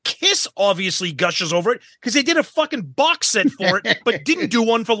sake, Kiss obviously gushes over it because they did a fucking box set for it, but didn't do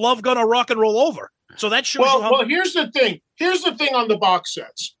one for Love Gun or Rock and Roll Over. So that shows you how. Well, here's the thing. Here's the thing on the box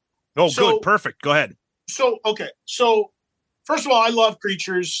sets. Oh, good. Perfect. Go ahead. So, okay. So, first of all, I love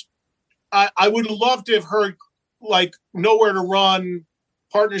Creatures. I would love to have heard like Nowhere to Run,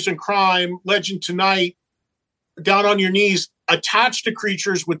 Partners in Crime, Legend Tonight, Down on Your Knees, attached to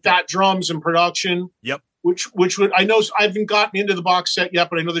Creatures with that drums and production. Yep. Which would, I know I haven't gotten into the box set yet,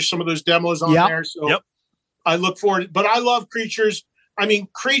 but I know there's some of those demos on there. So I look forward. But I love Creatures. I mean,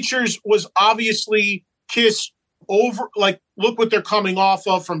 Creatures was obviously Kiss over, like, look what they're coming off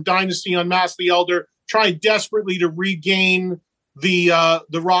of from Dynasty, Unmasked the Elder, trying desperately to regain the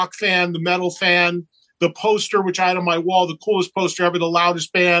rock fan, the metal fan, the poster, which I had on my wall, the coolest poster ever, the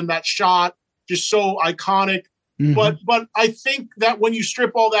loudest band, that shot, just so iconic. Mm-hmm. But I think that when you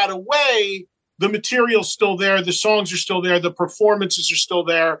strip all that away, the material's still there, the songs are still there, the performances are still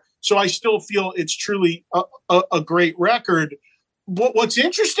there. So I still feel it's truly a great record. What's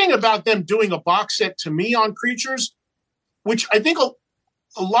interesting about them doing a box set to me on Creatures, which I think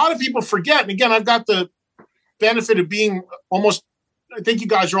a lot of people forget, and again, I've got the benefit of being almost, I think you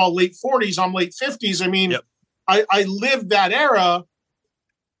guys are all late 40s, I'm late 50s. I mean, I lived that era.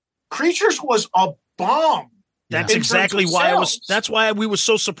 Creatures was a bomb. That's exactly why that's why we were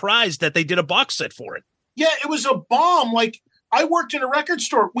so surprised that they did a box set for it. Yeah, it was a bomb. Like, I worked in a record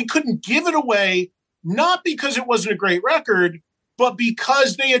store. We couldn't give it away, not because it wasn't a great record, but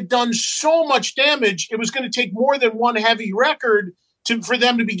because they had done so much damage. It was going to take more than one heavy record for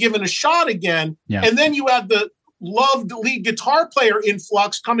them to be given a shot again. Yeah. And then you had the loved lead guitar player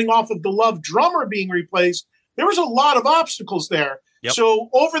influx coming off of the loved drummer being replaced. There was a lot of obstacles there. Yep. So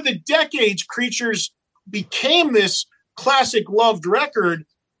over the decades, Creatures became this classic loved record.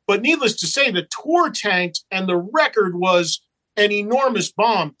 But needless to say, the tour tanked and the record was an enormous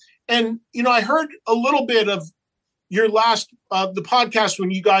bomb. And, I heard a little bit of your last, the podcast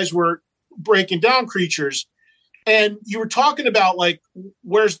when you guys were breaking down Creatures, and you were talking about like,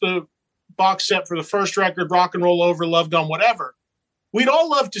 where's the box set for the first record, Rock and Roll Over, Love Gun, whatever. We'd all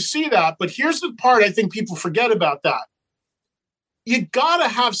love to see that. But here's the part I think people forget about that. You got to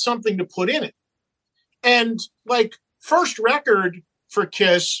have something to put in it. And like first record for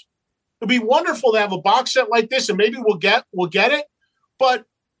Kiss, it'd be wonderful to have a box set like this, and maybe we'll get it. But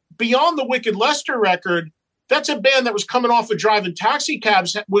beyond the Wicked Lester record, that's a band that was coming off of driving taxi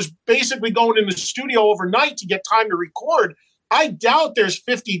cabs, was basically going in the studio overnight to get time to record. I doubt there's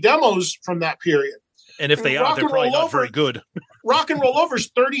 50 demos from that period. And if they are, they're probably not very good. Rock and Roll Over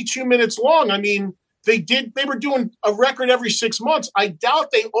is 32 minutes long. I mean, they were doing a record every 6 months. I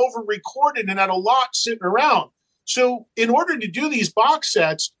doubt they over-recorded and had a lot sitting around. So in order to do these box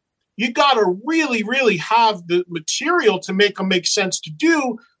sets, you got to really, really have the material to make them make sense to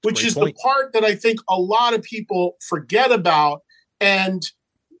do, which is the part that I think a lot of people forget about. And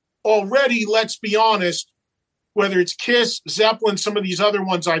already, let's be honest, whether it's Kiss, Zeppelin, some of these other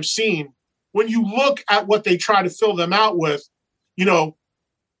ones I've seen, when you look at what they try to fill them out with,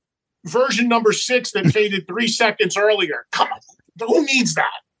 version number 6 that faded 3 seconds earlier. Come on, who needs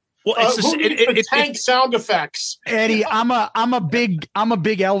that? Well, it's tank sound effects. Eddie, I'm a big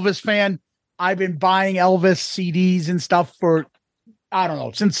Elvis fan. I've been buying Elvis CDs and stuff for, I don't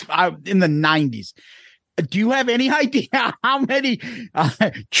know, since in the 90s. Do you have any idea how many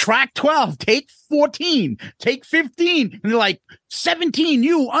track 12, take 14, take 15, and they're like 17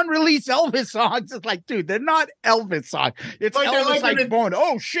 new unreleased Elvis songs? It's like, dude, they're not Elvis songs. It's like Elvis going,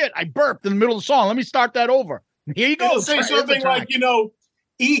 oh shit, I burped in the middle of the song. Let me start that over. Here you go. It'll say something like,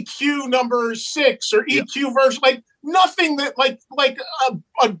 EQ number 6 or EQ version, like nothing that like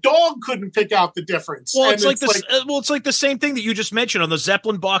a dog couldn't pick out the difference. Well, it's like the same thing that you just mentioned on the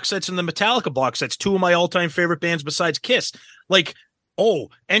Zeppelin box sets and the Metallica box sets, two of my all-time favorite bands besides Kiss. Like,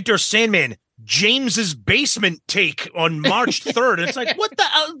 Enter Sandman, James's Basement take on March 3rd. And it's like, what the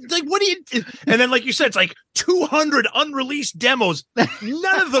like what do you and then like you said, it's like 200 unreleased demos.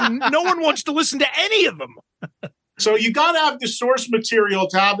 None of them, no one wants to listen to any of them. So you got to have the source material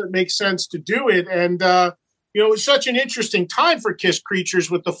to have it make sense to do it. And, it was such an interesting time for Kiss Creatures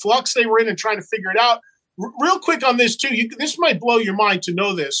with the flux they were in and trying to figure it out. Real quick on this, too. This might blow your mind to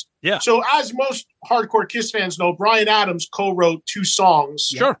know this. Yeah. So as most hardcore Kiss fans know, Bryan Adams co-wrote 2 songs.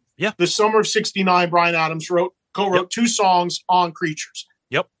 Sure. Yeah. The summer of '69, Bryan Adams co-wrote 2 songs on Creatures.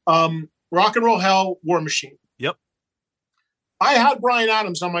 Yep. Rock and Roll Hell, War Machine. Yep. I had Bryan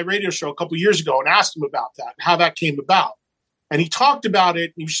Adams on my radio show a couple of years ago and asked him about that, how that came about. And he talked about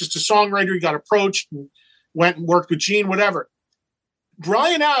it. He was just a songwriter. He got approached and went and worked with Gene, whatever.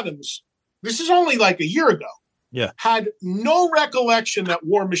 Bryan Adams, this is only like a year ago, had no recollection that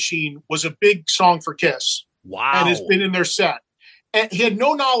War Machine was a big song for Kiss. Wow. And has been in their set. And he had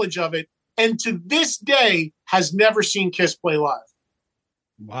no knowledge of it. And to this day has never seen Kiss play live.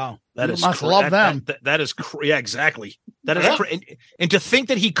 Wow. That is must love them. That is yeah, exactly. That is and to think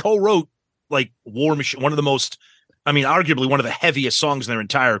that he co-wrote like War Machine, one of the most, arguably one of the heaviest songs in their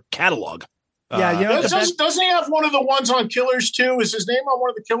entire catalog. Yeah, doesn't he have one of the ones on Killers too? Is his name on one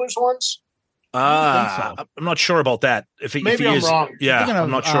of the Killers ones? I'm not sure about that. Maybe I'm wrong. Yeah,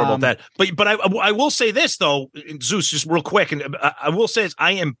 I'm not sure about that. But I will say this though, Zeus, just real quick, and I will say this: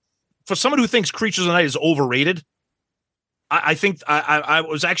 I am, for someone who thinks Creatures of the Night is overrated, I think I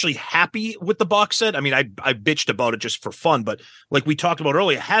was actually happy with the box set. I bitched about it just for fun, but like we talked about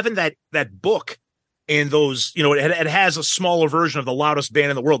earlier, having that book and those, it has a smaller version of the loudest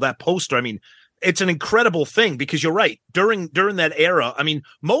band in the world. That poster, it's an incredible thing because you're right. During that era,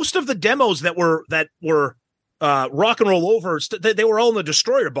 most of the demos that were Rock and Roll Over, they were all in the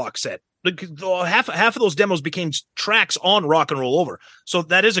Destroyer box set. Half of those demos became tracks on Rock and Roll Over. So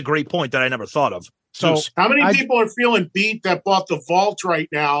that is a great point that I never thought of. So how many people are feeling beat that bought the Vault right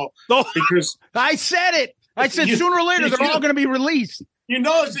now? Because I said it. I said sooner or later they're all going to be released.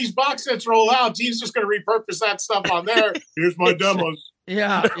 As these box sets roll out, Gene's just going to repurpose that stuff on there. Here's my demos.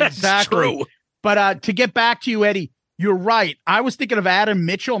 Yeah, exactly. True. But to get back to you, Eddie, you're right. I was thinking of Adam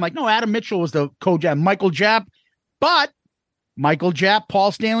Mitchell. I'm like, no, Adam Mitchell was the co-jab. Michael Japp. But Michael Japp,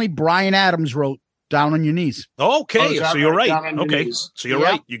 Paul Stanley, Bryan Adams wrote Down on Your Knees. Okay, so you're right. Okay, so you're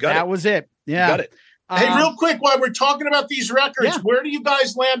right. You got it. That was it. Yeah. You got it. Hey, real quick, while we're talking about these records, where do you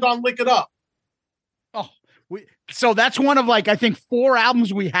guys land on Lick It Up? So that's one of I think 4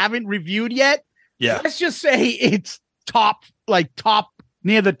 albums we haven't reviewed yet. Yeah. Let's just say it's top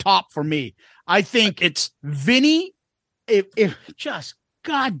near the top for me. I think it's Vinny. If just,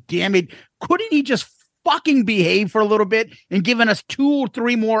 God damn it, couldn't he just fucking behave for a little bit and given us 2 or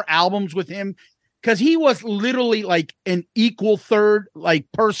 3 more albums with him? Because he was literally like an equal third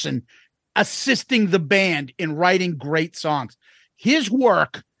like person assisting the band in writing great songs. His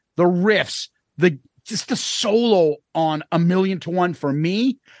work, the riffs, just the solo on A Million to One for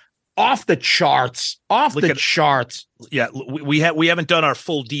me, off the charts. Yeah, we haven't done our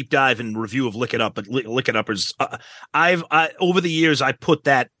full deep dive and review of Lick It Up, but Lick It Up is I've over the years I put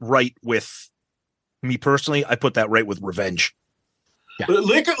that right with me personally. I put that right with Revenge. Yeah.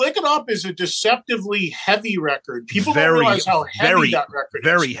 Lick It Up is a deceptively heavy record. People don't realize how heavy that record is.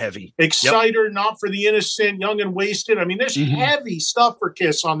 Very heavy. Exciter, Not for the Innocent, Young and Wasted. I mean, there's heavy stuff for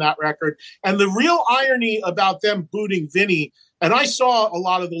Kiss on that record. And the real irony about them booting Vinny, and I saw a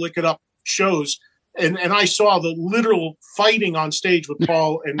lot of the Lick It Up shows, and I saw the literal fighting on stage with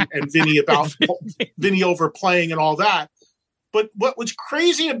Paul and Vinny about Vinny overplaying and all that. But what was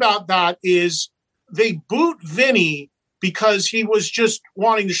crazy about that is they boot Vinny because he was just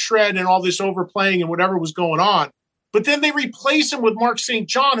wanting to shred and all this overplaying and whatever was going on. But then they replace him with Mark St.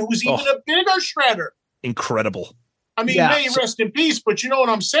 John, who was even a bigger shredder. Incredible. I mean, may he rest in peace, but you know what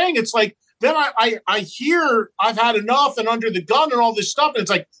I'm saying? It's like, then I hear I've had enough and Under the Gun and all this stuff, and it's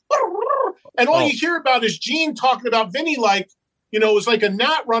like, and all you hear about is Gene talking about Vinny like, you know, it was like a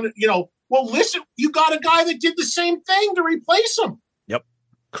gnat running, you know, well, listen, you got a guy that did the same thing to replace him. Yep.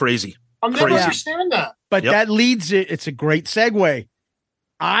 Crazy. I'll never understand that. But that leads it's a great segue.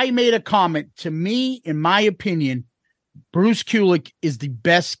 I made a comment. To me, in my opinion, Bruce Kulick is the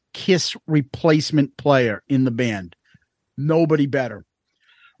best Kiss replacement player in the band. Nobody better.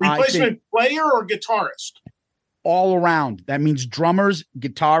 Replacement player or guitarist? All around. That means drummers,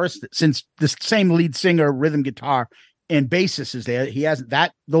 guitarists, since the same lead singer, rhythm guitar, and bassist is there. He hasn't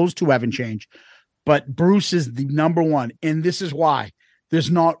those two haven't changed. But Bruce is the number one. And this is why. There's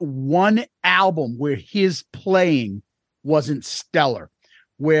not one album where his playing wasn't stellar,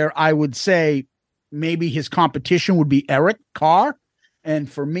 where I would say maybe his competition would be Eric Carr. And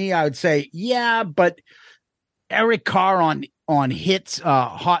for me, I would say, yeah, but Eric Carr on hits,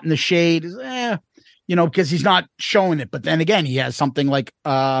 Hot in the Shade, you know, because he's not showing it. But then again, he has something like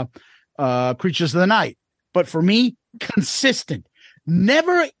Creatures of the Night. But for me, consistent.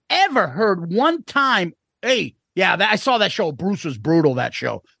 Never, ever heard one time, hey, yeah, I saw that show. Bruce was brutal, that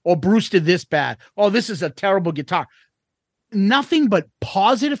show. Or Bruce did this bad. Oh, this is a terrible guitar. Nothing but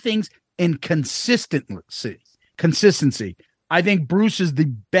positive things and consistency. I think Bruce is the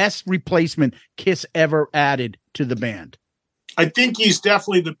best replacement Kiss ever added to the band. I think he's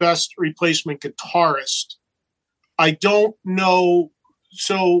definitely the best replacement guitarist. I don't know.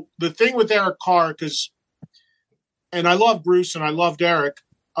 So the thing with Eric Carr, and I love Bruce and I loved Eric,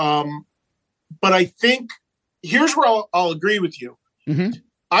 but I think here's where I'll agree with you. Mm-hmm.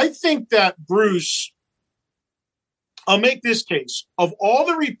 I think that Bruce, I'll make this case. Of all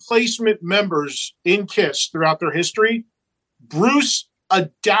the replacement members in Kiss throughout their history, Bruce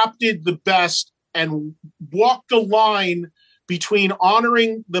adapted the best and walked the line between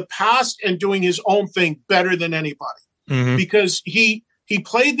honoring the past and doing his own thing better than anybody. Mm-hmm. Because he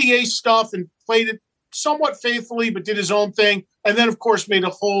played the Ace stuff and played it somewhat faithfully, but did his own thing. And then, of course, made a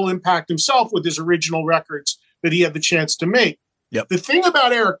whole impact himself with his original records that he had the chance to make. Yep. The thing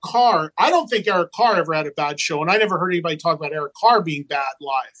about Eric Carr, I don't think Eric Carr ever had a bad show, and I never heard anybody talk about Eric Carr being bad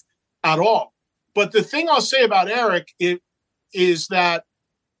live at all. But the thing I'll say about Eric is that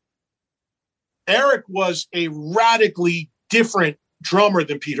Eric was a radically different drummer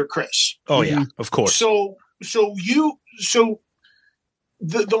than Peter Criss. Oh, yeah, of course. So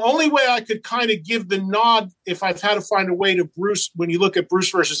the only way I could kind of give the nod, if I've had to find a way to Bruce, when you look at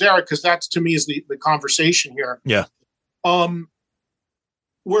Bruce versus Eric, because that's to me is the conversation here. Yeah.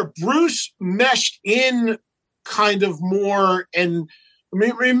 Where Bruce meshed in kind of more, and I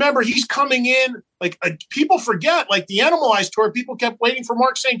mean, remember he's coming in like people forget, like the Animalize tour, people kept waiting for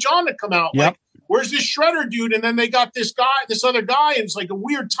Mark St. John to come out. Yep. Like, where's this shredder dude? And then they got this other guy, and it's like a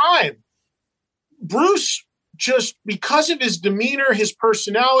weird time. Bruce, just because of his demeanor, his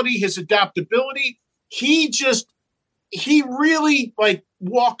personality, his adaptability, he really like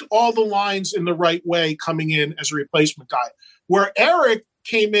walked all the lines in the right way coming in as a replacement guy. Where Eric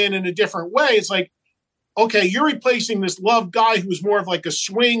came in a different way, it's like, okay, you're replacing this Love guy who's more of like a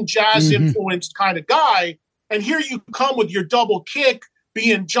swing jazz influenced kind of guy. And here you come with your double kick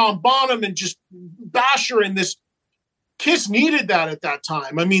being John Bonham and just Basher in this. Kiss needed that at that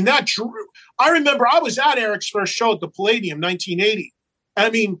time. I mean, I remember I was at Eric's first show at the Palladium, 1980. I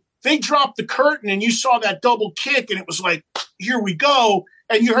mean, they dropped the curtain and you saw that double kick and it was like, here we go.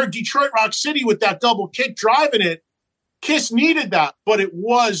 And you heard Detroit Rock City with that double kick driving it. Kiss needed that, but it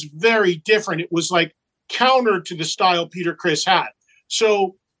was very different. It was like counter to the style Peter Criss had.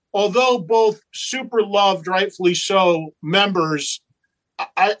 So although both super loved, rightfully so, members,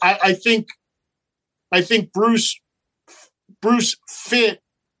 I think Bruce fit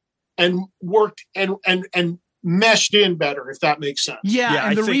and worked and meshed in better, if that makes sense. Yeah,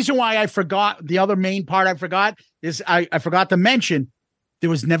 and the reason why I forgot, the other main part I forgot is I forgot to mention there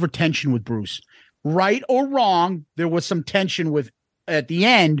was never tension with Bruce. Right or wrong, there was some tension at the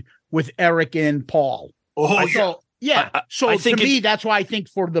end with Eric and Paul. So I think to me, that's why I think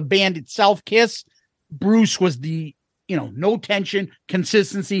for the band itself, Kiss, Bruce was the, no tension,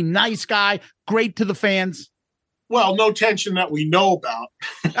 consistency, nice guy, great to the fans. Well, no tension that we know about.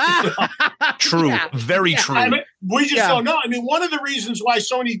 True. Very true. I mean, we just don't know. I mean, one of the reasons why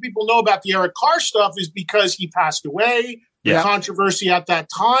so many people know about the Eric Carr stuff is because he passed away, the controversy at that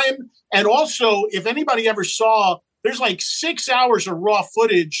time. And also, if anybody ever saw, there's like 6 hours of raw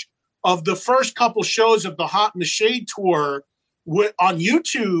footage of the first couple shows of the Hot in the Shade tour on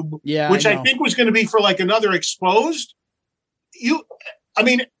YouTube, which I think was going to be for like another Exposed.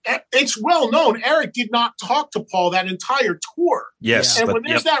 It's well known. Eric did not talk to Paul that entire tour. Yes. And when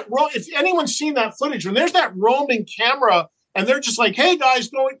there's that, if anyone's seen that footage, when there's that roaming camera and they're just like, hey guys,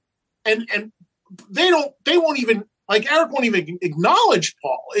 going, and they won't even, like Eric won't even acknowledge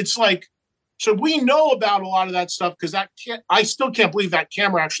Paul. It's like, so we know about a lot of that stuff because I still can't believe that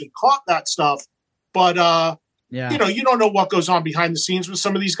camera actually caught that stuff. But, you don't know what goes on behind the scenes with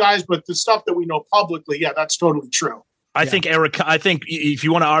some of these guys, but the stuff that we know publicly, that's totally true. I think if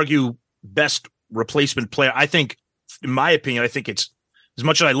you want to argue best replacement player, I think, in my opinion, I think it's, as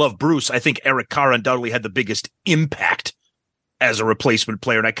much as I love Bruce, I think Eric Carr undoubtedly had the biggest impact as a replacement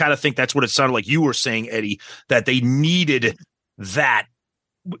player. And I kind of think that's what it sounded like you were saying, Eddie, that they needed that.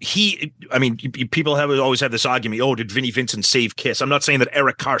 People always have this argument, did Vinnie Vincent save Kiss? I'm not saying that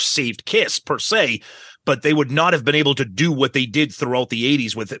Eric Carr saved Kiss per se, but they would not have been able to do what they did throughout the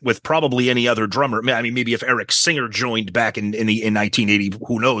 80s with probably any other drummer. I mean, maybe if Eric Singer joined back in 1980,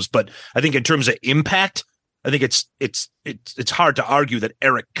 who knows? But I think in terms of impact, I think it's hard to argue that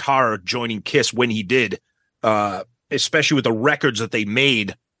Eric Carr joining Kiss when he did, especially with the records that they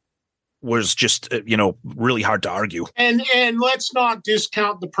made, was just really hard to argue. And let's not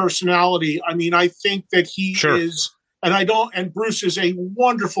discount the personality. I mean, I think that he is. And Bruce is a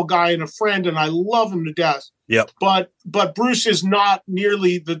wonderful guy and a friend, and I love him to death. Yep. But Bruce is not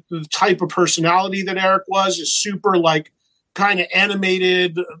nearly the type of personality that Eric was. Is super like kind of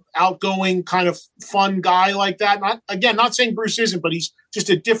animated, outgoing, kind of fun guy like that. Not saying Bruce isn't, but he's just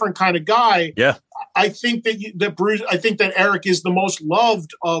a different kind of guy. Yeah. I think that Eric is the most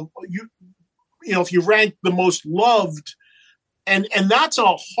loved of you. If you rank the most loved. And that's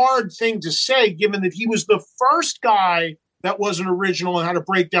a hard thing to say, given that he was the first guy that wasn't original and had to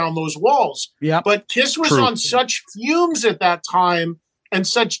break down those walls. Yeah. But Kiss was on such fumes at that time and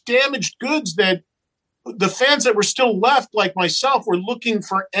such damaged goods that the fans that were still left, like myself, were looking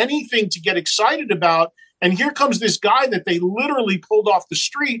for anything to get excited about. And here comes this guy that they literally pulled off the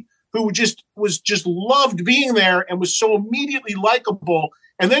street who was just loved being there and was so immediately likable.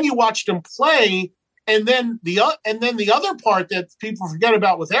 And then you watched him play. And then the other part that people forget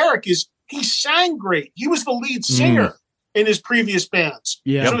about with Eric is he sang great. He was the lead singer in his previous bands.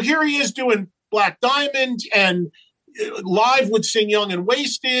 Yeah. So here he is doing Black Diamond and live would sing Young and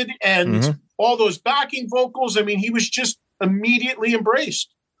Wasted and all those backing vocals. I mean, he was just immediately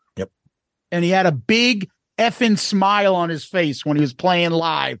embraced. Yep. And he had a big effing smile on his face when he was playing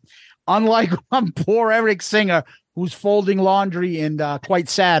live. Unlike poor Eric Singer, who's folding laundry and quite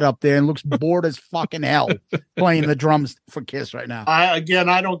sad up there and looks bored as fucking hell playing the drums for Kiss right now. I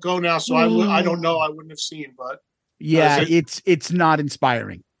don't go now, so I don't know. I wouldn't have seen, but it's not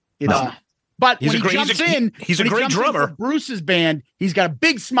inspiring. It's not. But when he jumps in, he's a great drummer. Bruce's band, he's got a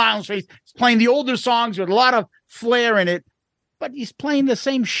big smile on his face. He's playing the older songs with a lot of flair in it, but he's playing the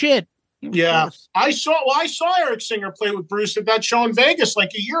same shit. Yeah, I saw Eric Singer play with Bruce at that show in Vegas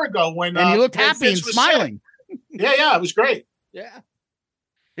like a year ago and he looked happy and smiling. Yeah, it was great.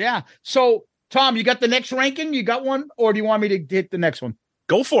 Yeah. So, Tom, you got the next ranking? You got one, or do you want me to hit the next one?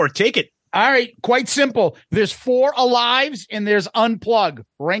 Go for it. Take it. All right. Quite simple. There's 4 Alives and there's Unplug.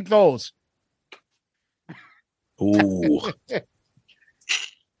 Rank those. Ooh.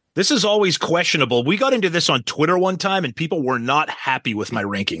 This is always questionable. We got into this on Twitter one time, and people were not happy with my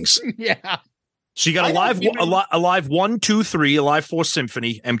rankings. Yeah. So you got Alive 1, 2, 3, Alive 4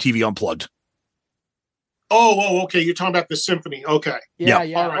 Symphony, MTV Unplugged. Okay. You're talking about the symphony. Okay. Yeah. Yep.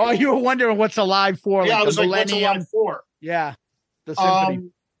 Yeah. All right. Oh, you were wondering what's Alive for? Yeah, I the was like, what's Millennium. Alive for? Yeah. The symphony.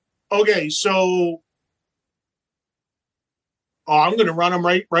 Okay, so I'm going to run them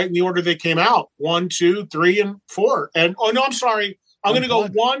right in the order they came out: 1, 2, 3, and 4. And I'm sorry, I'm going to go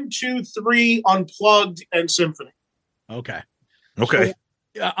 1, 2, 3, Unplugged, and Symphony. Okay. Okay.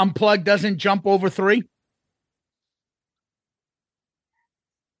 So, Unplugged doesn't jump over 3.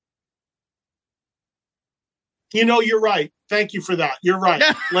 You're right. Thank you for that. You're right.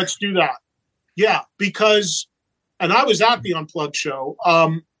 Let's do that. Yeah, because, and I was at the Unplugged show.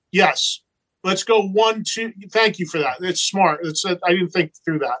 Yes, let's go 1, 2. Thank you for that. It's smart. I didn't think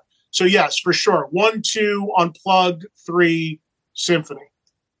through that. So yes, for sure. 1, 2, Unplugged, 3, Symphony.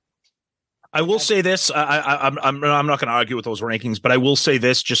 I will say this. I'm not going to argue with those rankings, but I will say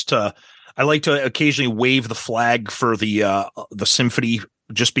this. I like to occasionally wave the flag for the symphony,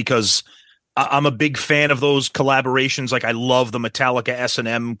 just because I'm a big fan of those collaborations. Like I love the Metallica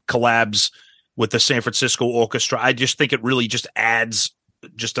S&M collabs with the San Francisco Orchestra. I just think it really just adds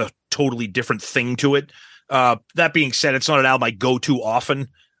just a totally different thing to it. That being said, it's not an album I go to often,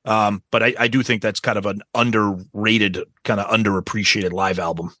 but I do think that's kind of an underrated, kind of underappreciated live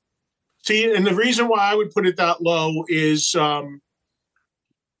album. See, and the reason why I would put it that low is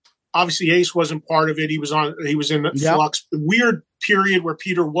obviously Ace wasn't part of it. He was in the flux, weird period where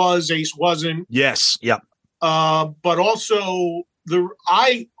Peter was, Ace wasn't. Yes. Yeah. But also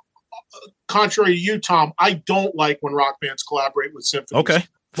contrary to you, Tom, I don't like when rock bands collaborate with symphonies. Okay.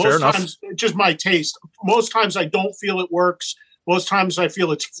 Fair enough. Times, just my taste. Most times I don't feel it works. Most times I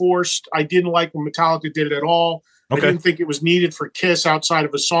feel it's forced. I didn't like when Metallica did it at all. Okay. I didn't think it was needed for Kiss outside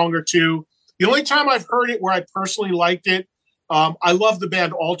of a song or two. The only time I've heard it where I personally liked it, I love the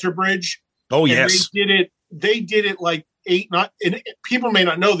band Alter Bridge. Oh, yes. They did it like and people may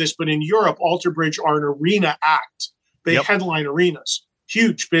not know this, but in Europe, Alter Bridge are an arena act. They headline arenas,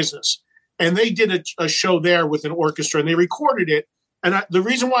 huge business. And they did a show there with an orchestra, and they recorded it. And the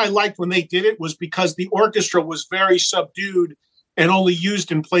reason why I liked when they did it was because the orchestra was very subdued and only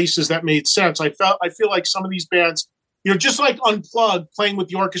used in places that made sense. I feel like some of these bands, just like Unplugged, playing with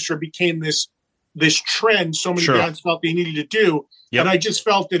the orchestra became this trend so many bands felt they needed to do. Yep. And I just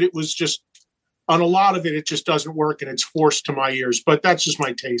felt that it was just, on a lot of it, it just doesn't work and it's forced to my ears. But that's just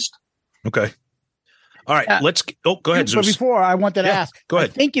my taste. Okay. All right, go ahead, Zeus. But before, I wanted to ask. Go ahead.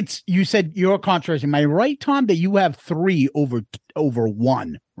 I think you said you're contrasting. Am I right, Tom, that you have 3 over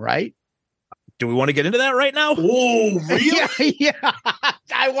 1, right? Do we want to get into that right now? Oh, really? Yeah.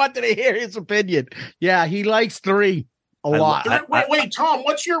 I wanted to hear his opinion. Yeah, he likes 3 a lot. Wait, Tom,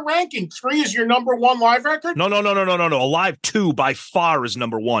 what's your ranking? 3 is your number 1 live record? No. Alive 2 by far is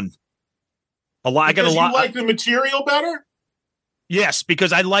number 1. Because you like the material better? Yes,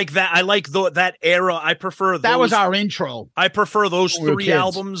 because I like that. I like that era. I prefer those. That was our intro. I prefer those 3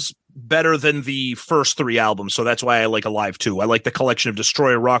 albums better than the first 3 albums. So that's why I like Alive 2. I like the collection of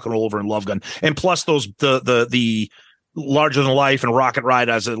Destroyer, Rock and Roll Over, and Love Gun. And plus those the Larger Than Life and Rocket Ride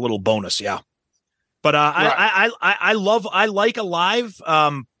as a little bonus. Yeah. But I like Alive.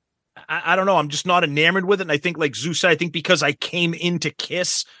 I don't know. I'm just not enamored with it. And I think, like Zeus said, I think because I came into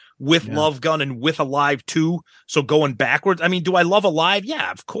Kiss with Love Gun and with Alive 2. So going backwards, I mean, do I love Alive? Yeah,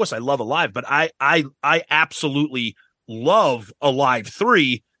 of course I love Alive, but I absolutely love Alive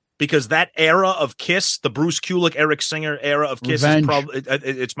 3 because that era of Kiss, the Bruce Kulick, Eric Singer era of Kiss, is probably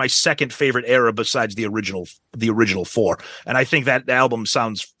it's my second favorite era besides the original 4. And I think that album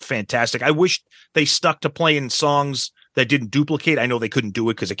sounds fantastic. I wish they stuck to playing songs that didn't duplicate. I know they couldn't do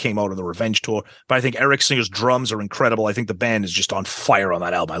it because it came out on the Revenge tour, but I think Eric Singer's drums are incredible. I think the band is just on fire on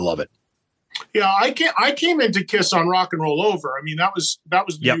that album. I love it. Yeah, I came into Kiss on Rock and Roll Over. I mean, that was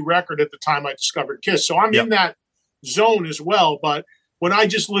the new record at the time I discovered Kiss. So I'm in that zone as well. But when I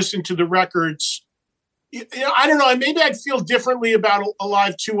just listened to the records, I don't know, maybe I'd feel differently about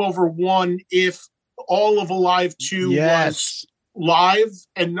Alive 2 over 1 if all of Alive 2 was live.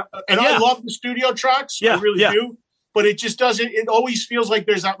 And I love the studio tracks. I really do. But it just doesn't, it always feels like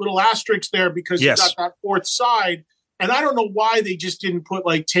there's that little asterisk there because you got that fourth side. And I don't know why they just didn't put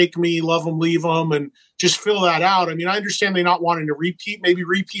like Take Me, Love 'Em, Leave 'Em, and just fill that out. I mean, I understand they not wanting to repeat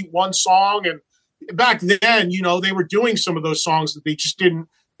one song. And back then, they were doing some of those songs that they just didn't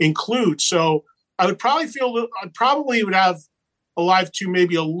include. So I would probably would have Alive 2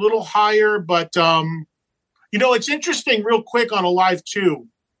 maybe a little higher. But, it's interesting real quick on Alive 2,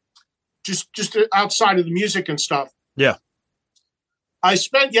 just outside of the music and stuff. Yeah. I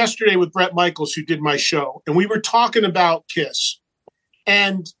spent yesterday with Bret Michaels, who did my show, and we were talking about Kiss.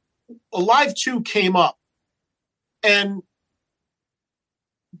 And Alive 2 came up. And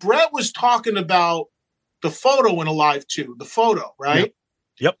Bret was talking about the photo in Alive 2, the photo, right?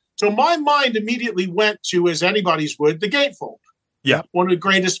 Yep. So my mind immediately went to, as anybody's would, the gatefold. Yeah. One of the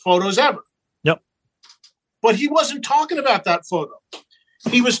greatest photos ever. Yep. But he wasn't talking about that photo.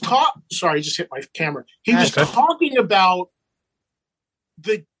 He was sorry, I just hit my camera. He was talking about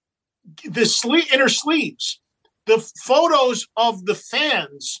the inner sleeves, the photos of the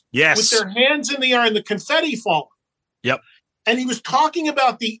fans with their hands in the air and the confetti falling. Yep. And he was talking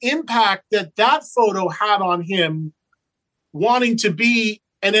about the impact that photo had on him wanting to be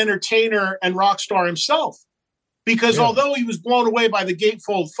an entertainer and rock star himself. Because although he was blown away by the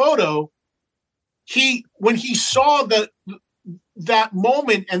gatefold photo, when he saw that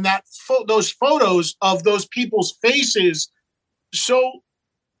moment and those photos of those people's faces so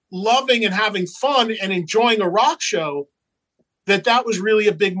loving and having fun and enjoying a rock show, that was really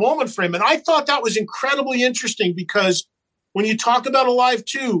a big moment for him. And I thought that was incredibly interesting because when you talk about Alive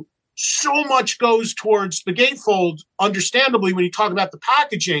 2, so much goes towards the gatefold, understandably, when you talk about the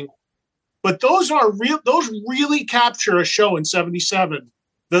packaging. But those really capture a show in 77,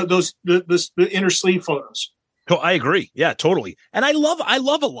 the inner sleeve photos. Oh, I agree. Yeah, totally. And I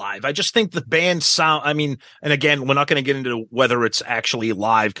love Alive. I just think the band sound, I mean, and again, we're not going to get into whether it's actually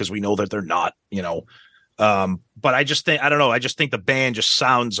live because we know that they're not, but I just think, I don't know. I just think the band just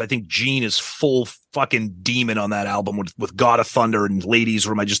sounds, I think Gene is full fucking demon on that album with God of Thunder and Ladies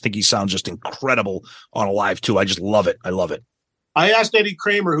Room. I just think he sounds just incredible on Alive too. I just love it. I love it. I asked Eddie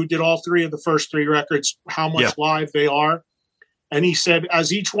Kramer, who did all three of the first three records, how much live they are. And he said,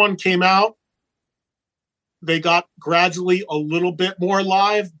 as each one came out, they got gradually a little bit more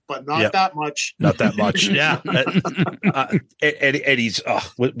live, but not that much. Not that much. Yeah. Eddie's,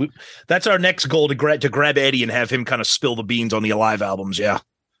 that's our next goal to grab Eddie and have him kind of spill the beans on the Alive albums. Yeah.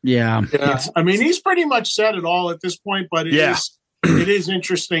 Yeah. I mean, he's pretty much said it all at this point, but it is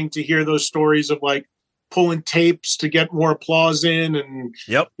interesting to hear those stories of like pulling tapes to get more applause in and,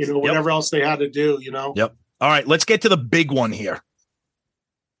 whatever else they had to do, Yep. All right. Let's get to the big one here.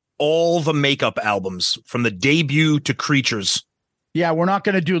 All the makeup albums from the debut to Creatures. Yeah, we're not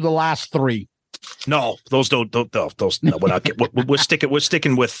going to do the last three. No, those don't. Those no, we're not. We're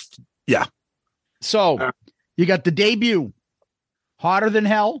sticking with. Yeah. So you got the debut, Hotter Than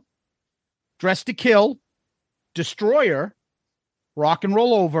Hell, Dressed to Kill, Destroyer, Rock and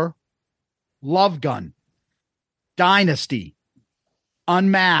Roll Over, Love Gun, Dynasty,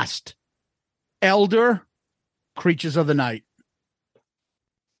 Unmasked, Elder, Creatures of the Night.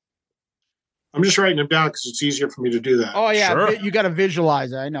 I'm just writing them down because it's easier for me to do that. Oh yeah, sure. You got to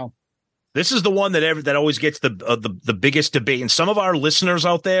visualize it. I know. This is the one that always gets the biggest debate. And some of our listeners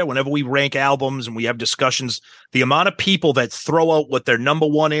out there, whenever we rank albums and we have discussions, the amount of people that throw out what their number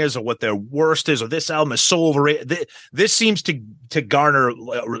one is or what their worst is, or this album is so overrated. This seems to garner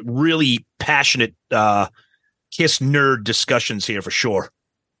really passionate Kiss nerd discussions here for sure.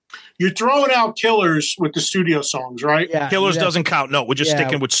 You're throwing out Killers with the studio songs, right? Yeah, Killers doesn't count. No, we're just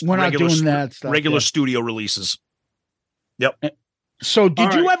sticking with regular studio releases. Yep. So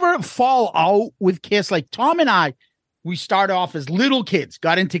did you ever fall out with Kiss? Like Tom and I, we started off as little kids,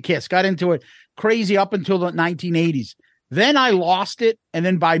 got into Kiss, got into it crazy up until the 1980s. Then I lost it. And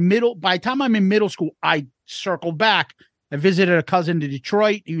then by the time I'm in middle school, I circled back. I visited a cousin in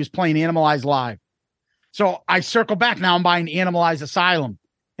Detroit. He was playing Animalized Live. So I circled back. Now I'm buying Animalized Asylum.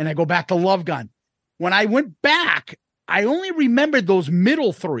 And I go back to Love Gun. When I went back, I only remembered those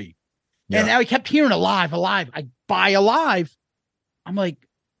middle three. Yeah. And I kept hearing Alive. I buy Alive. I'm like,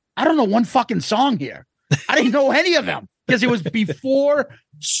 I don't know one fucking song here. I didn't know any of them because it was before,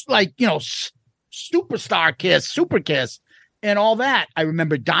 Superstar Kiss, Super Kiss, and all that. I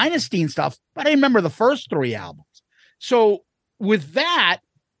remember Dynasty and stuff, but I remember the first three albums. So with that,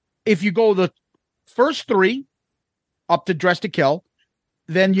 if you go the first three up to Dressed to Kill,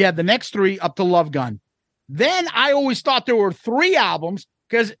 then you had the next three up to Love Gun. Then I always thought there were three albums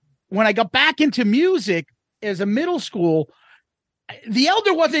because when I got back into music as a middle school, The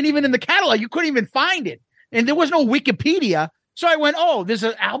Elder wasn't even in the catalog. You couldn't even find it. And there was no Wikipedia. So I went, there's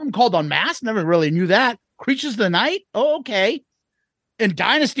an album called Unmasked. Never really knew that. Creatures of the Night. Oh, okay. And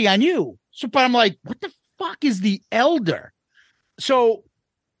Dynasty I knew. So, but I'm like, what the fuck is The Elder? So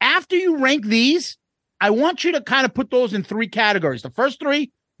after you rank these, I want you to kind of put those in three categories. The first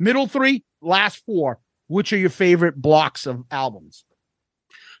three, middle three, last four. Which are your favorite blocks of albums?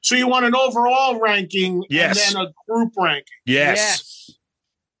 So you want an overall ranking and then a group ranking? Yes.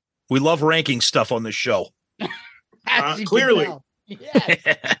 We love ranking stuff on this show. Clearly.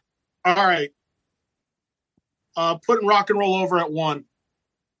 Yes. All right. Putting Rock and Roll Over at 1.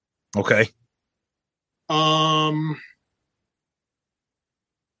 Okay. I'm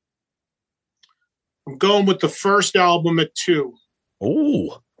I'm going with the first album at 2.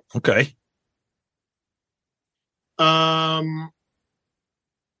 Oh, okay. I'm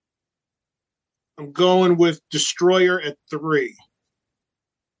going with Destroyer at 3.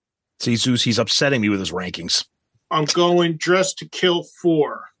 See, Zeus, he's upsetting me with his rankings. I'm going Dress to Kill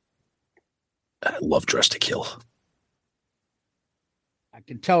 4. I love Dress to Kill. I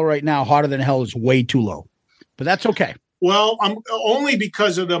can tell right now, Harder Than Hell is way too low, but that's okay. Well, I'm only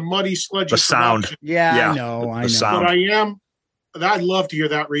because of the Muddy Sludge. The sound. production. Yeah, I know. I know. Sound. But I'd love to hear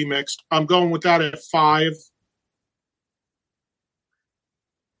that remixed. I'm going with that at 5.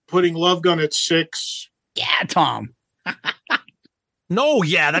 Putting Love Gun at 6. Yeah, Tom. No,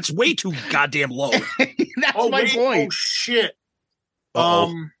 yeah, that's way too goddamn low. That's my point. Oh, shit.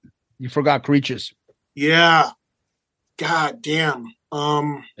 Uh-oh. You forgot Creatures. Yeah. God damn.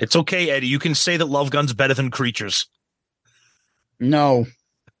 It's okay, Eddie. You can say that Love Gun's better than Creatures. No.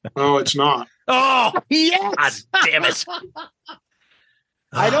 Oh, it's not. Oh, yes. God damn it.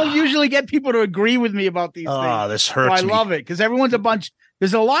 I don't usually get people to agree with me about these things. This So hurts I me. love it because everyone's a bunch.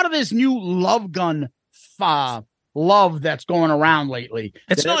 There's a lot of this new Love Gun love that's going around lately.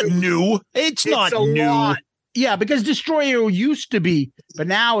 It's not new. It's not a new. lot. Yeah, because Destroyer used to be, but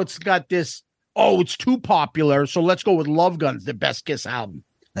now it's got this, it's too popular, so let's go with Love Gun, the best Kiss album.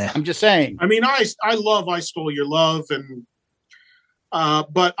 Yeah. I'm just saying. I mean, I love I Stole Your Love, and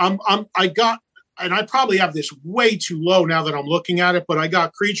but I probably have this way too low now that I'm looking at it, but I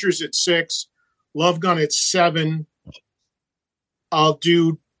got Creatures at 6, Love Gun at 7. I'll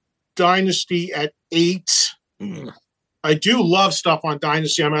do Dynasty at 8. I do love stuff on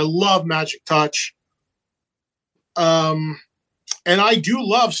Dynasty. I mean, I love Magic Touch. And I do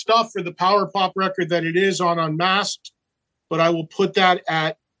love stuff for the power pop record that it is on Unmasked, but I will put that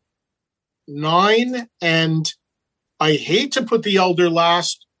at 9. And I hate to put The Elder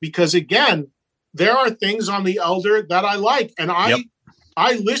last because, again, there are things on The Elder that I like. And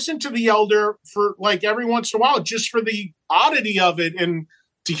I listen to The Elder for like every once in a while just for the oddity of it. And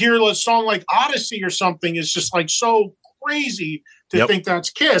to hear a song like Odyssey or something is just like so crazy to think that's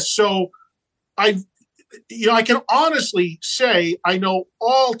Kiss. So I can honestly say I know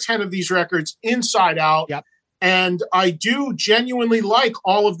all 10 of these records inside out. Yep. And I do genuinely like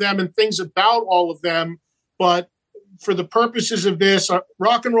all of them and things about all of them. But for the purposes of this,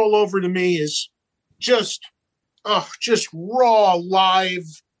 Rock and Roll Over to me is just raw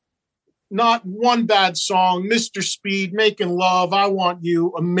live. Not one bad song. Mr. Speed, Making Love, I Want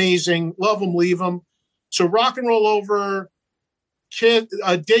You, amazing. Love 'Em, Leave 'Em. So Rock and Roll Over,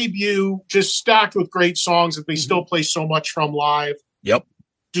 debut, just stacked with great songs that they still play so much from live. Yep.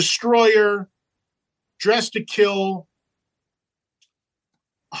 Destroyer, Dress to Kill,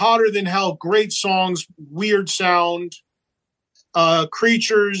 Hotter Than Hell, great songs, weird sound.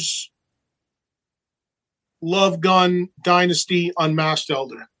 Creatures, Love Gun, Dynasty, Unmasked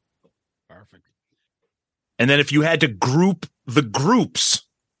Elder. Perfect. And then if you had to group the groups,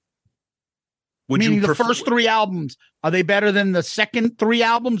 Meaning the first 3 albums, are they better than the second 3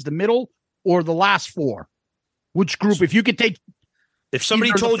 albums, the middle, or the last 4? Which group? If you could take, if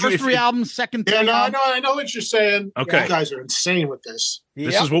somebody told the you first 3 albums, second 3 albums. I know what you're saying. Okay. You guys are insane with this.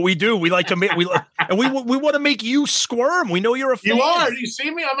 This is what we do. We like to make we want to make you squirm. We know you're a fan. You are. You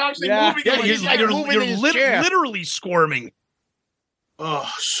see me? I'm actually moving. Yeah, you're chair. literally squirming. Oh,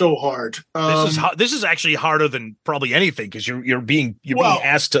 so hard. This is actually harder than probably anything because you're being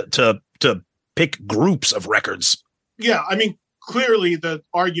asked to pick groups of records. Yeah, I mean, clearly the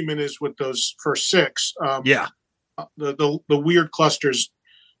argument is with those first 6. The weird clusters,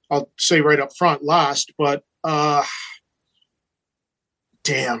 I'll say right up front last, but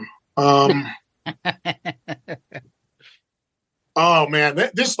damn. Oh man,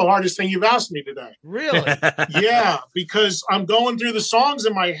 this is the hardest thing you've asked me today. Really? Yeah, because I'm going through the songs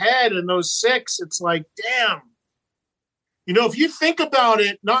in my head and those 6, it's like, damn. You know, if you think about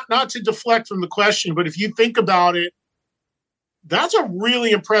it, not to deflect from the question, but if you think about it, that's a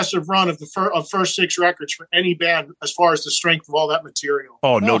really impressive run of the first 6 records for any band as far as the strength of all that material.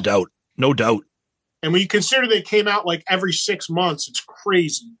 Oh, no doubt. No doubt. And when you consider they came out like every 6 months, it's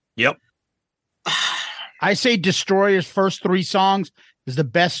crazy. Yep. I say Destroyer's first 3 songs is the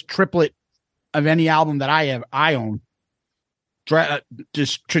best triplet of any album that I own.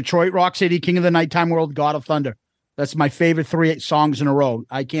 Detroit Rock City, King of the Nighttime World, God of Thunder. That's my favorite 3 songs in a row.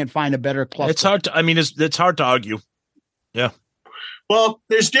 I can't find a better cluster. It's hard to, it's hard to argue. Yeah. Well,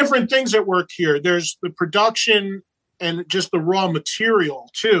 there's different things at work here. There's the production and just the raw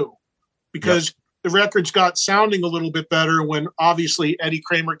material too, because the records got sounding a little bit better when obviously Eddie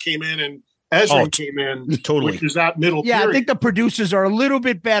Kramer came in and Ezra came in, totally, which is that middle. Yeah, period. I think the producers are a little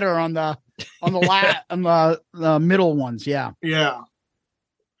bit better on the on the middle ones. Yeah. Yeah.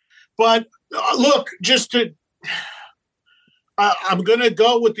 But look, I'm going to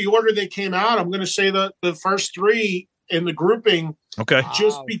go with the order they came out. I'm going to say the first three in the grouping. Okay.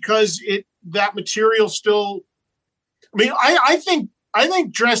 Just because that material still, I mean, I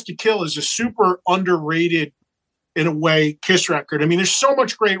think Dressed to Kill is a super underrated, in a way, Kiss record. I mean, there's so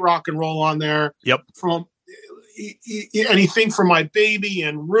much great rock and roll on there. Yep. From anything from My Baby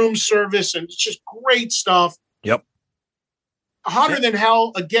and Room Service, and it's just great stuff. Yep. Hotter Than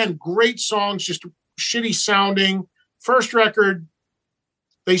Hell, again, great songs, just shitty sounding. First record,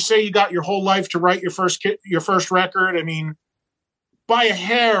 they say you got your whole life to write your first record. I mean, by a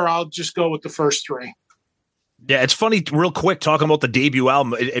hair, I'll just go with the first three. Yeah, it's funny, real quick, talking about the debut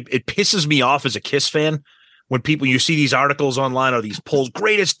album. It pisses me off as a Kiss fan when you see these articles online or these polls,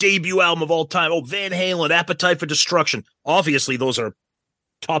 greatest debut album of all time. Oh, Van Halen, Appetite for Destruction. Obviously, those are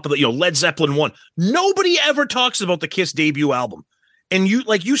top of the, Led Zeppelin 1. Nobody ever talks about the Kiss debut album. And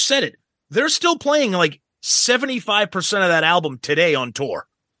you said it, they're still playing like 75% of that album today on tour.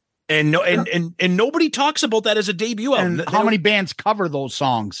 And nobody talks about that as a debut album. And how many bands cover those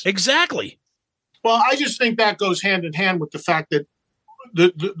songs? Exactly. Well, I just think that goes hand in hand with the fact that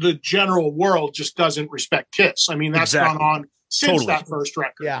the general world just doesn't respect Kiss. I mean, that's gone on since that first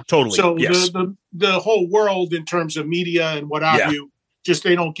record. Yeah, totally. So yes. the whole world, in terms of media and what have you, just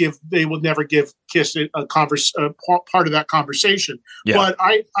they will never give Kiss a part of that conversation. Yeah. But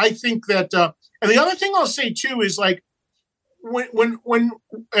I think that, and the other thing I'll say too is like when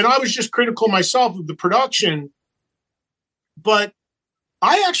and I was just critical myself of the production, but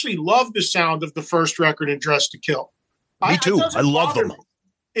I actually love the sound of the first record in Dressed to Kill. Me too. I love them.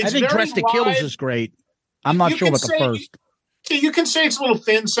 I think Dressed to Kill is great. I'm not sure about the first. You can say it's a little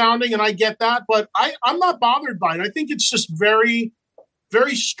thin sounding, and I get that, but I'm not bothered by it. I think it's just very,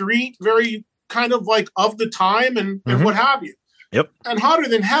 very street, very kind of like of the time and what have you. Yep. And Hotter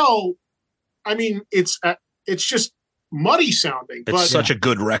Than Hell, I mean, it's just muddy sounding. It's such a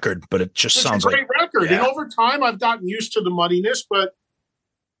good record, but it just sounds like a great record. Yeah. And over time, I've gotten used to the muddiness, but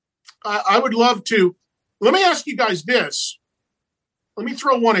I would love to. Let me ask you guys this. Let me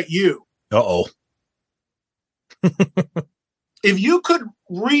throw one at you. Uh-oh. If you could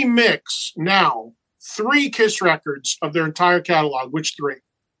remix now 3 Kiss records of their entire catalog, which 3?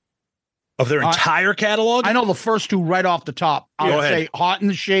 Of their entire catalog? I know the first 2 right off the top. I would say Hot in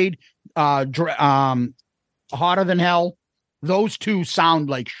the Shade, Hotter Than Hell. Those 2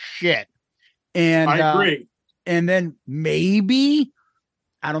 sound like shit. And I agree. And then maybe,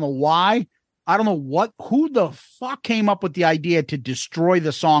 I don't know why, I don't know who the fuck came up with the idea to destroy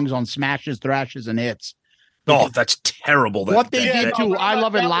the songs on Smashes, Thrashes, and Hits. Oh, that's terrible. What they did to I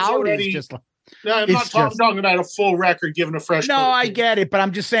Love It Loud is just like. No, I'm not talking about a full record given a fresh. No, I get it, but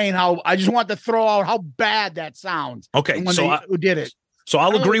I'm just saying I just want to throw out how bad that sounds. Okay, who did it? So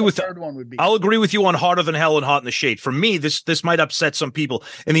I'll agree with the third one would be. I'll agree with you on Hotter Than Hell and Hot in the Shade. For me, this might upset some people,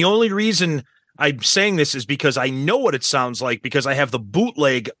 and the only reason I'm saying this is because I know what it sounds like because I have the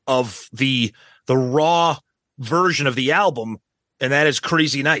bootleg of the raw version of the album, and that is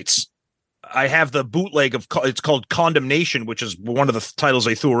Crazy Nights. I have the bootleg it's called Condemnation, which is one of the titles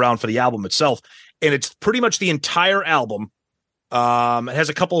they threw around for the album itself. And it's pretty much the entire album. It has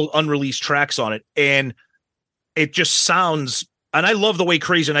a couple unreleased tracks on it, and it just sounds, and I love the way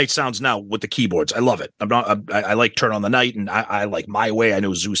Crazy Nights sounds now with the keyboards. I love it. I like Turn on the Night, and I like My Way. I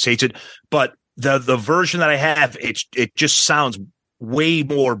know Zeus hates it, but the version that I have, it just sounds way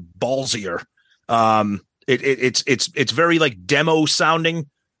more ballsier. It's very like demo sounding,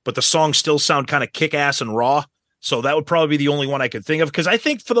 but the songs still sound kind of kick-ass and raw. So that would probably be the only one I could think of. Because I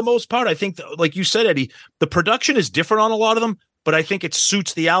think for the most part, like you said, Eddie, the production is different on a lot of them, but I think it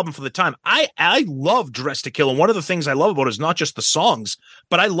suits the album for the time. I love Dressed to Kill. And one of the things I love about it is not just the songs,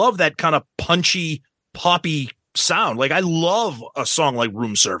 but I love that kind of punchy, poppy sound. Like I love a song like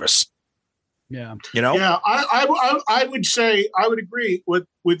Room Service. Yeah. Yeah, I would say, I would agree with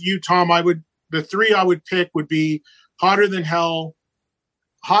you, Tom. The 3 I would pick would be Hotter Than Hell,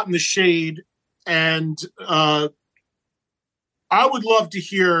 Hot in the Shade, and I would love to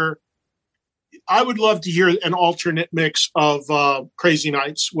hear an alternate mix of Crazy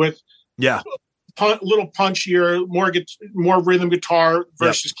Nights with little punchier, more rhythm guitar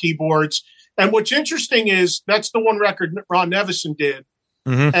versus keyboards. And what's interesting is that's the one record Ron Nevison did.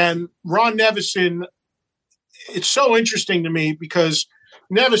 Mm-hmm. And Ron Nevison, it's so interesting to me because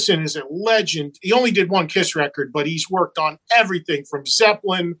Nevison is a legend. He only did 1 Kiss record, but he's worked on everything from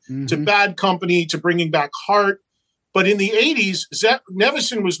Zeppelin to Bad Company to bringing back Heart. But in the 80s,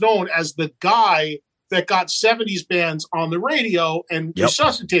 Nevison was known as the guy that got 70s bands on the radio and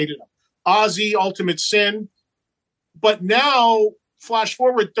resuscitated them. Ozzy, Ultimate Sin. But now, flash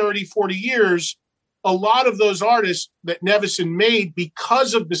forward 30, 40 years, a lot of those artists that Nevison made,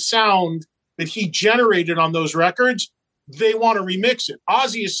 because of the sound that he generated on those records, they want to remix it.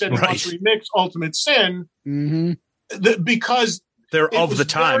 Ozzy has said he wants to remix Ultimate Sin because they're of the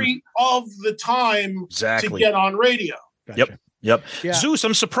time. Very of the time to get on radio. Gotcha. Yep. Yeah. Zeus,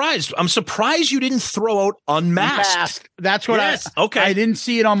 I'm surprised. I'm surprised you didn't throw out Unmasked. That's what I didn't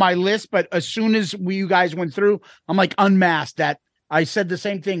see it on my list, but as soon as you guys went through, I'm like, Unmasked. That I said the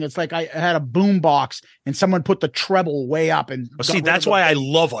same thing. It's like I had a boom box and someone put the treble way up and that's why I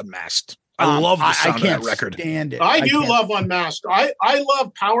love Unmasked. I love the sound of that record. Stand it. I do love Unmasked. I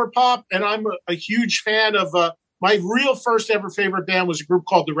love power pop, and I'm a huge fan of my real first ever favorite band was a group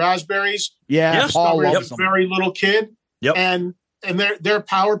called the Raspberries. Yeah, Paul was a very little kid. Yep. And they're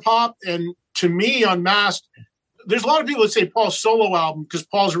power pop. And to me, Unmasked, there's a lot of people that say Paul's solo album, because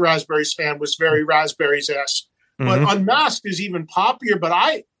Paul's a Raspberries fan, was very Raspberries-esque. But Unmasked is even poppier. But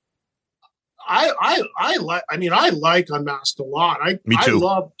I like Unmasked a lot. Me too. I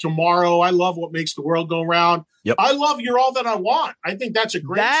love Tomorrow. I love What Makes the World Go Round. Yep. I love You're All That I Want. I think that's a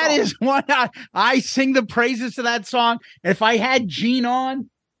great song. That is one I sing the praises to that song. If I had Gene on,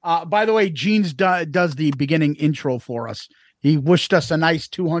 by the way, Gene's does the beginning intro for us. He wished us a nice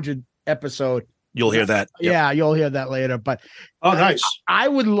 200 episode. You'll hear that. Yep. Yeah, you'll hear that later. But nice. I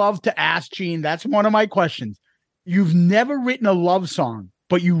would love to ask Gene. That's one of my questions. You've never written a love song,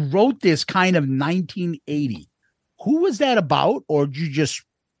 but you wrote this kind of 1980. Who was that about, or did you just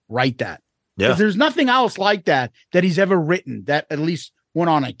write that? Yeah. There's nothing else like that he's ever written that at least went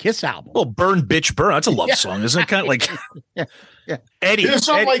on a Kiss album. Well, Burn, Bitch, Burn. That's a love song, isn't it? Kind of like Eddie. Is it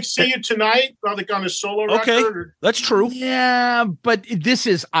something like See You Tonight, like on a solo record? That's true. Yeah, but this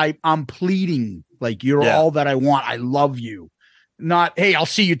is I'm pleading, like, you're all that I want. I love you. Not, hey, I'll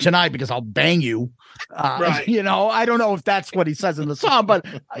see you tonight because I'll bang you. Right. I don't know if that's what he says in the song, but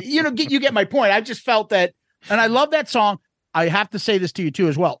you get my point. I just felt that, and I love that song. I have to say this to you too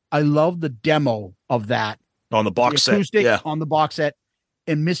as well. I love the demo of that on the box set. Yeah, on the box set,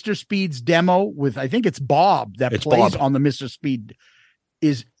 and Mr. Speed's demo with, I think it's Bob that plays on the Mr. Speed,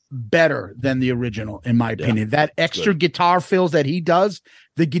 is better than the original in my opinion. That extra guitar fills that he does,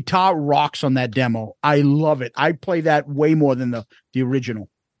 the guitar rocks on that demo. I love it. I play that way more than the original.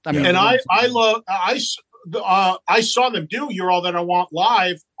 I mean, and I saw them do You're All That I Want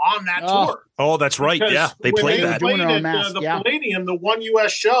live on that tour. Oh, that's right. Because they played that. Played at the Palladium, the one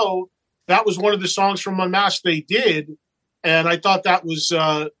US show. That was one of the songs from Unmasked they did, and I thought that was.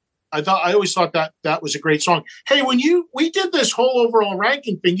 I always thought that was a great song. Hey, when we did this whole overall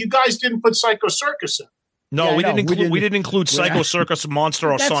ranking thing, you guys didn't put Psycho Circus in. No, we didn't include Psycho Circus,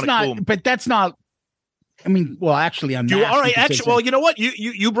 Monster, or Sonic Boom. But that's not. I mean, well, actually, I'm all right. Actually, well, you know what?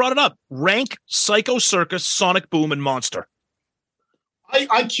 You brought it up. Rank Psycho Circus, Sonic Boom, and Monster.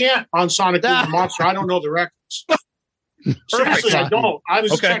 I can't on Sonic Boom and Monster. I don't know the records. Seriously, I don't. I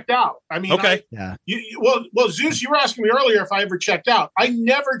was checked out. I mean, well, Zeus, you were asking me earlier if I ever checked out. I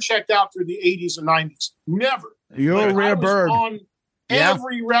never checked out through the 80s and 90s. Never. You're a rare bird. On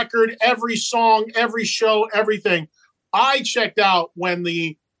every record, every song, every show, everything. I checked out when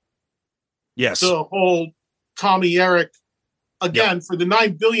the whole Tommy Eric, again, for the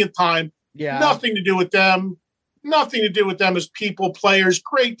 9 billionth time, nothing to do with them. Nothing to do with them as people, players,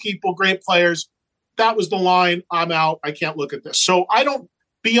 great people, great players. That was the line. I'm out. I can't look at this. So I don't,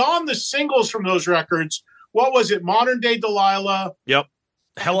 beyond the singles from those records, what was it? Modern Day Delilah. Yep.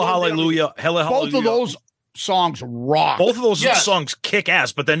 Hella Hallelujah. Hella Hallelujah. Both of those songs rock. Both of those songs kick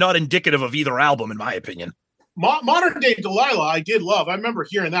ass, but they're not indicative of either album, in my opinion. Modern Day Delilah, I did love. I remember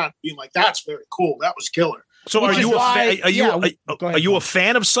hearing that, being like, "That's very cool. That was killer." So, are you a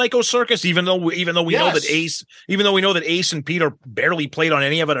fan of Psycho Circus? Even though we know that Ace and Peter barely played on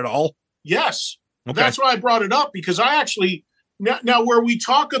any of it at all. Yes, that's why I brought it up, because I actually now when we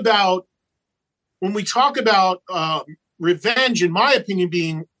talk about Revenge, in my opinion,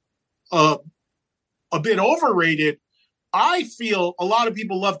 being a bit overrated, I feel a lot of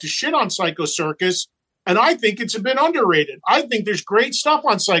people love to shit on Psycho Circus. And I think it's a bit underrated. I think there's great stuff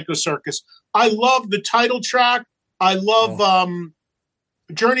on Psycho Circus. I love the title track. I love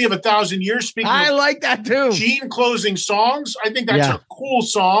Journey of 1,000 Years. I like that too. Gene closing songs. I think that's a cool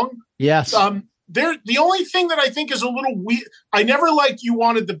song. Yes. The only thing that I think is a little weird, I never liked You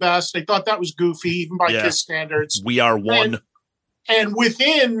Wanted the Best. I thought that was goofy, even by Kiss standards. We Are One. And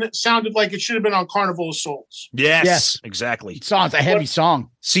Within sounded like it should have been on Carnival of Souls. Yes, exactly. It's a heavy song.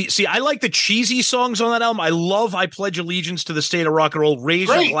 See, I like the cheesy songs on that album. I love I Pledge Allegiance to the State of Rock and Roll. Raise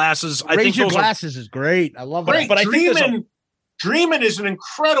Your Glasses. Raise Your Glasses is great. I love that. But I think Dreamin' is an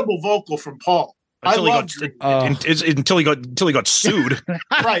incredible vocal from Paul. Until I love until he got sued.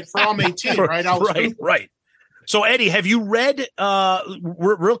 Right, for I'm 18, right? Right. So Eddie, have you read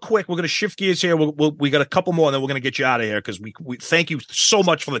real quick, we're going to shift gears here. We got a couple more and then we're going to get you out of here because we thank you so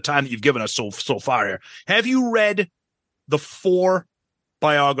much for the time that you've given us so far here. Have you read the 4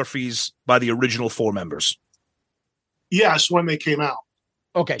 biographies by the original 4 members? Yes, when they came out.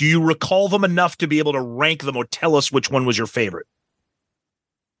 Okay. Do you recall them enough to be able to rank them or tell us which one was your favorite?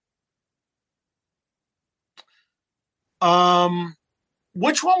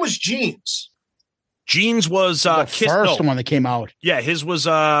 Which one was Gene's? Gene's was the first one that came out. Yeah, his was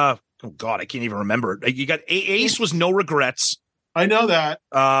oh God, I can't even remember it. You got Ace was No Regrets. I know that.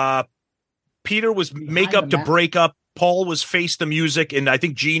 Peter was Make Up to Break Up. Paul was Face the Music, and I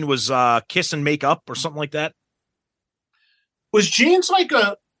think Gene was Kiss and Make Up or something like that. Was Gene's like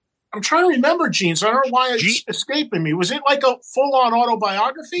I'm trying to remember Gene's. I don't know why it's escaping me. Was it like a full-on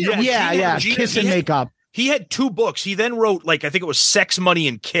autobiography? Yeah. Kiss and Make Up. He had 2 books. He then wrote, like, I think it was Sex, Money,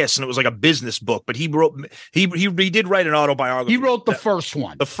 and Kiss, and it was like a business book. But he did write an autobiography. He wrote the first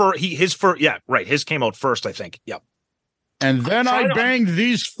one. His came out first, I think. Yep. And then I banged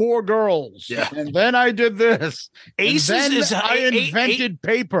these 4 girls. Yeah. And then I did this. Aces I invented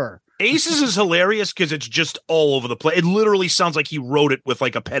paper. Aces is hilarious because it's just all over the place. It literally sounds like he wrote it with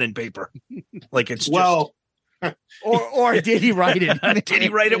like a pen and paper. Like it's or did he write it? Did he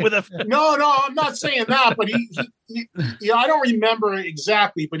write it with a? No, I'm not saying that. But he I don't remember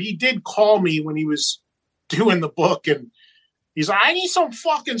exactly. But he did call me when he was doing the book, and he's like, "I need some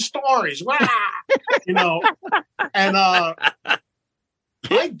fucking stories," And I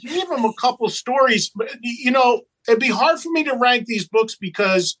gave him a couple stories. But, it'd be hard for me to rank these books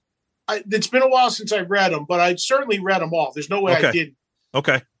because it's been a while since I've read them. But I certainly read them all. There's no way I didn't.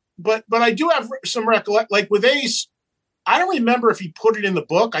 Okay. But I do have some recollection. Like with Ace, I don't remember if he put it in the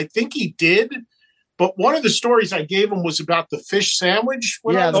book. I think he did. But one of the stories I gave him was about the fish sandwich.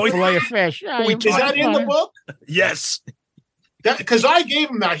 The fillet of fish. Yeah, is that in the book? Yes. Because I gave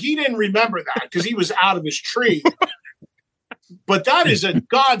him that. He didn't remember that because he was out of his tree. But that is a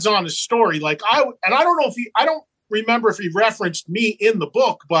God's honest story. Like I don't know if I don't remember if he referenced me in the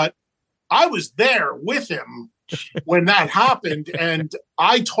book, but I was there with him when that happened. And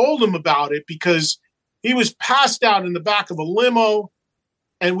I told him about it because he was passed out in the back of a limo.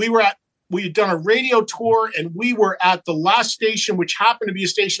 And we had done a radio tour and we were at the last station, which happened to be a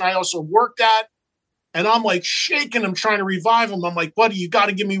station I also worked at. And I'm like shaking him, trying to revive him. I'm like, buddy, you got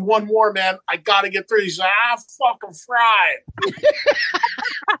to give me one more, man. I got to get through. He's like, fucking fried.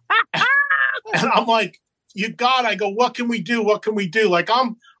 And I'm like, I go, what can we do? What can we do? Like,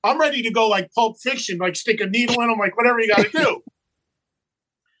 I'm ready to go like Pulp Fiction, like stick a needle in him, like whatever you got to do.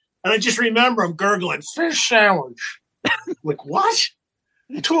 And I just remember him gurgling, fish sandwich. Like, what?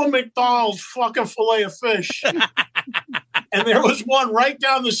 To a McDonald's fucking fillet of fish. And there was one right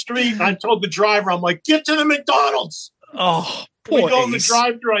down the street. And I told the driver, I'm like, get to the McDonald's. Oh, we go in the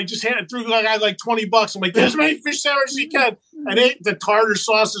drive-thru. I just handed through like I had like $20. I'm like, there's as many fish sandwiches as you can. And ate the tartar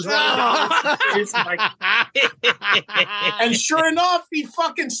sauces right And sure enough, he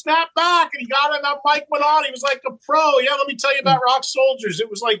fucking snapped back and he got on that mic, went on. He was like a pro. Yeah, let me tell you about Rock Soldiers. It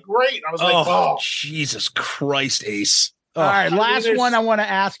was like great. I was like, oh, Jesus Christ, Ace. All right, last one I want to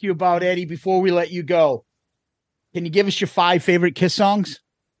ask you about, Eddie, before we let you go. Can you give us your 5 favorite Kiss songs?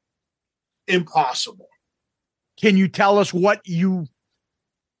 Impossible. Can you tell us what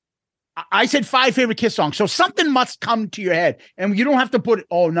I said 5 favorite Kiss songs, so something must come to your head, and you don't have to put,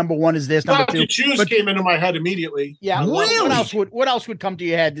 number 1 is this, number 2. To Choose came into my head immediately. Yeah, what else would come to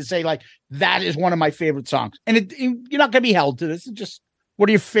your head to say, like, that is one of my favorite songs? And you're not going to be held to this. It's just, what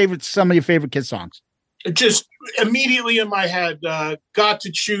are some of your favorite Kiss songs? Just immediately in my head, Got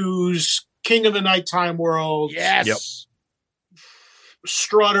to Choose, King of the Nighttime World. Yes. Yep.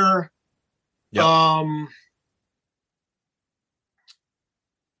 Strutter. Yep.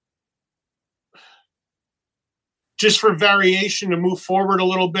 Just for variation to move forward a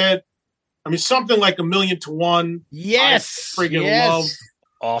little bit. I mean, something like A Million to One. Yes. I friggin' love.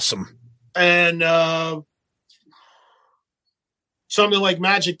 Awesome. And something like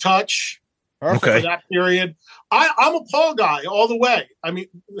Magic Touch. Okay. For that period. I'm a Paul guy all the way. I mean,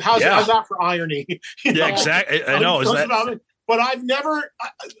 how's that for irony? Yeah, exactly. I know. But I've never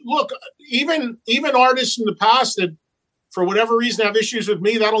look, even artists in the past that for whatever reason have issues with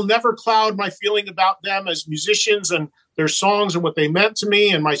me, that'll never cloud my feeling about them as musicians and their songs and what they meant to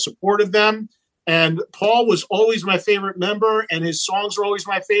me and my support of them. And Paul was always my favorite member and his songs were always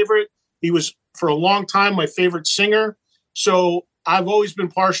my favorite. He was for a long time my favorite singer. So I've always been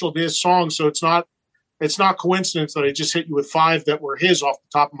partial to his songs. So it's not it's not coincidence that I just hit you with 5 that were his off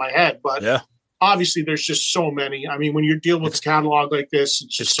the top of my head. But obviously, there's just so many. I mean, when you're dealing with a catalog like this,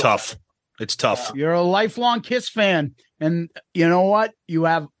 it's tough. It's tough. You're a lifelong Kiss fan, and you know what? You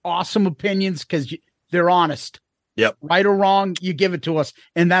have awesome opinions because they're honest. Yep. Right or wrong, you give it to us,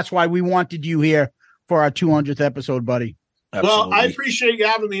 and that's why we wanted you here for our 200th episode, buddy. Absolutely. Well, I appreciate you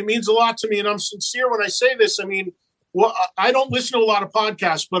having me. It means a lot to me, and I'm sincere when I say this. I mean, well, I don't listen to a lot of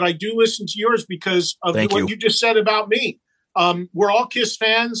podcasts, but I do listen to yours because of what you just said about me. We're all Kiss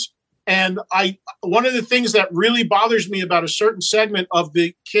fans, and one of the things that really bothers me about a certain segment of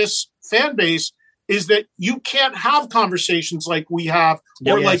the Kiss fan base is that you can't have conversations like we have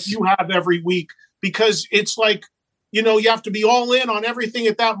or like you have every week, because it's like, you have to be all in on everything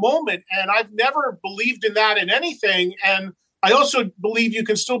at that moment. And I've never believed in that in anything. And I also believe you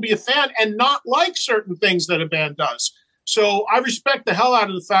can still be a fan and not like certain things that a band does. So I respect the hell out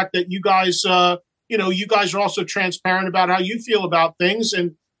of the fact that you guys, you guys are also transparent about how you feel about things.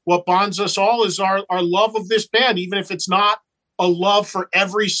 And what bonds us all is our love of this band, even if it's not a love for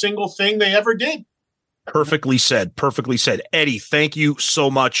every single thing they ever did. Perfectly said. Perfectly said. Eddie, thank you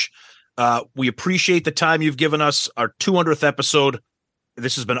so much. We appreciate the time you've given us, our 200th episode.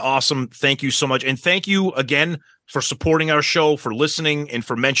 This has been awesome. Thank you so much. And thank you again for supporting our show, for listening, and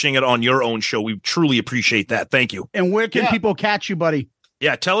for mentioning it on your own show. We truly appreciate that. Thank you. And where can people catch you, buddy?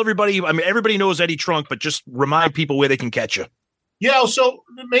 Yeah, tell everybody. I mean, everybody knows Eddie Trunk, but just remind people where they can catch you. Yeah, so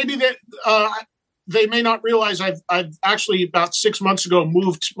maybe that they may not realize I've actually about 6 months ago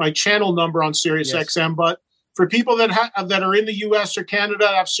moved my channel number on Sirius XM, but for people that are in the U.S. or Canada,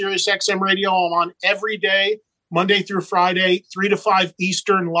 have Sirius XM radio. I'm on every day, Monday through Friday, 3 to 5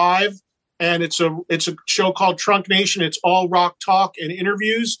 Eastern live, and it's a show called Trunk Nation. It's all rock talk and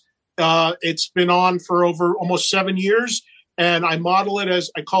interviews. It's been on for over almost 7 years, and I model it as,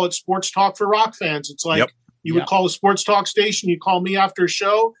 I call it sports talk for rock fans. It's like you would call a sports talk station. You call me after a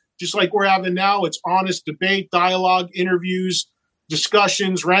show, just like we're having now. It's honest debate, dialogue, interviews,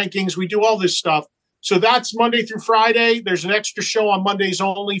 discussions, rankings. We do all this stuff. So that's Monday through Friday. There's an extra show on Mondays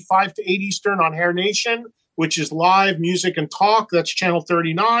only, 5 to 8 Eastern on Hair Nation, which is live music and talk. That's channel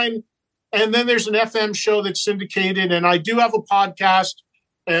 39. And then there's an FM show that's syndicated. And I do have a podcast,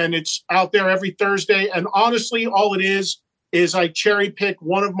 and it's out there every Thursday. And honestly, all it is I cherry pick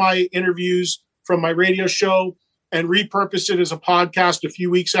one of my interviews from my radio show and repurpose it as a podcast a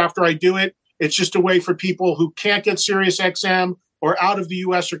few weeks after I do it. It's just a way for people who can't get Sirius XM or out of the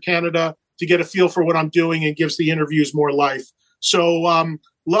US or Canada to get a feel for what I'm doing, and gives the interviews more life. So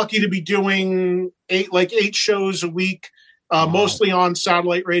lucky to be doing 8 shows a week, mostly on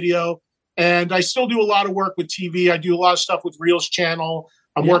satellite radio. And I still do a lot of work with TV. I do a lot of stuff with Reels Channel.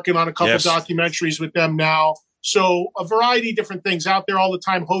 I'm working on a couple documentaries with them now. So a variety of different things out there all the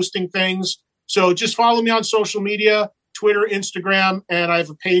time, hosting things. So just follow me on social media, Twitter, Instagram, and I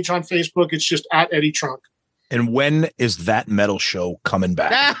have a page on Facebook. It's just at Eddie Trunk. And when is that metal show coming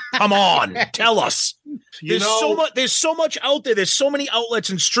back? Come on, tell us. There's so much out there. There's so many outlets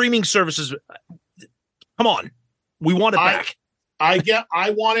and streaming services. Come on. We want it back.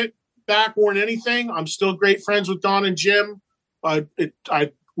 I want it back more than anything. I'm still great friends with Don and Jim.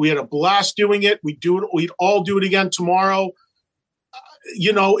 We had a blast doing it. We'd all do it again tomorrow.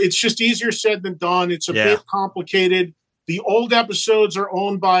 It's just easier said than done. It's a bit complicated. The old episodes are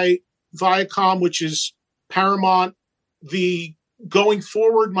owned by Viacom, which is Paramount. The going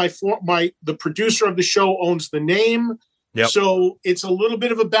forward, the producer of the show owns the name. Yep. So it's a little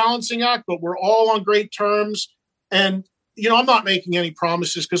bit of a balancing act, but we're all on great terms. And, I'm not making any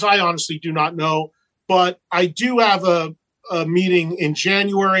promises because I honestly do not know, but I do have a meeting in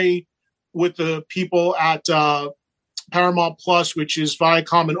January with the people at Paramount Plus, which is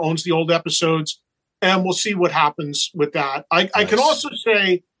Viacom and owns the old episodes. And we'll see what happens with that. I can also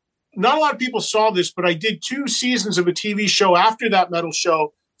say, not a lot of people saw this, but I did 2 seasons of a TV show after that metal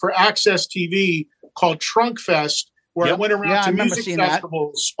show for Access TV called Trunk Fest, where I went around to music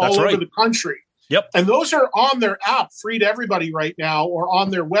festivals all over the country. Yep. And those are on their app, free to everybody right now, or on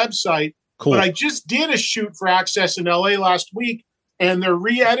their website. Cool. But I just did a shoot for Access in LA last week, and they're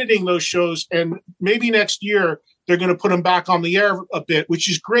re-editing those shows. And maybe next year they're going to put them back on the air a bit, which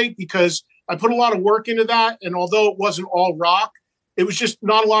is great because I put a lot of work into that. And although it wasn't all rock, it was just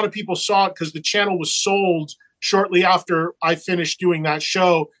not a lot of people saw it because the channel was sold shortly after I finished doing that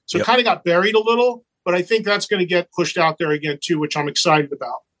show. So it kind of got buried a little, but I think that's going to get pushed out there again too, which I'm excited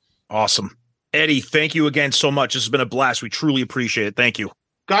about. Awesome. Eddie, thank you again so much. This has been a blast. We truly appreciate it. Thank you.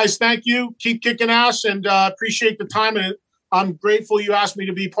 Guys, thank you. Keep kicking ass, and appreciate the time. And I'm grateful you asked me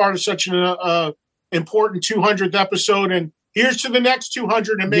to be part of such an important 200th episode. And Here's to the next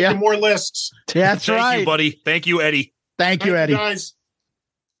 200 and making more lists. That's Thank right. you, buddy. Thank you, Eddie. Thank you, Eddie. Guys.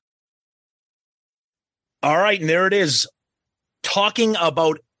 All right, and there it is. Talking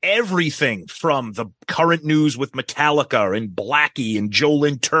about everything from the current news with Metallica and Blackie and Joe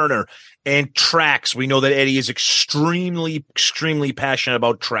Lynn Turner and tracks. We know that Eddie is extremely, extremely passionate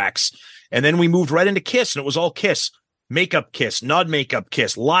about tracks. And then we moved right into Kiss, and it was all Kiss. Makeup Kiss, not makeup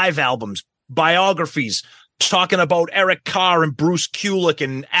Kiss, live albums, biographies, talking about Eric Carr and Bruce Kulick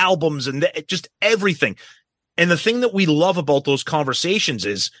and albums and just everything. And the thing that we love about those conversations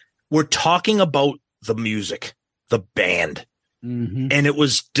is we're talking about the music, the band. Mm-hmm. And it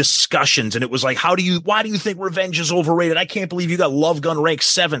was discussions, and it was like, why do you think Revenge is overrated? I can't believe you got Love Gun ranked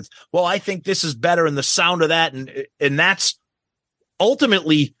 7th. Well, I think this is better, and the sound of that, and that's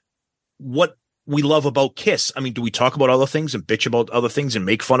ultimately what we love about Kiss. I mean, do we talk about other things and bitch about other things and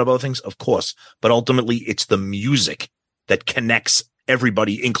make fun of other things? Of course. But ultimately, it's the music that connects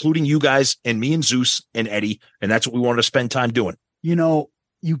everybody, including you guys and me and Zeus and Eddie, and that's what we wanted to spend time doing. You know,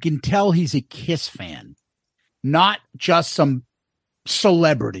 you can tell he's a Kiss fan, not just some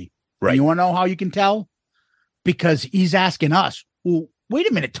celebrity. Right. You want to know how you can tell? Because he's asking us, well, wait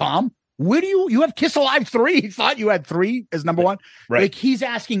a minute, Tom, where do you have Kiss Alive 3? He thought you had 3 as number 1. Right. Like, he's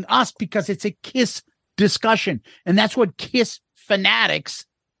asking us because it's a Kiss discussion. And that's what Kiss fanatics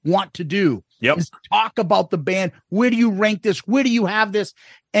want to do. Yep. Is talk about the band. Where do you rank this? Where do you have this?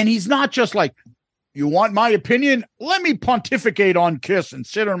 And he's not just like, you want my opinion? Let me pontificate on Kiss and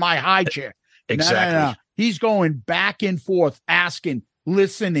sit in my high chair. Exactly. No. He's going back and forth, asking,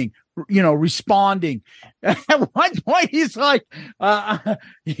 listening, responding. At one point, he's like,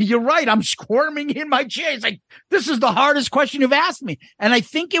 you're right. I'm squirming in my chair. He's like, this is the hardest question you've asked me. And I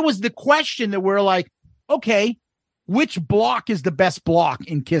think it was the question that we're like, okay, which block is the best block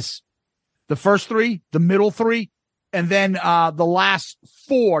in Kiss? The first 3, the middle 3, and then the last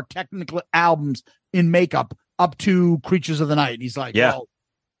 4 technical albums in makeup up to Creatures of the Night. And he's like, well,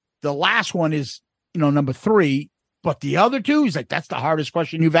 the last one is, number 3, but the other 2, he's like, that's the hardest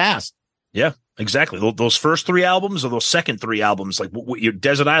question you've asked. Yeah, exactly. Those first 3 albums or those second 3 albums, like your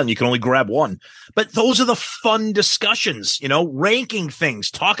Desert Island, you can only grab one. But those are the fun discussions, ranking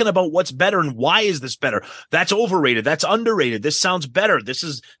things, talking about what's better and why is this better? That's overrated. That's underrated. This sounds better.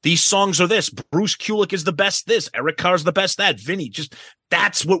 These songs are this. Bruce Kulick is the best this. Eric Carr's the best that. Vinny,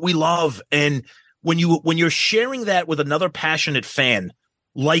 that's what we love. And when you're sharing that with another passionate fan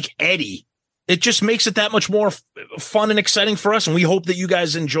like Eddie, it just makes it that much more fun and exciting for us. And we hope that you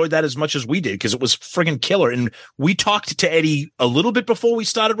guys enjoyed that as much as we did, because it was friggin' killer. And we talked to Eddie a little bit before we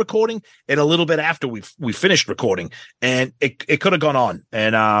started recording and a little bit after we finished recording. And it could have gone on.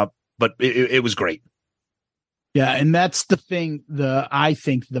 And but it was great. Yeah, and that's the thing, I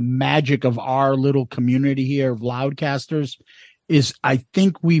think the magic of our little community here of Loudcasters is I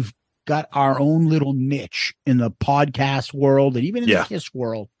think we've got our own little niche in the podcast world and even in the Kiss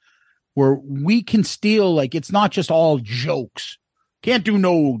world, where we can steal, like, it's not just all jokes. Can't do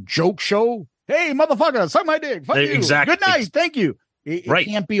no joke show. Hey, motherfucker, suck my dick. Fuck you. Exactly. Good night. Thank you. It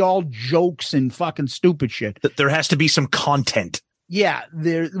can't be all jokes and fucking stupid shit. There has to be some content. Yeah,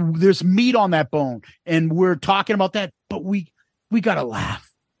 there's meat on that bone. And we're talking about that, but we got to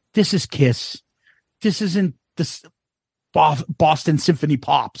laugh. This is Kiss. This isn't this Boston Symphony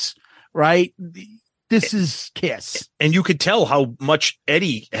Pops, right? This is Kiss. And you could tell how much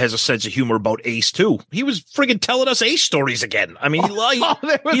Eddie has a sense of humor about Ace, too. He was friggin' telling us Ace stories again. I mean,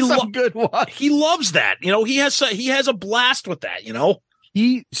 good one. He loves that. He has a blast with that,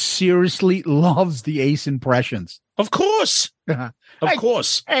 He seriously loves the Ace impressions. Of course. Of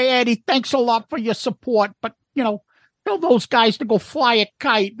course. Hey, Eddie, thanks a lot for your support. But, tell those guys to go fly a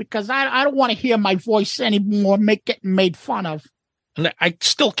kite, because I don't want to hear my voice anymore getting made fun of. And I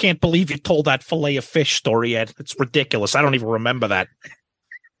still can't believe you told that fillet of fish story, Ed. It's ridiculous. I don't even remember that.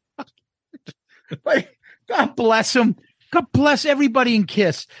 But God bless him. God bless everybody in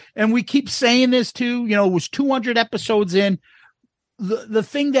Kiss. And we keep saying this too. It was 200 episodes in. The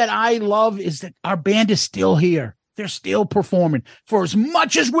thing that I love is that our band is still here. They're still performing. For as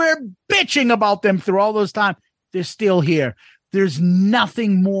much as we're bitching about them through all those time, they're still here. There's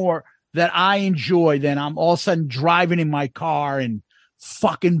nothing more that I enjoy than I'm all of a sudden driving in my car and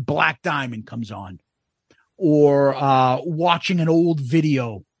fucking Black Diamond comes on, or watching an old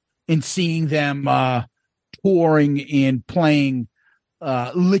video and seeing them touring and playing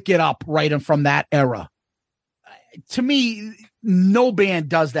Lick It Up right from that era. To me, no band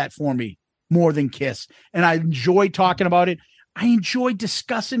does that for me more than Kiss. And I enjoy talking about it. I enjoy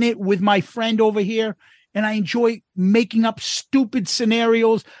discussing it with my friend over here. and I enjoy making up stupid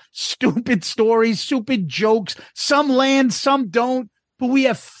scenarios, stupid stories, stupid jokes. Some land, some don't, but we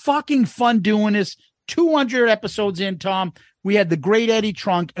have fucking fun doing this. 200 episodes in, Tom. We had the great Eddie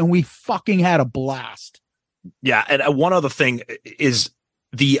Trunk, and we fucking had a blast. Yeah, and one other thing is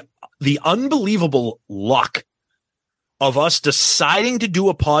the unbelievable luck of us deciding to do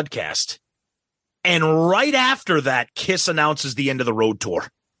a podcast, and right after that, Kiss announces the end of the road tour.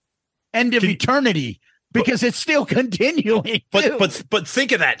 End of eternity, because it's still continuing. But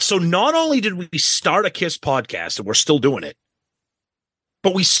think of that. So not only did we start a Kiss podcast, and we're still doing it,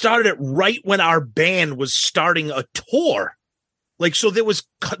 but we started it right when our band was starting a tour. Like, so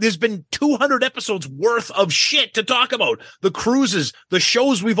there's been 200 episodes worth of shit to talk about. The cruises, the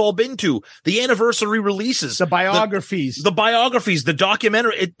shows we've all been to, the anniversary releases, the biographies, the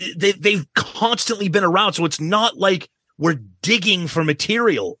documentary. They've constantly been around. So it's not like we're digging for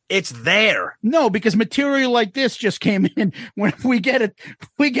material. It's there. No, because material like this just came in when we get a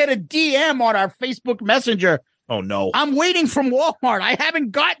DM on our Facebook Messenger. Oh no. I'm waiting from Walmart. I haven't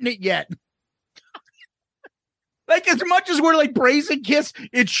gotten it yet. Like, as much as we're like praising Kiss,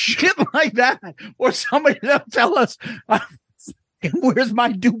 it's shit like that. Or somebody will tell us, where's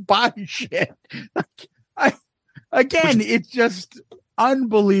my Dubai shit? It's just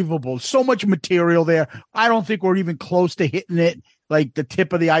unbelievable. So much material there. I don't think we're even close to hitting it, like the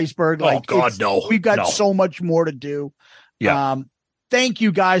tip of the iceberg. Like, oh, God, no. We've got so much more to do. Yeah. Thank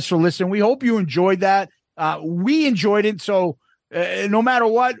you guys for listening. We hope you enjoyed that. We enjoyed it. So no matter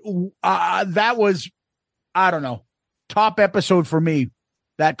what, that was, I don't know, top episode for me,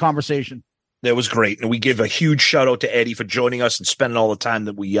 that conversation. That was great. And we give a huge shout out to Eddie for joining us and spending all the time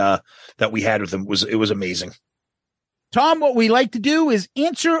that we had with him. It was amazing. Tom, what we like to do is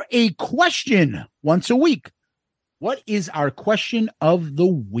answer a question once a week. What is our question of the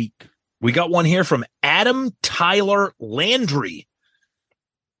week? We got one here from Adam Tyler Landry.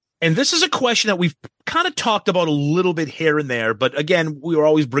 And this is a question that we've kind of talked about a little bit here and there, but again, we are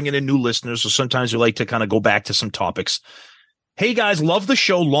always bringing in new listeners, so sometimes we like to kind of go back to some topics. Hey guys, love the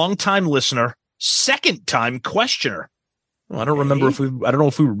show, long-time listener, second-time questioner. Well, I don't know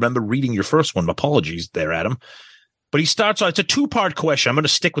if we remember reading your first one. Apologies there, Adam. But he starts out, it's a two-part question. I'm going to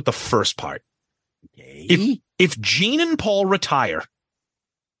stick with the first part. Okay. If Gene and Paul retire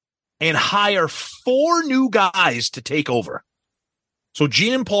and hire 4 new guys to take over, so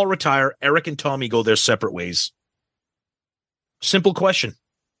Gene and Paul retire, Eric and Tommy go their separate ways. Simple question.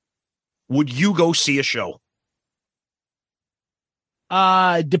 Would you go see a show?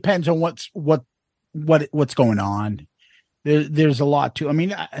 It depends on what's going on. There's a lot to. I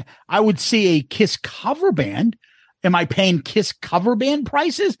mean, I would see a Kiss cover band. Am I paying Kiss cover band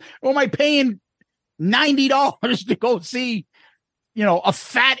prices, or am I paying $90 to go see, a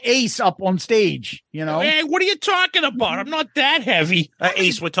fat Ace up on stage, Hey, what are you talking about? I'm not that heavy.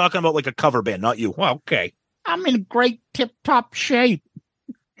 Ace, we're talking about like a cover band, not you. Well, okay. I'm in great tip-top shape.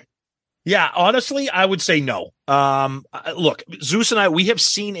 Yeah, honestly, I would say no. Look, Zeus and I, we have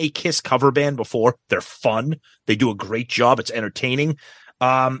seen a Kiss cover band before. They're fun. They do a great job. It's entertaining.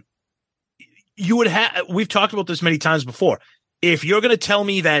 We've talked about this many times before. If you're going to tell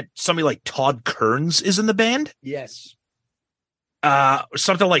me that somebody like Todd Kearns is in the band. Yes.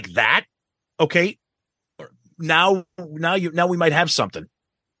 Something like that. Okay. Now we might have something,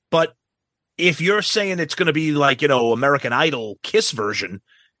 but if you're saying it's going to be like, American Idol Kiss version,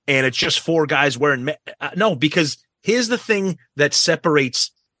 and it's just 4 guys wearing, no, because here's the thing that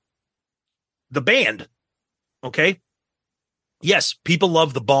separates the band. Okay. Yes. People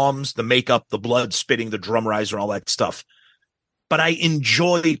love the bombs, the makeup, the blood spitting, the drum riser, all that stuff. But I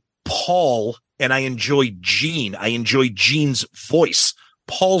enjoy Paul and I enjoy Gene. I enjoy Gene's voice,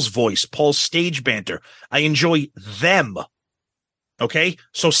 Paul's stage banter. I enjoy them. Okay.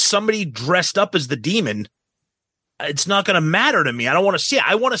 So somebody dressed up as the Demon, it's not going to matter to me. I don't want to see it.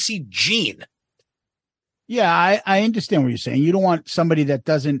 I want to see Gene. Yeah, I understand what you're saying. You don't want somebody that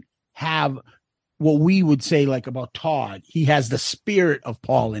doesn't have what we would say like about Todd. He has the spirit of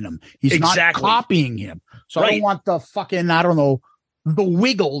Paul in him. He's not copying him. So I don't want the fucking, the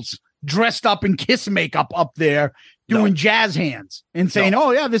Wiggles dressed up in Kiss makeup up there doing jazz hands and saying,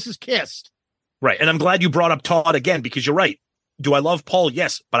 oh yeah, this is Kiss. Right. And I'm glad you brought up Todd again, because you're right. Do I love Paul?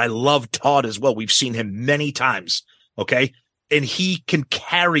 Yes, but I love Todd as well. We've seen him many times. Okay. And he can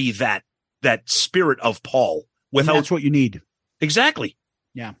carry that spirit of Paul without. And that's what you need. Exactly.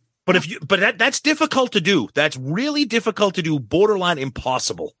 Yeah. But that's difficult to do. That's really difficult to do. Borderline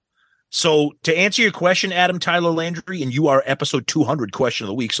impossible. So to answer your question, Adam Tyler Landry, and you are episode 200 question of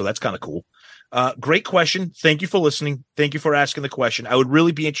the week. So that's kind of cool. Great question. Thank you for listening. Thank you for asking the question. I would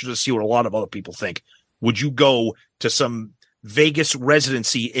really be interested to see what a lot of other people think. would you go to some Vegas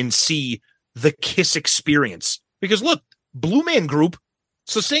residency and see the Kiss Experience? Because look, Blue Man Group,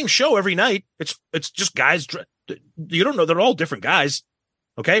 it's the same show every night. It's just guys. You don't know. They're all different guys.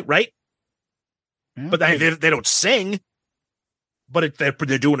 Okay. Right. Yeah. But they don't sing, but they're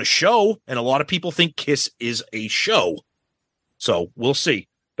doing a show. And a lot of people think Kiss is a show. So we'll see.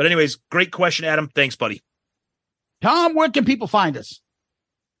 But anyways, great question, Adam. Thanks, buddy. Tom, where can people find us?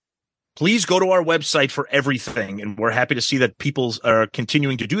 Please go to our website for everything. And we're happy to see that people are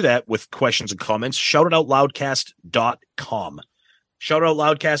continuing to do that with questions and comments. Shoutitoutloudcast.com.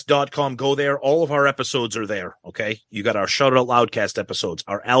 Shoutitoutloudcast.com. Go there. All of our episodes are there. Okay. You got our Shout It Out Loudcast episodes,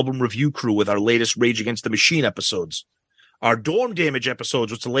 our album review crew with our latest Rage Against the Machine episodes, our Dorm Damage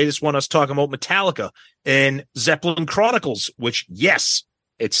episodes, which is the latest one, us talking about Metallica, and Zeppelin Chronicles, which, yes,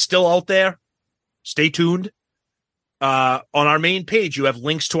 it's still out there. Stay tuned. On our main page, you have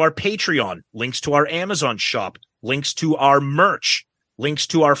links to our Patreon, links to our Amazon shop, links to our merch, links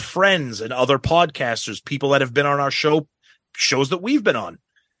to our friends and other podcasters, people that have been on our show, shows that we've been on.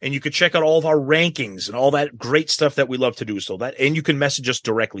 And you can check out all of our rankings and all that great stuff that we love to do. And you can message us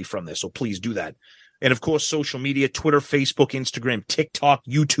directly from there. So please do that. And of course, social media, Twitter, Facebook, Instagram, TikTok,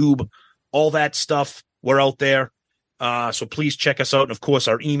 YouTube, all that stuff. We're out there. So please check us out. And of course,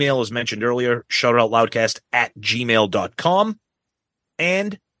 our email, as mentioned earlier, shoutitoutloudcast@gmail.com.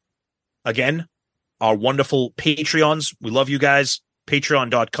 And again, our wonderful Patreons. We love you guys.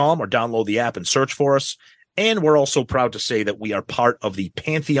 Patreon.com, or download the app and search for us. And we're also proud to say that we are part of the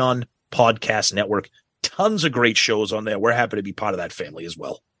Pantheon Podcast Network. Tons of great shows on there. We're happy to be part of that family as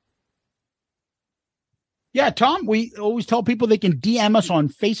well. Yeah, Tom, we always tell people they can DM us on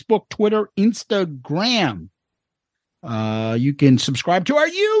Facebook, Twitter, Instagram. You can subscribe to our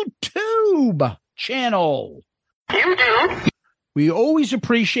YouTube channel. YouTube. We always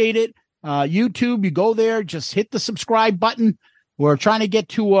appreciate it. YouTube, you go there, just hit the subscribe button. We're trying to get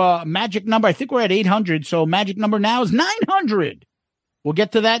to a magic number. I think we're at 800, so magic number now is 900. We'll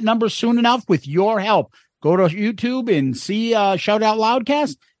get to that number soon enough with your help. Go to YouTube and see Shout Out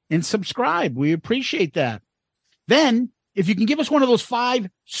Loudcast and subscribe. We appreciate that. Then, if you can give us one of those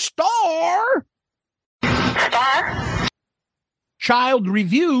 5-star child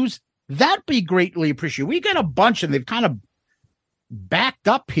reviews, that'd be greatly appreciated. We got a bunch, and they've kind of backed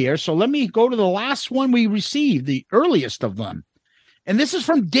up here. So let me go to the last one we received, the earliest of them. And this is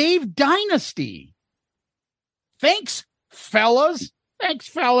from Dave Dynasty. Thanks, fellas.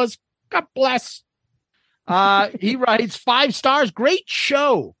 God bless. He writes, 5 stars. Great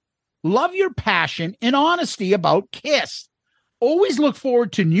show. Love your passion and honesty about Kiss. Always look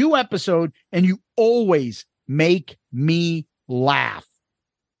forward to new episode, and you always make me laugh.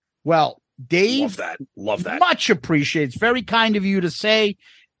 Well, Dave, love that. Much appreciated. It's very kind of you to say.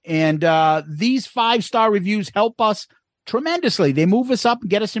 And these 5-star reviews help us tremendously. They move us up and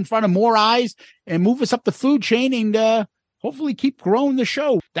get us in front of more eyes and move us up the food chain and hopefully keep growing the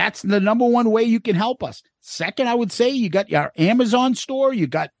show. That's the number one way you can help us. Second, I would say you got your Amazon store. You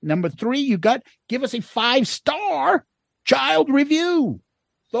got number 3, give us a 5-star child review.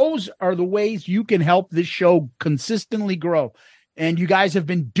 Those are the ways you can help this show consistently grow. And you guys have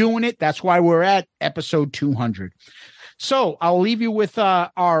been doing it. That's why we're at episode 200. So I'll leave you with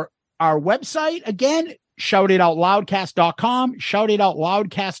our website again, shoutitoutloudcast.com,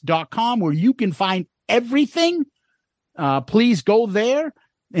 shoutitoutloudcast.com, where you can find everything. Please go there,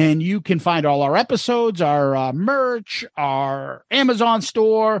 and you can find all our episodes, our merch, our Amazon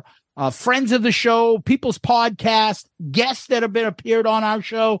store, friends of the show, people's podcast, guests that have been appeared on our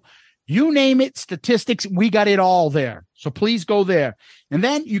show. You name it, statistics, we got it all there. So please go there. And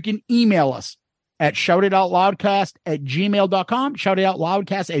then you can email us at shoutitoutloudcast@gmail.com,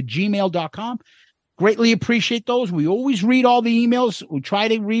 shoutitoutloudcast@gmail.com. Greatly appreciate those. We always read all the emails. We try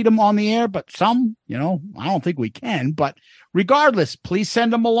to read them on the air, but some, I don't think we can. But regardless, please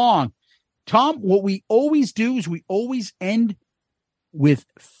send them along. Tom, what we always do is we always end with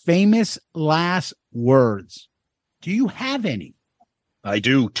famous last words. Do you have any? I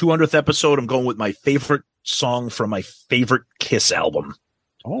do. 200th episode, I'm going with my favorite song from my favorite Kiss album.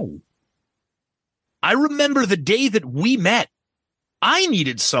 Oh. I remember the day that we met. I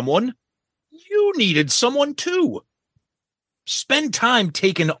needed someone. You needed someone too. Spend time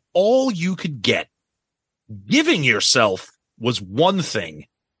taking all you could get. Giving yourself was one thing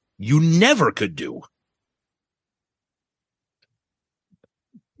you never could do.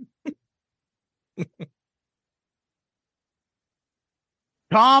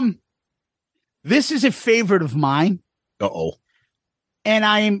 Tom, this is a favorite of mine. Uh-oh. And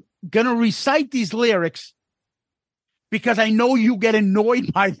I'm going to recite these lyrics because I know you get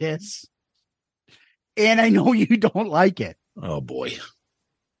annoyed by this. And I know you don't like it. Oh, boy.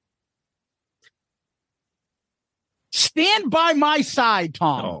 Stand by my side,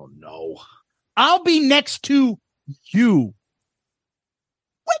 Tom. Oh, no. I'll be next to you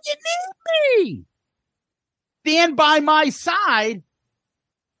when you need me. Stand by my side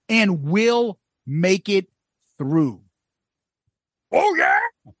and we'll make it through. Oh, yeah.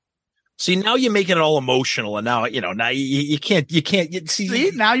 See, now you're making it all emotional, and now now you can't.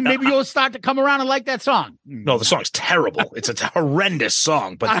 See, now maybe you'll start to come around and like that song. No, the song's terrible. It's a horrendous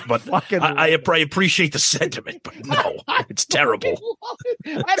song, but I appreciate the sentiment. But no, it's terrible.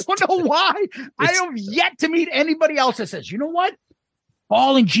 I don't know why. I have yet to meet anybody else that says, you know what?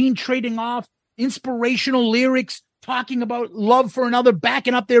 Paul and Gene trading off inspirational lyrics, talking about love for another,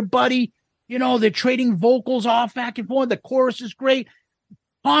 backing up their buddy. They're trading vocals off back and forth. The chorus is great.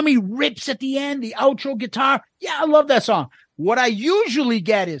 Tommy rips at the end, the outro guitar. Yeah, I love that song. What I usually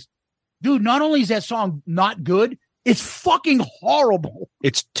get is, dude, not only is that song not good, it's fucking horrible.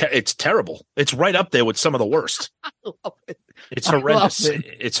 It's terrible. It's right up there with some of the worst. I love it. It's horrendous.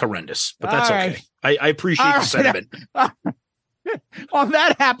 It's horrendous, but that's okay. I appreciate the sentiment. On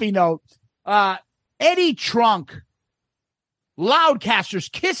that happy note, Eddie Trunk,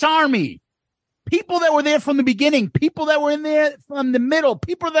 Loudcasters, Kiss Army, people that were there from the beginning, people that were in there from the middle,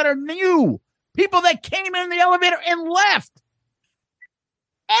 people that are new, people that came in the elevator and left.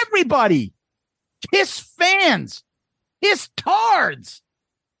 Everybody. Kiss fans. Kiss tards.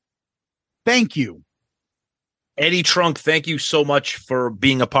 Thank you. Eddie Trunk, thank you so much for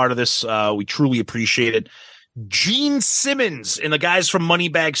being a part of this. We truly appreciate it. Gene Simmons and the guys from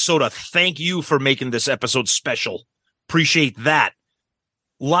Moneybag Soda, thank you for making this episode special. Appreciate that.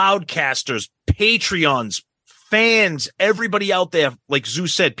 Loudcasters, Patreons, fans, everybody out there, like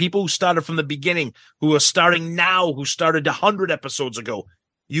Zeus said, people who started from the beginning, who are starting now, who started 100 episodes ago.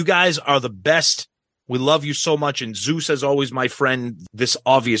 You guys are the best. We love you so much. And Zeus, as always, my friend, this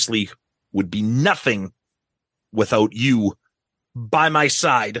obviously would be nothing without you by my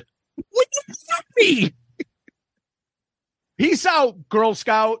side. What do you me? Peace out, Girl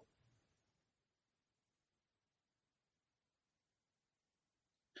Scout.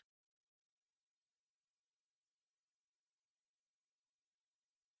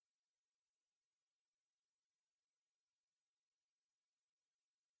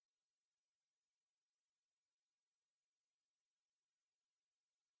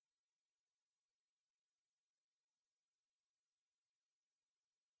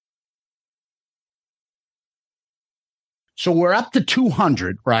 So we're up to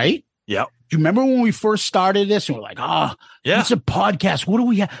 200, right? Yeah. Do you remember when we first started this? And we're like, it's a podcast. What do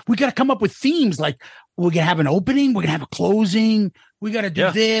we have? We got to come up with themes. Like, we're going to have an opening. We're going to have a closing. We got to do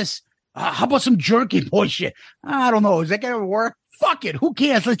this. How about some jerky boy shit? I don't know. Is that going to work? Fuck it. Who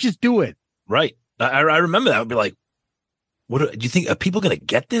cares? Let's just do it. Right. I remember that. I'd be like, do you think, are people going to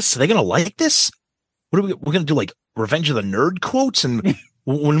get this? Are they going to like this? We're going to do like Revenge of the Nerd quotes. And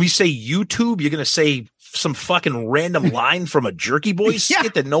when we say YouTube, you're going to say some fucking random line from a Jerky Boy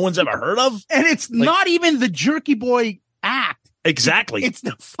skit that no one's ever heard of. And it's not even the Jerky Boy act. Exactly. It's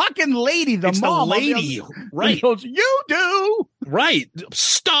the fucking lady, the mom. The lady. Right. Goes, you do. Right.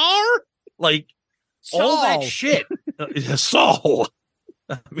 Star. Like Saul. All that shit. Saul.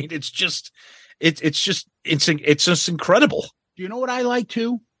 I mean, it's just incredible. Do you know what I like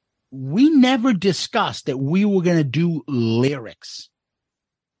too? We never discussed that we were going to do lyrics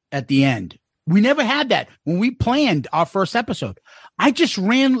at the end. We never had that when we planned our first episode. I just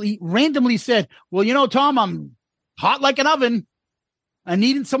randomly said, well, Tom, I'm hot like an oven. I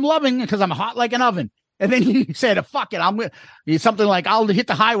needed some loving because I'm hot like an oven. And then he said, fuck it. Something like, I'll hit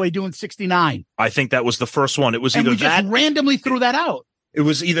the highway doing 69. I think that was the first one. It was and either we just randomly threw that out. It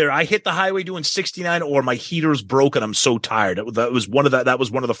was either I hit the highway doing 69 or my heater's broken. I'm so tired. That was one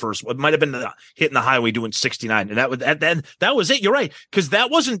of the first. It might have been hitting the highway doing 69. And that was it. You're right. Because that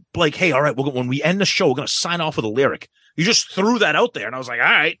wasn't like, hey, all right, when we end the show, we're going to sign off with a lyric. You just threw that out there. And I was like, all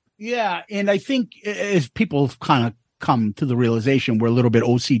right. Yeah. And I think as people kind of come to the realization, we're a little bit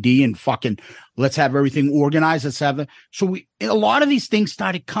OCD and fucking let's have everything organized. So a lot of these things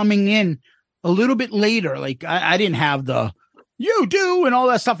started coming in a little bit later. Like I didn't have the, you do, and all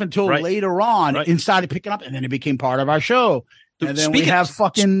that stuff until later on and started picking up, and then it became part of our show. And then we have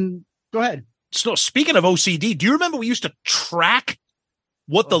fucking go ahead. So speaking of OCD, do you remember we used to track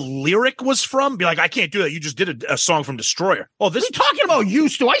what the lyric was from? Be like, I can't do that. You just did a song from Destroyer. Oh, this what are you talking about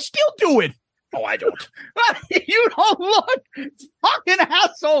used to? I still do it. Oh, I don't. You don't look, fucking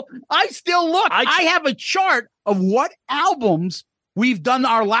asshole. I still look. I have a chart of what albums we've done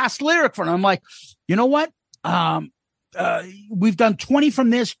our last lyric for. And I'm like, you know what? we've done 20 from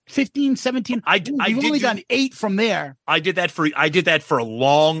this, 15, 17. We've only done 8 from there. I did that for a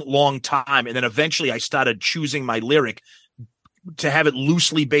long time, and then eventually I started choosing my lyric to have it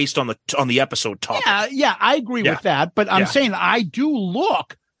loosely based on the episode topic. Yeah, I agree with that. But I'm saying I do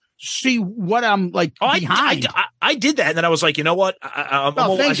look, see what I'm like behind. I did that, and then I was like, you know what?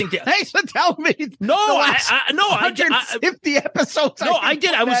 Thanks for telling me. I 50 episodes. No, I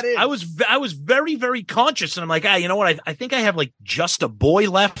did. I was very, very conscious, and I'm like, you know what? I think I have like Just a Boy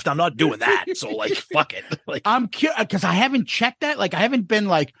left. I'm not doing that. So like, fuck it. Like, I'm curious because I haven't checked that. Like, I haven't been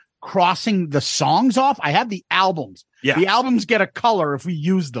like crossing the songs off. I have the albums. Yeah. The albums get a color if we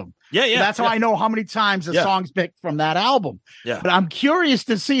use them. Yeah. So that's how I know how many times the song's picked from that album. Yeah. But I'm curious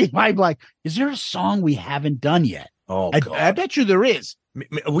to see if I'm like, is there a song we haven't done yet? Oh, I bet you there is.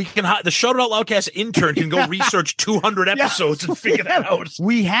 We can the Shout It Out Loudcast intern can go research 200 episodes and figure that out.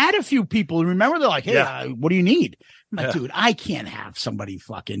 We had a few people. Remember, they're like, hey, what do you need? I'm like, dude, I can't have somebody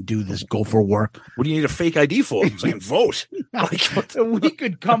fucking do this, go for work. What do you need a fake ID for? So I can vote. We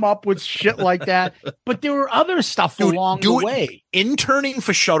could come up with shit like that. But there were other stuff along the way. Interning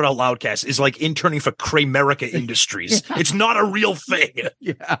for Shout It Out Loudcast is like interning for Cramerica Industries. It's not a real thing.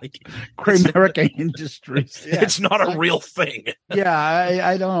 Yeah. Cramerica Industries. Yeah. It's not a real thing. Yeah.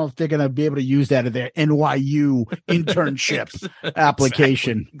 I don't know if they're going to be able to use that in their NYU internship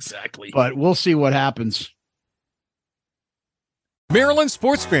application. Exactly. But we'll see what happens. Maryland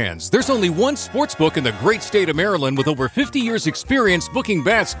sports fans, there's only one sports book in the great state of Maryland with over 50 years experience booking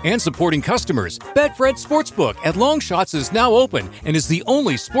bets and supporting customers. Betfred Sportsbook at Longshots is now open and is the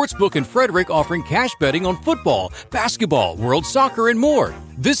only sportsbook in Frederick offering cash betting on football, basketball, world soccer, and more.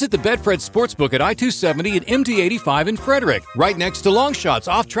 Visit the Betfred Sportsbook at I-270 and MD-85 in Frederick, right next to Longshots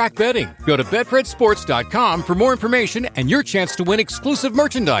off-track betting. Go to betfredsports.com for more information and your chance to win exclusive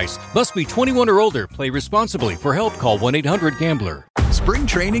merchandise. Must be 21 or older. Play responsibly. For help, call 1-800-GAMBLER. Spring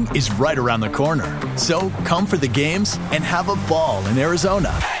training is right around the corner, so come for the games and have a ball in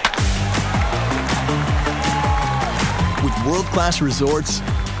Arizona. With world-class resorts,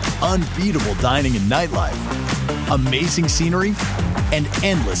 unbeatable dining and nightlife, amazing scenery, and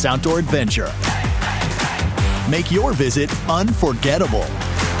endless outdoor adventure. Make your visit unforgettable.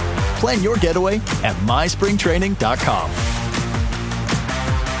 Plan your getaway at myspringtraining.com.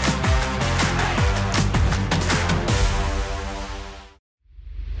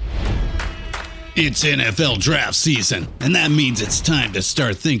 It's NFL draft season, and that means it's time to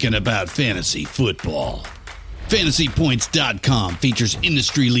start thinking about fantasy football. FantasyPoints.com features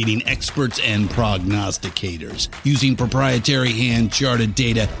industry-leading experts and prognosticators using proprietary hand-charted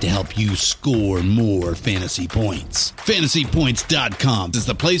data to help you score more fantasy points. FantasyPoints.com is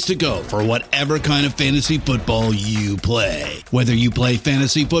the place to go for whatever kind of fantasy football you play. Whether you play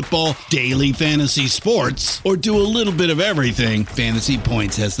fantasy football, daily fantasy sports, or do a little bit of everything, Fantasy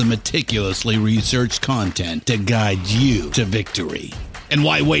Points has the meticulously researched content to guide you to victory. And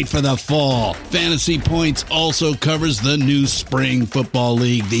why wait for the fall? Fantasy Points also covers the new spring football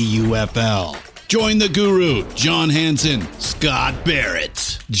league, the UFL. Join the guru, John Hansen, Scott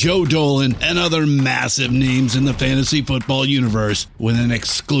Barrett, Joe Dolan, and other massive names in the fantasy football universe with an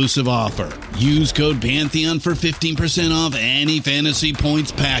exclusive offer. Use code Pantheon for 15% off any Fantasy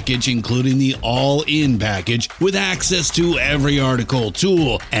Points package, including the all-in package, with access to every article,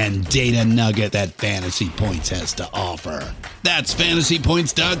 tool, and data nugget that Fantasy Points has to offer. That's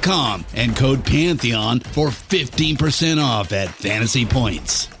FantasyPoints.com and code Pantheon for 15% off at Fantasy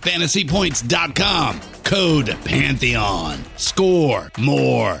Points. FantasyPoints.com, code Pantheon. Score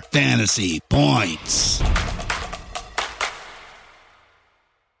more fantasy points.